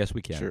quite nice. Yes,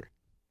 we can. Sure.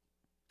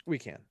 We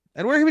can.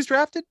 And where he was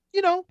drafted,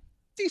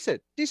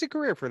 decent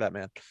career for that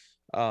man.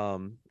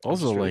 Also, I'm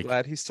just really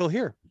glad he's still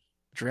here.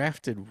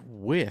 Drafted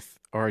with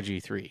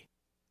RG3.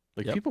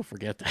 Yep. People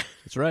forget that.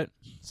 That's right.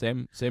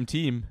 Same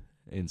team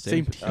and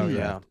Same team. Oh team.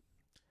 yeah,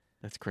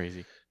 That's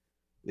crazy.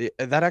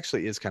 that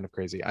actually is kind of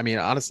crazy. I mean,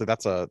 honestly,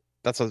 that's a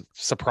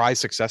surprise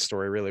success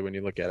story, really, when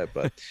you look at it.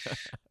 But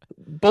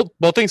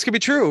both things can be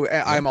true.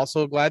 I'm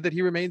also glad that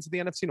he remains in the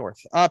NFC North.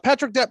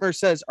 Patrick Detmer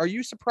says, "Are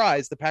you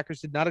surprised the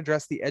Packers did not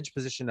address the edge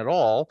position at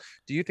all?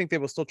 Do you think they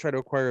will still try to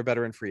acquire a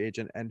veteran free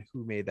agent, and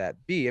who may that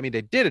be?" I mean,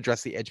 they did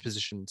address the edge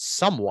position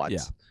somewhat.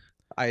 Yeah.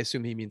 I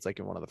assume he means like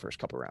in one of the first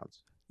couple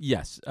rounds.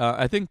 Yes,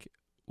 I think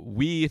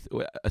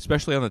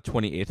especially on the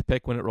 28th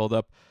pick when it rolled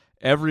up,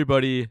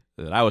 everybody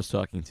that I was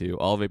talking to,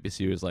 all of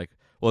APC was like,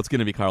 well, it's going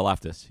to be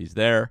Karlaftis. He's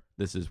there.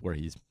 This is where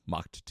he's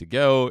mocked to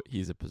go.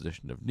 He's a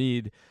position of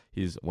need.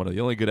 He's one of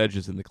the only good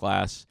edges in the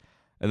class.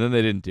 And then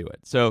they didn't do it.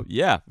 So,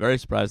 yeah, very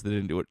surprised they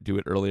didn't do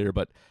it earlier.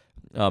 But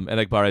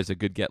Enagbare is a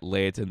good get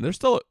late. And they're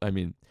still, I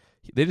mean,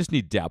 they just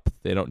need depth.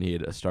 They don't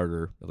need a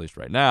starter, at least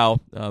right now.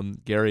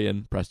 Gary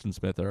and Preston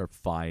Smith are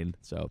fine.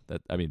 So,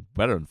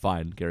 better than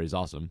fine. Gary's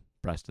awesome.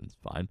 Preston's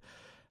fine.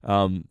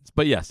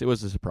 But, yes, it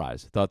was a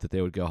surprise. Thought that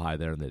they would go high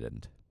there, and they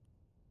didn't.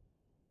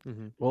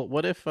 Mm-hmm. Well,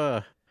 what if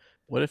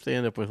they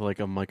end up with like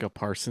a Micah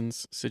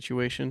Parsons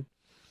situation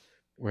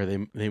where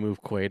they move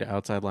Quay to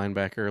outside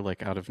linebacker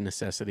like out of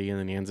necessity, and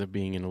then he ends up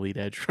being an elite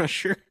edge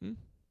rusher?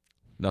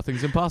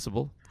 Nothing's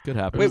impossible. Could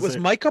happen. Wait, was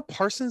Micah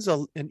Parsons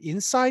an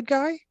inside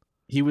guy?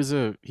 He was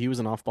an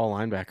off-ball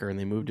linebacker, and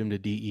they moved him to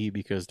DE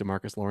because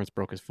DeMarcus Lawrence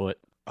broke his foot.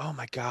 Oh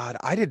my God,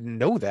 I didn't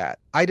know that.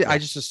 I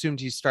just assumed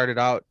he started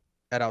out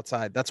at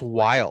outside. That's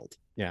wild.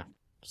 Yeah.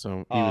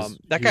 So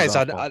that guy's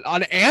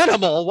an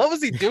animal. What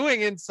was he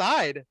doing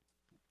inside?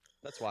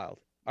 That's wild.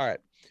 All right,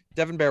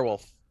 Devin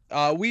Bearwolf.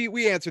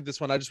 We answered this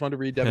one. I just wanted to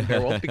read Devin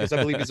Bearwolf because I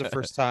believe he's a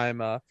first time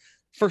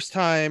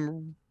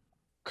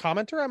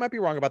commenter. I might be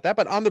wrong about that,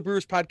 but on the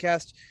Brewers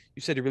podcast,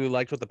 you said you really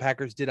liked what the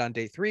Packers did on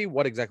day 3.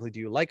 What exactly do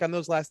you like on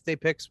those last day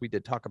picks? We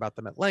did talk about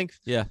them at length.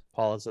 Yeah.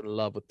 Paul is in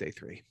love with day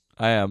 3.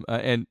 I am.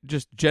 And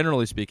just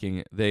generally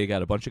speaking, they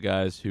got a bunch of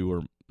guys who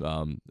were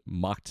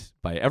mocked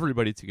by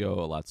everybody to go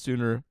a lot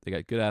sooner. They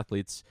got good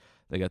athletes.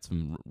 They got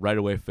some right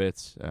away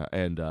fits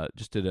and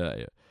just did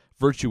a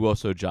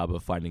virtuoso job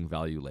of finding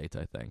value late,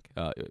 I think,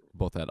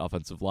 both at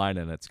offensive line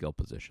and at skill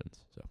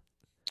positions. So.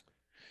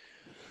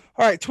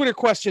 All right, Twitter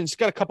questions.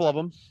 Got a couple of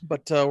them,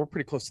 but we're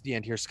pretty close to the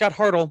end here. Scott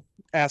Hartle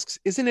asks,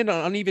 isn't an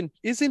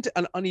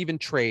uneven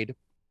trade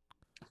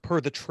per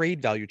the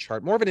trade value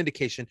chart more of an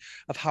indication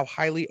of how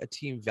highly a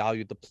team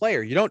valued the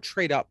player? You don't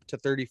trade up to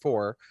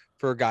 34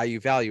 for a guy you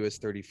value as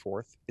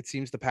 34th. It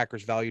seems the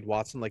Packers valued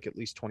Watson like at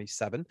least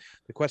 27.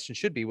 The question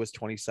should be, was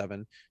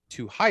 27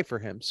 too high for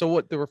him? So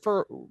what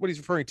he's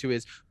referring to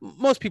is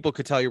most people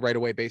could tell you right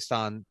away based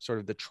on sort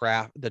of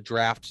the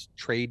draft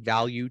trade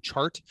value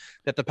chart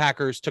that the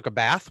Packers took a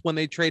bath when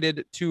they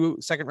traded 2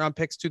 second-round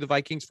picks to the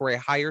Vikings for a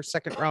higher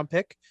second-round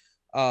pick.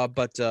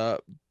 But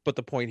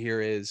the point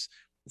here is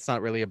it's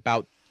not really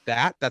about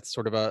that. That's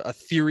sort of a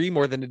theory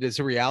more than it is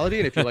a reality.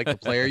 And if you like the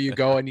player, you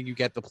go and you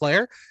get the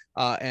player.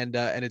 And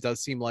it does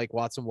seem like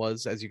Watson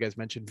was, as you guys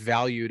mentioned,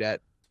 valued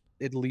at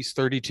least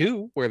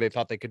 32, where they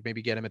thought they could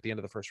maybe get him at the end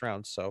of the first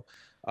round. So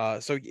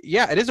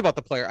yeah, it is about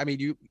the player. I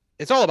mean,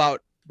 it's all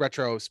about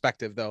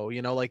retrospective though,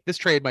 like this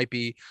trade might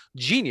be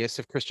genius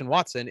if Christian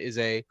Watson is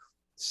a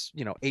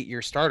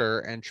 8-year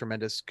starter and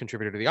tremendous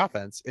contributor to the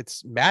offense.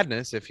 It's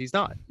madness if he's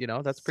not.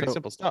 That's pretty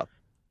simple stuff.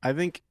 I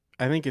think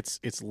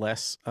it's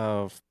less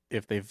of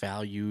if they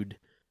valued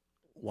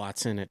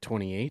Watson at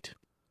 28,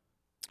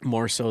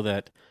 more so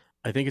that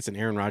I think it's an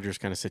Aaron Rodgers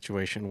kind of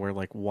situation where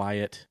like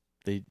Wyatt,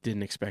 they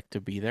didn't expect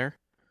to be there.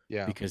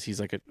 Yeah. Because he's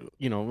like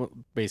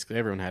basically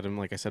everyone had him,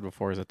 like I said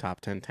before, as a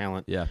top 10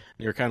 talent. Yeah. And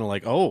you're kind of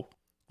like, oh,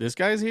 this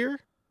guy's here?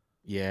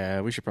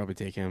 Yeah, we should probably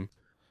take him.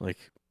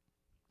 Like,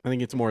 I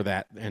think it's more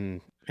that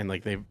and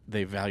like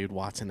they valued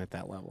Watson at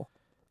that level.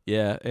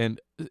 Yeah, and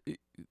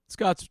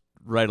Scott's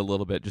right a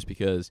little bit just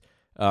because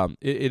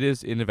it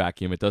is in a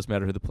vacuum. It does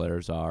matter who the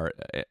players are.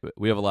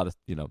 We have a lot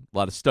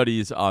of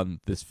studies on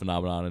this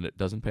phenomenon, and it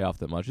doesn't pay off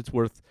that much. It's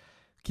worth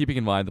keeping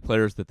in mind the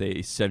players that they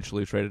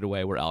essentially traded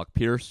away were Alec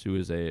Pierce, who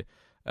is a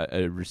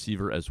a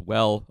receiver as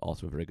well,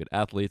 also very good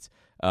athletes.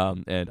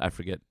 And I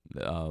forget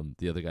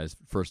the other guy's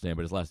first name,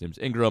 but his last name is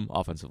Ingram,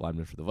 offensive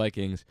lineman for the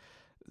Vikings.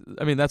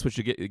 I mean, that's what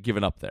you get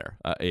given up there,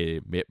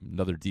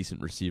 another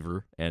decent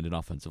receiver and an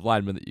offensive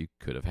lineman that you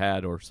could have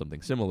had or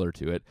something similar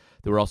to it.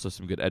 There were also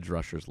some good edge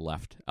rushers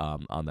left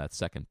on that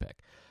second pick.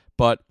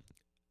 But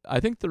I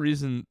think the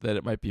reason that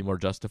it might be more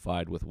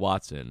justified with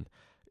Watson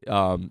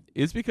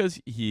is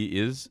because he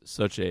is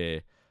such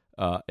a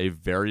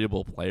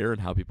variable player in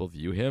how people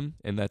view him,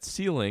 and that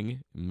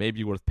ceiling may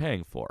be worth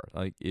paying for.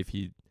 Like, if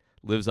he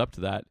lives up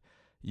to that,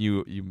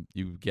 you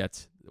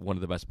get one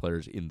of the best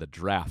players in the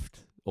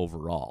draft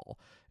overall.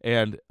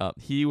 And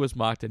he was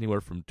mocked anywhere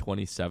from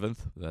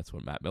 27th, that's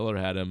when Matt Miller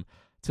had him,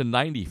 to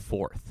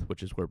 94th,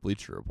 which is where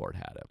Bleacher Report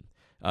had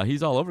him.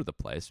 He's all over the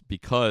place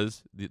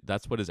because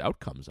that's what his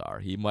outcomes are.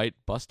 He might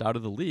bust out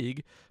of the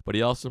league, but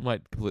he also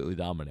might completely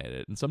dominate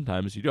it. And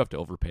sometimes you do have to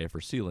overpay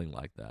for ceiling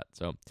like that.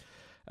 So,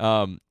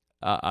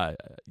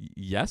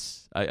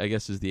 yes, I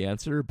guess is the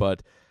answer,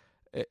 but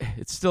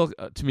it's still,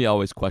 to me,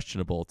 always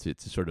questionable to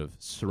sort of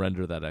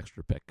surrender that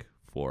extra pick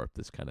for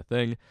this kind of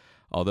thing.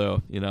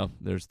 Although,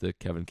 there's the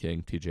Kevin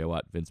King, TJ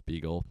Watt, Vince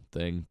Beagle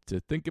thing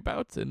to think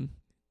about, and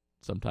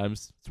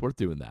sometimes it's worth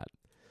doing that.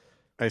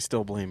 I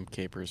still blame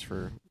Capers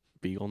for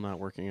Beagle not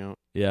working out.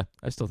 Yeah,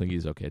 I still think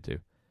he's okay too.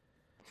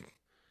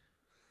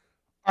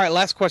 All right,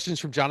 last questions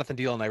from Jonathan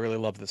Deal, and I really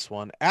love this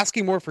one.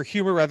 Asking more for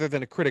humor rather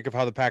than a critic of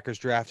how the Packers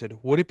drafted,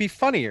 would it be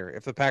funnier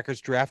if the Packers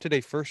drafted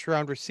a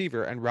first-round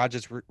receiver and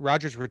Rodgers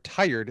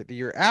retired the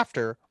year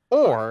after,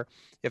 or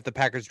if the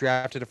Packers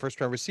drafted a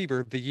first-round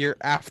receiver the year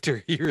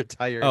after he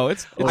retired?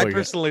 I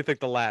personally think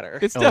the latter.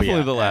 It's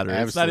definitely the latter.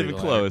 It's not even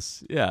the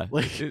close. Yeah,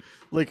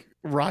 like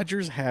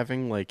Rodgers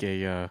having like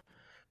a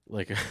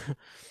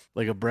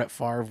Brett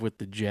Favre with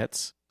the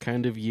Jets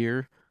kind of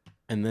year,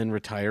 and then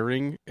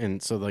retiring,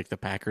 and so like the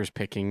Packers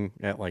picking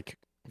at like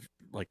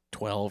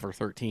 12 or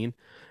 13,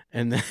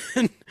 and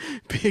then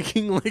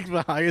picking like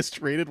the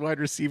highest rated wide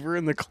receiver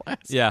in the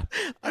class. Yeah,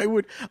 I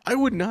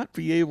would not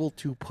be able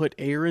to put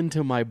air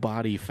into my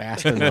body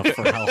fast enough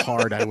for how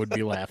hard I would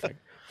be laughing.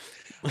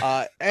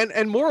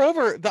 And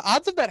moreover, the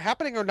odds of that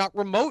happening are not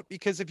remote,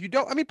 because if you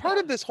don't, I mean, part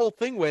of this whole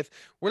thing with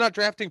we're not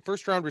drafting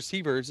first round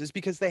receivers is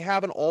because they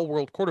have an all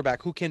world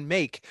quarterback who can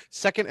make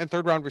second and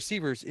third round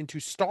receivers into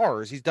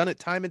stars. He's done it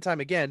time and time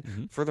again.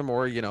 Mm-hmm.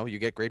 Furthermore, you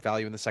get great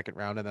value in the second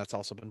round, and that's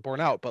also been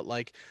borne out. But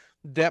like,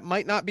 that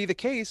might not be the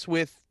case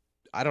with,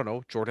 I don't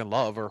know, Jordan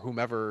Love or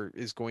whomever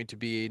is going to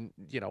be,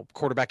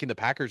 quarterbacking the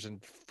Packers in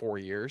 4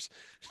 years.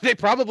 They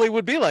probably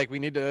would be like, we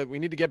need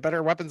to get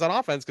better weapons on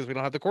offense because we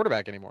don't have the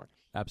quarterback anymore.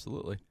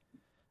 Absolutely.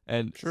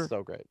 And sure.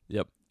 So great.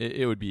 Yep.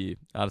 It would be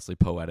honestly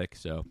poetic.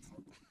 So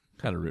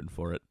kind of rooting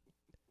for it.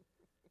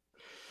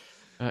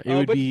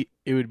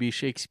 It would be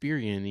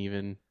Shakespearean,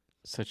 even,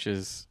 such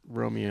as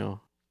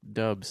Romeo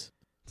Dubs.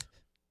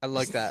 I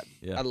like that.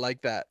 Yeah. I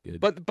like that.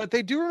 Good. But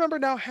they do remember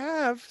now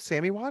have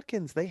Sammy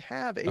Watkins. They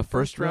have a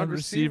first round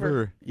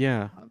receiver.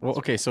 Yeah. Well,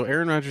 okay. So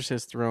Aaron Rodgers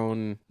has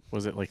thrown,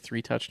 was it like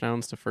 3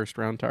 touchdowns to first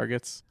round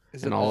targets?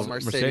 Is it all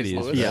Mercedes?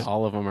 Yeah,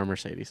 all of them are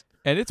Mercedes.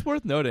 And it's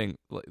worth noting,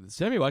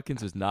 Sammy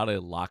Watkins is not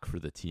a lock for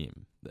the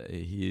team.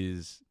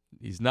 He's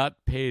not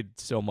paid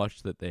so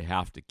much that they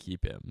have to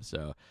keep him.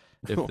 So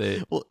if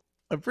they well,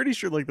 I'm pretty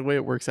sure like the way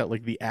it works out,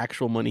 like the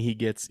actual money he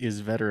gets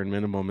is veteran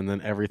minimum, and then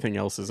everything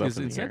else is up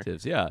in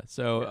incentives. the air. Yeah.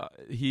 So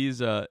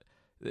he's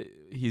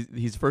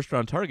first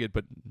round target,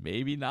 but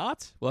maybe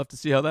not. We'll have to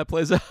see how that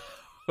plays out.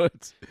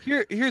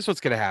 Here's what's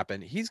going to happen.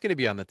 He's going to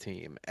be on the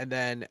team, and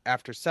then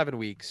after 7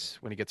 weeks,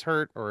 when he gets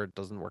hurt or it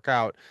doesn't work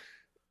out,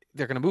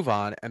 they're going to move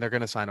on, and they're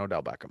going to sign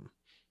Odell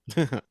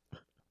Beckham,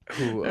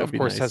 who of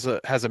course has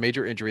a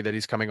major injury that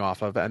he's coming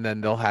off of, and then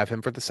they'll have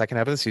him for the second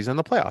half of the season in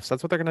the playoffs.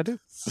 That's what they're going to do.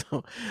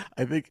 So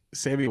I think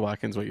Sammy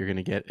Watkins, what you're going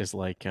to get is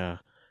like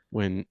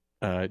when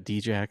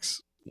Djax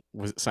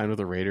was signed with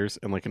the Raiders,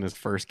 and like in his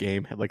first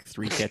game had like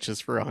 3 catches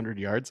for 100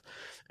 yards,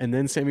 and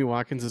then Sammy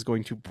Watkins is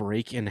going to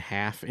break in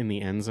half in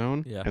the end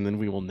zone, and then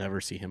we will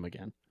never see him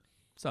again.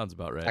 Sounds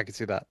about right. I could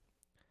see that.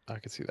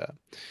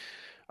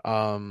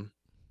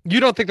 You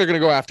don't think they're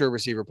going to go after a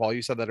receiver, Paul?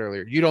 You said that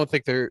earlier. You don't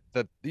think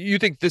you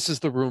think this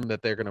is the room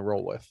that they're going to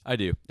roll with? I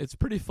do. It's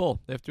pretty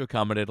full. They have to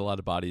accommodate a lot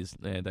of bodies,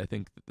 and I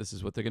think that this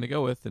is what they're going to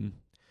go with, and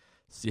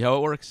see how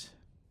it works.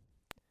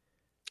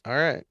 All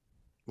right,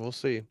 we'll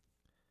see.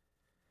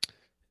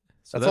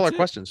 So that's all our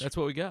questions. That's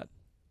what we got.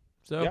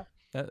 So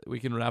we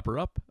can wrap her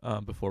up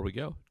before we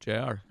go.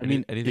 JR,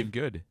 anything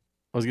good?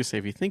 I was going to say,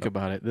 if you think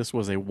about it, this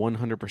was a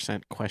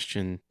 100%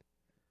 question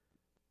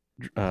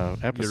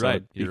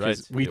episode. You're right.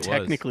 We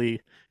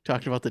technically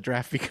talked about the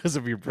draft because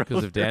of your brother.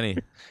 Because of Danny.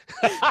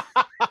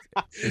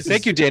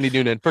 Thank you, Danny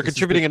Noonan, for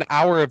contributing an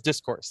hour of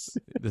discourse.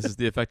 This is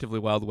the Effectively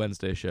Wild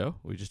Wednesday show.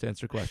 We just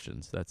answer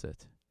questions. That's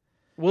it.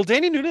 Will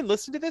Danny Noonan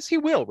listen to this? He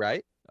will,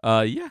 right?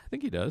 Yeah, I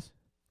think he does.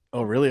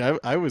 Oh, really?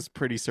 I was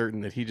pretty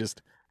certain that he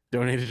just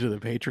donated to the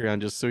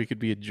Patreon just so he could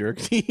be a jerk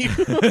to you.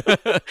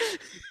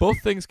 Both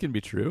things can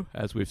be true,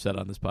 as we've said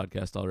on this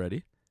podcast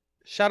already.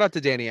 Shout out to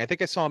Danny. I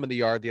think I saw him in the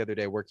yard the other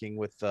day working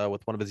with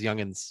one of his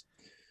youngins.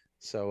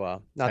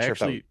 So not sure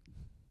Actually,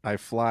 I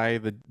fly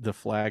the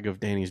flag of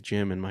Danny's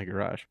gym in my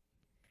garage.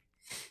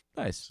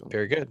 Nice. if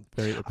very good.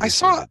 Very I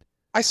saw appreciated.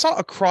 I saw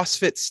a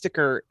CrossFit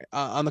sticker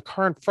on the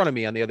car in front of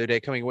me on the other day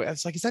coming away. I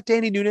was like, is that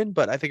Danny Noonan?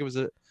 But I think it was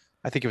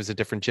a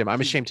different gym. I'm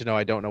ashamed to know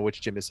I don't know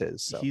which gym is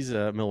his. So. He's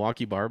a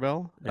Milwaukee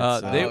Barbell.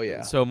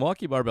 yeah. So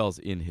Milwaukee Barbell's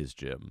in his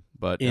gym,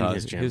 but In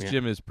his gym, yeah.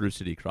 gym is Brew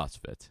City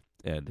CrossFit.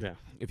 And Yeah.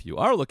 if you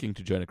are looking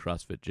to join a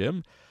CrossFit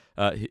gym,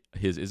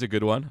 his is a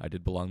good one. I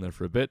did belong there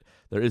for a bit.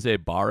 There is a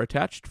bar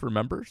attached for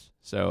members,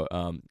 so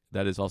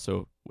that is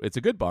also it's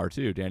a good bar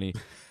too.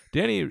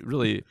 Danny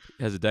really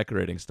has a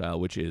decorating style,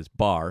 which is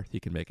bar. He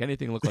can make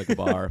anything look like a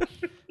bar,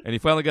 and he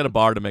finally got a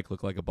bar to make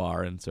look like a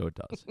bar, and so it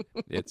does.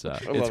 It's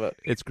love it.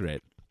 It's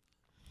great.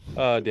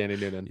 Danny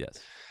Noonan. Yes.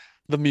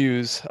 The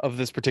muse of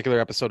this particular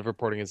episode of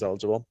Reporting is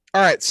Eligible.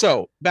 All right,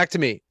 so back to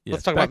me. Yes,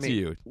 Let's talk back about to me.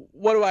 you.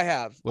 What do I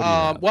have? What do you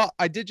have? Well,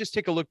 I did just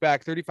take a look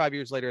back 35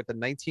 years later at the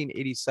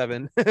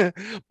 1987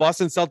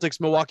 Boston Celtics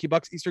Milwaukee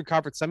Bucks Eastern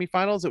Conference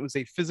semifinals. It was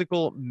a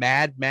physical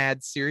mad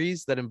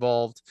series that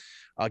involved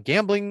a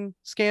gambling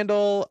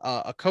scandal,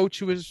 a coach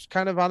who was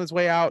kind of on his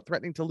way out,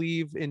 threatening to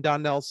leave in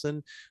Don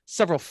Nelson,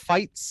 several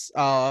fights,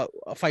 a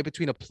fight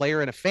between a player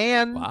and a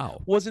fan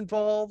Wow. was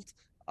involved.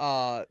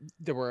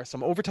 There were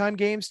some overtime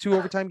games, 2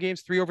 overtime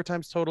games, 3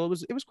 overtimes total.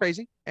 It was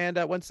crazy, and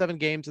went 7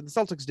 games, and the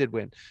Celtics did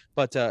win.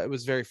 But it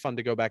was very fun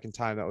to go back in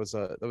time. That was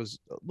a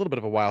little bit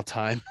of a wild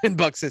time in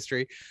Bucks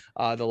history.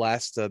 The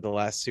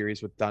last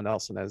series with Don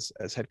Nelson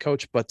as head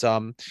coach. But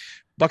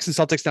Bucks and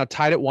Celtics now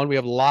tied at 1. We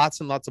have lots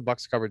and lots of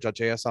Bucks coverage at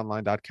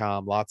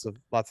jsonline.com. Lots of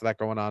that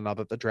going on now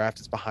that the draft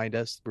is behind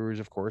us. The Brewers,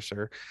 of course,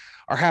 are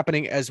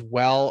happening as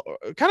well.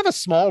 Kind of a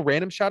small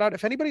random shout out.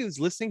 If anybody is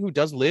listening who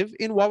does live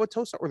in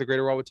Wauwatosa or the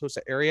greater Wauwatosa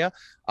area,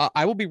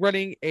 I will be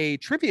running a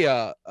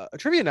trivia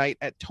night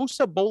at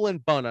Tosa Bowl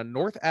and Bun on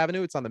North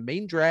Avenue. It's on the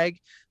main drag,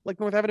 like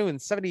North Avenue in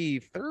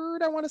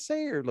 73rd, I want to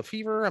say, or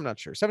Lefevre. I'm not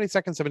sure.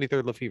 72nd,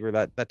 73rd Lefevre,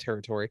 that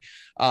territory.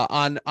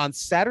 On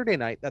Saturday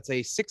night, that's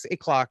a 6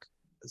 o'clock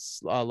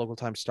local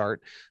time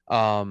start.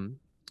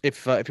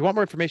 If you want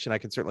more information, I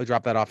can certainly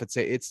drop that off.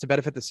 It's to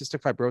benefit the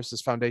Cystic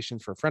Fibrosis Foundation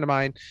for a friend of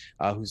mine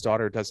whose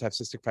daughter does have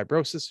cystic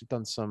fibrosis. We've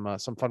done some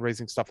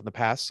fundraising stuff in the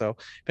past. So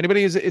if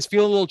anybody is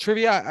feeling a little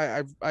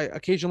trivia, I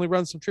occasionally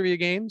run some trivia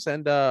games,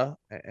 and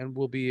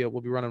we'll be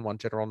running one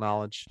general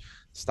knowledge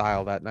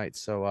style that night.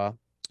 So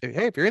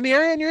hey, if you're in the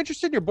area and you're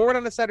interested, you're bored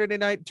on a Saturday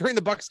night during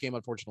the Bucks game,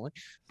 unfortunately,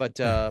 but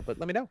let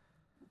me know.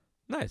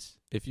 Nice.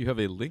 If you have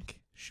a link,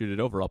 shoot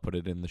it over. I'll put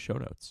it in the show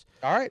notes.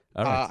 All right.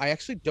 All right. I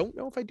actually don't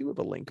know if I do have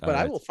a link, but All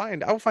I right. will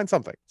find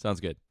something. Sounds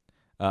good.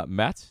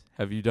 Matt,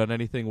 have you done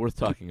anything worth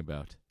talking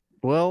about?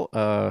 Well,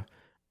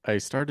 I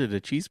started a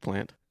cheese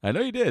plant. I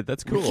know you did.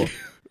 That's cool.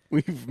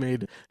 We've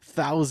made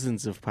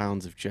thousands of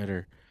pounds of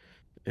cheddar.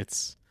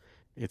 It's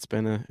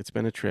been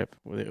a trip.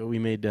 We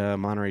made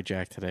Monterey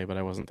Jack today, but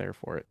I wasn't there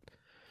for it.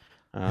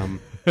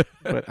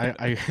 But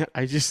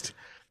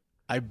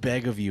I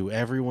beg of you,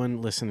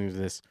 everyone listening to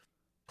this,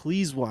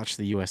 please watch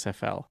the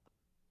USFL.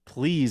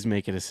 Please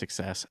make it a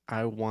success.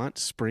 I want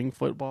spring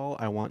football.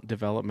 I want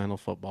developmental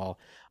football.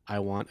 I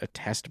want a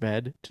test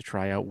bed to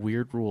try out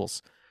weird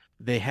rules.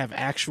 They have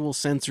actual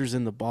sensors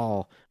in the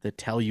ball that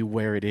tell you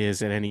where it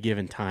is at any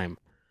given time.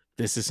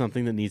 This is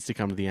something that needs to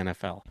come to the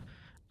NFL.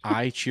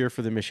 I cheer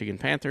for the Michigan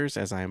Panthers,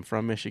 as I am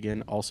from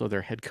Michigan. Also,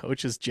 their head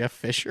coach is Jeff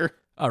Fisher.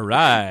 All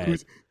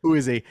right.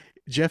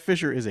 Jeff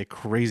Fisher is a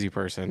crazy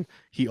person.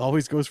 He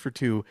always goes for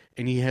 2,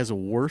 and he has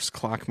worse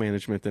clock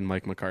management than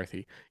Mike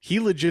McCarthy. He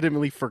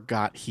legitimately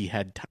forgot he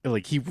had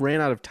he ran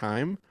out of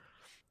time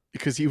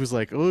because he was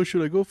like, "Oh,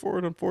 should I go for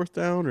it on 4th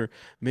down, or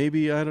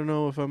maybe I don't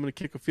know if I'm going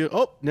to kick a field?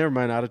 Oh, never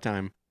mind, out of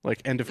time.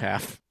 Like end of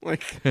half.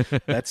 Like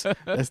that's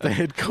the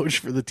head coach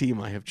for the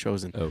team I have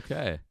chosen.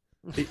 Okay.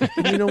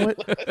 You know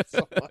what?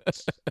 So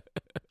much.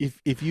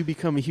 If you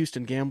become a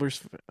Houston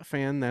Gamblers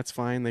fan, that's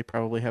fine. They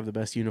probably have the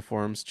best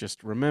uniforms.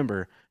 Just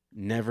remember,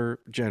 never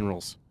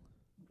Generals.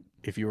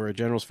 If you were a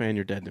Generals fan,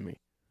 you're dead to me.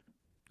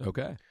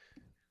 Okay.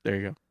 There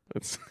you go.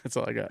 That's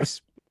all I got.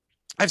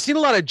 I've seen a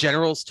lot of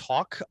Generals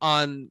talk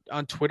on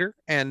Twitter,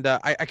 and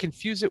I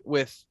confuse it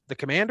with the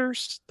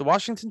Commanders, the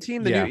Washington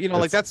team. Yeah,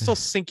 That's still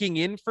sinking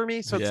in for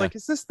me. So it's Yeah. like,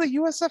 is this the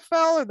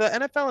USFL or the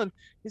NFL? And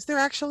is there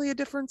actually a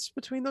difference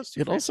between those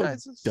two It also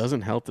franchises?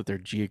 doesn't help that they're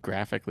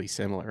geographically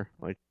similar.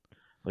 Like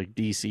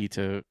DC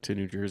to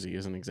New Jersey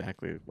isn't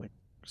exactly like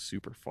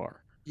super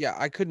far. Yeah,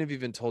 I couldn't have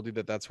even told you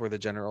that that's where the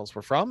Generals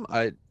were from.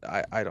 I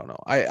don't know.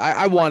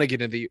 I want to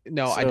get into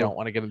I So- don't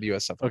want to get into the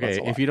USFL. That's Okay,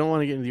 a lot. if you don't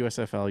want to get into the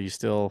USFL,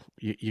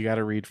 you got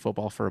to read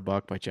Football for a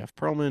Buck by Jeff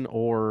Pearlman,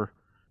 or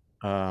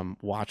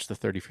watch the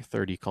 30 for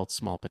 30 called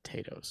Small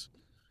Potatoes.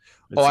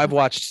 I've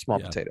watched Small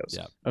Yeah, Potatoes.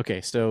 Yeah.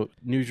 Okay, so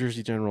New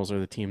Jersey Generals are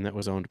the team that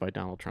was owned by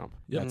Donald Trump.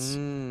 Yes.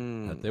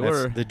 Mm. They That's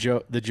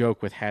were. the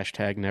joke with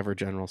hashtag Never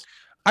Generals.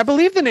 I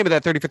believe the name of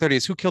that 30 for 30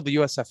 is Who Killed the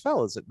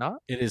USFL, is it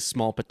not? It is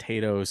Small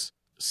Potatoes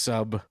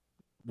sub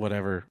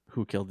whatever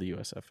Who Killed the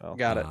USFL.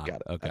 Got it. Ah, Got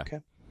it. okay. Okay.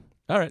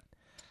 All right.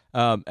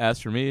 As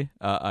for me,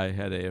 I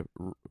had a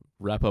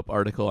wrap-up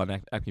article on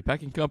Acme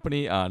Packing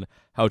Company on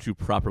how to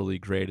properly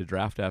grade a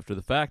draft after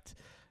the fact,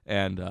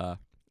 and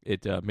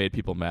it made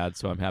people mad,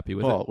 so I'm happy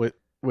with it.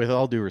 With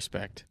all due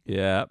respect,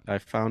 Yeah. I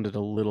found it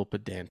a little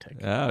pedantic.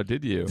 Oh,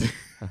 did you?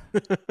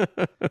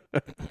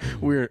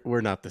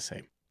 We're not the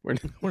same.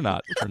 We're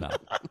not.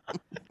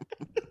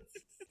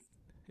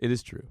 It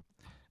is true.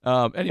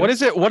 Anyway. What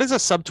is it? What is a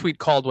subtweet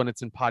called when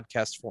it's in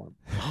podcast form?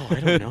 Oh, I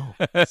don't know.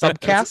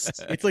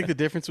 Subcast? It's like the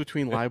difference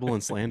between libel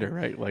and slander,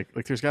 right? Like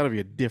there's got to be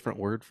a different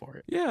word for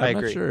it. Yeah, I I'm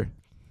not agree. sure.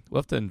 We'll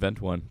have to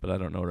invent one, but I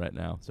don't know right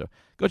now. So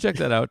go check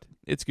that out.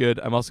 It's good.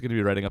 I'm also going to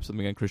be writing up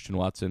something on Christian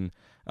Watson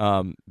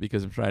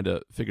because I'm trying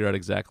to figure out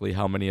exactly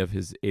how many of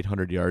his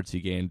 800 yards he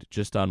gained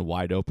just on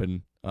wide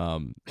open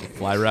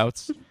fly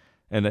routes.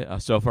 And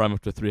so far I'm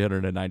up to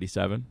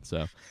 397.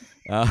 So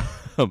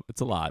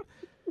it's a lot.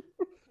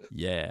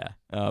 Yeah.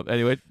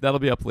 Anyway, that'll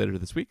be up later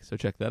this week, so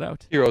check that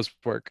out. Heroes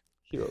work.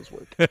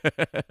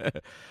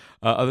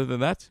 Other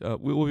than that,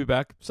 we will be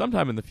back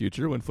sometime in the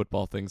future when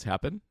football things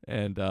happen,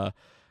 and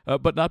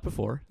but not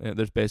before.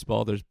 There's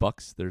baseball, there's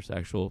Bucks, there's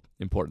actual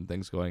important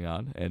things going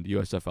on, and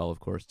USFL, of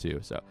course, too.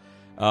 So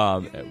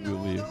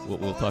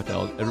we'll talk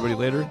to everybody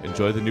later.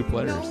 Enjoy the new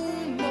players.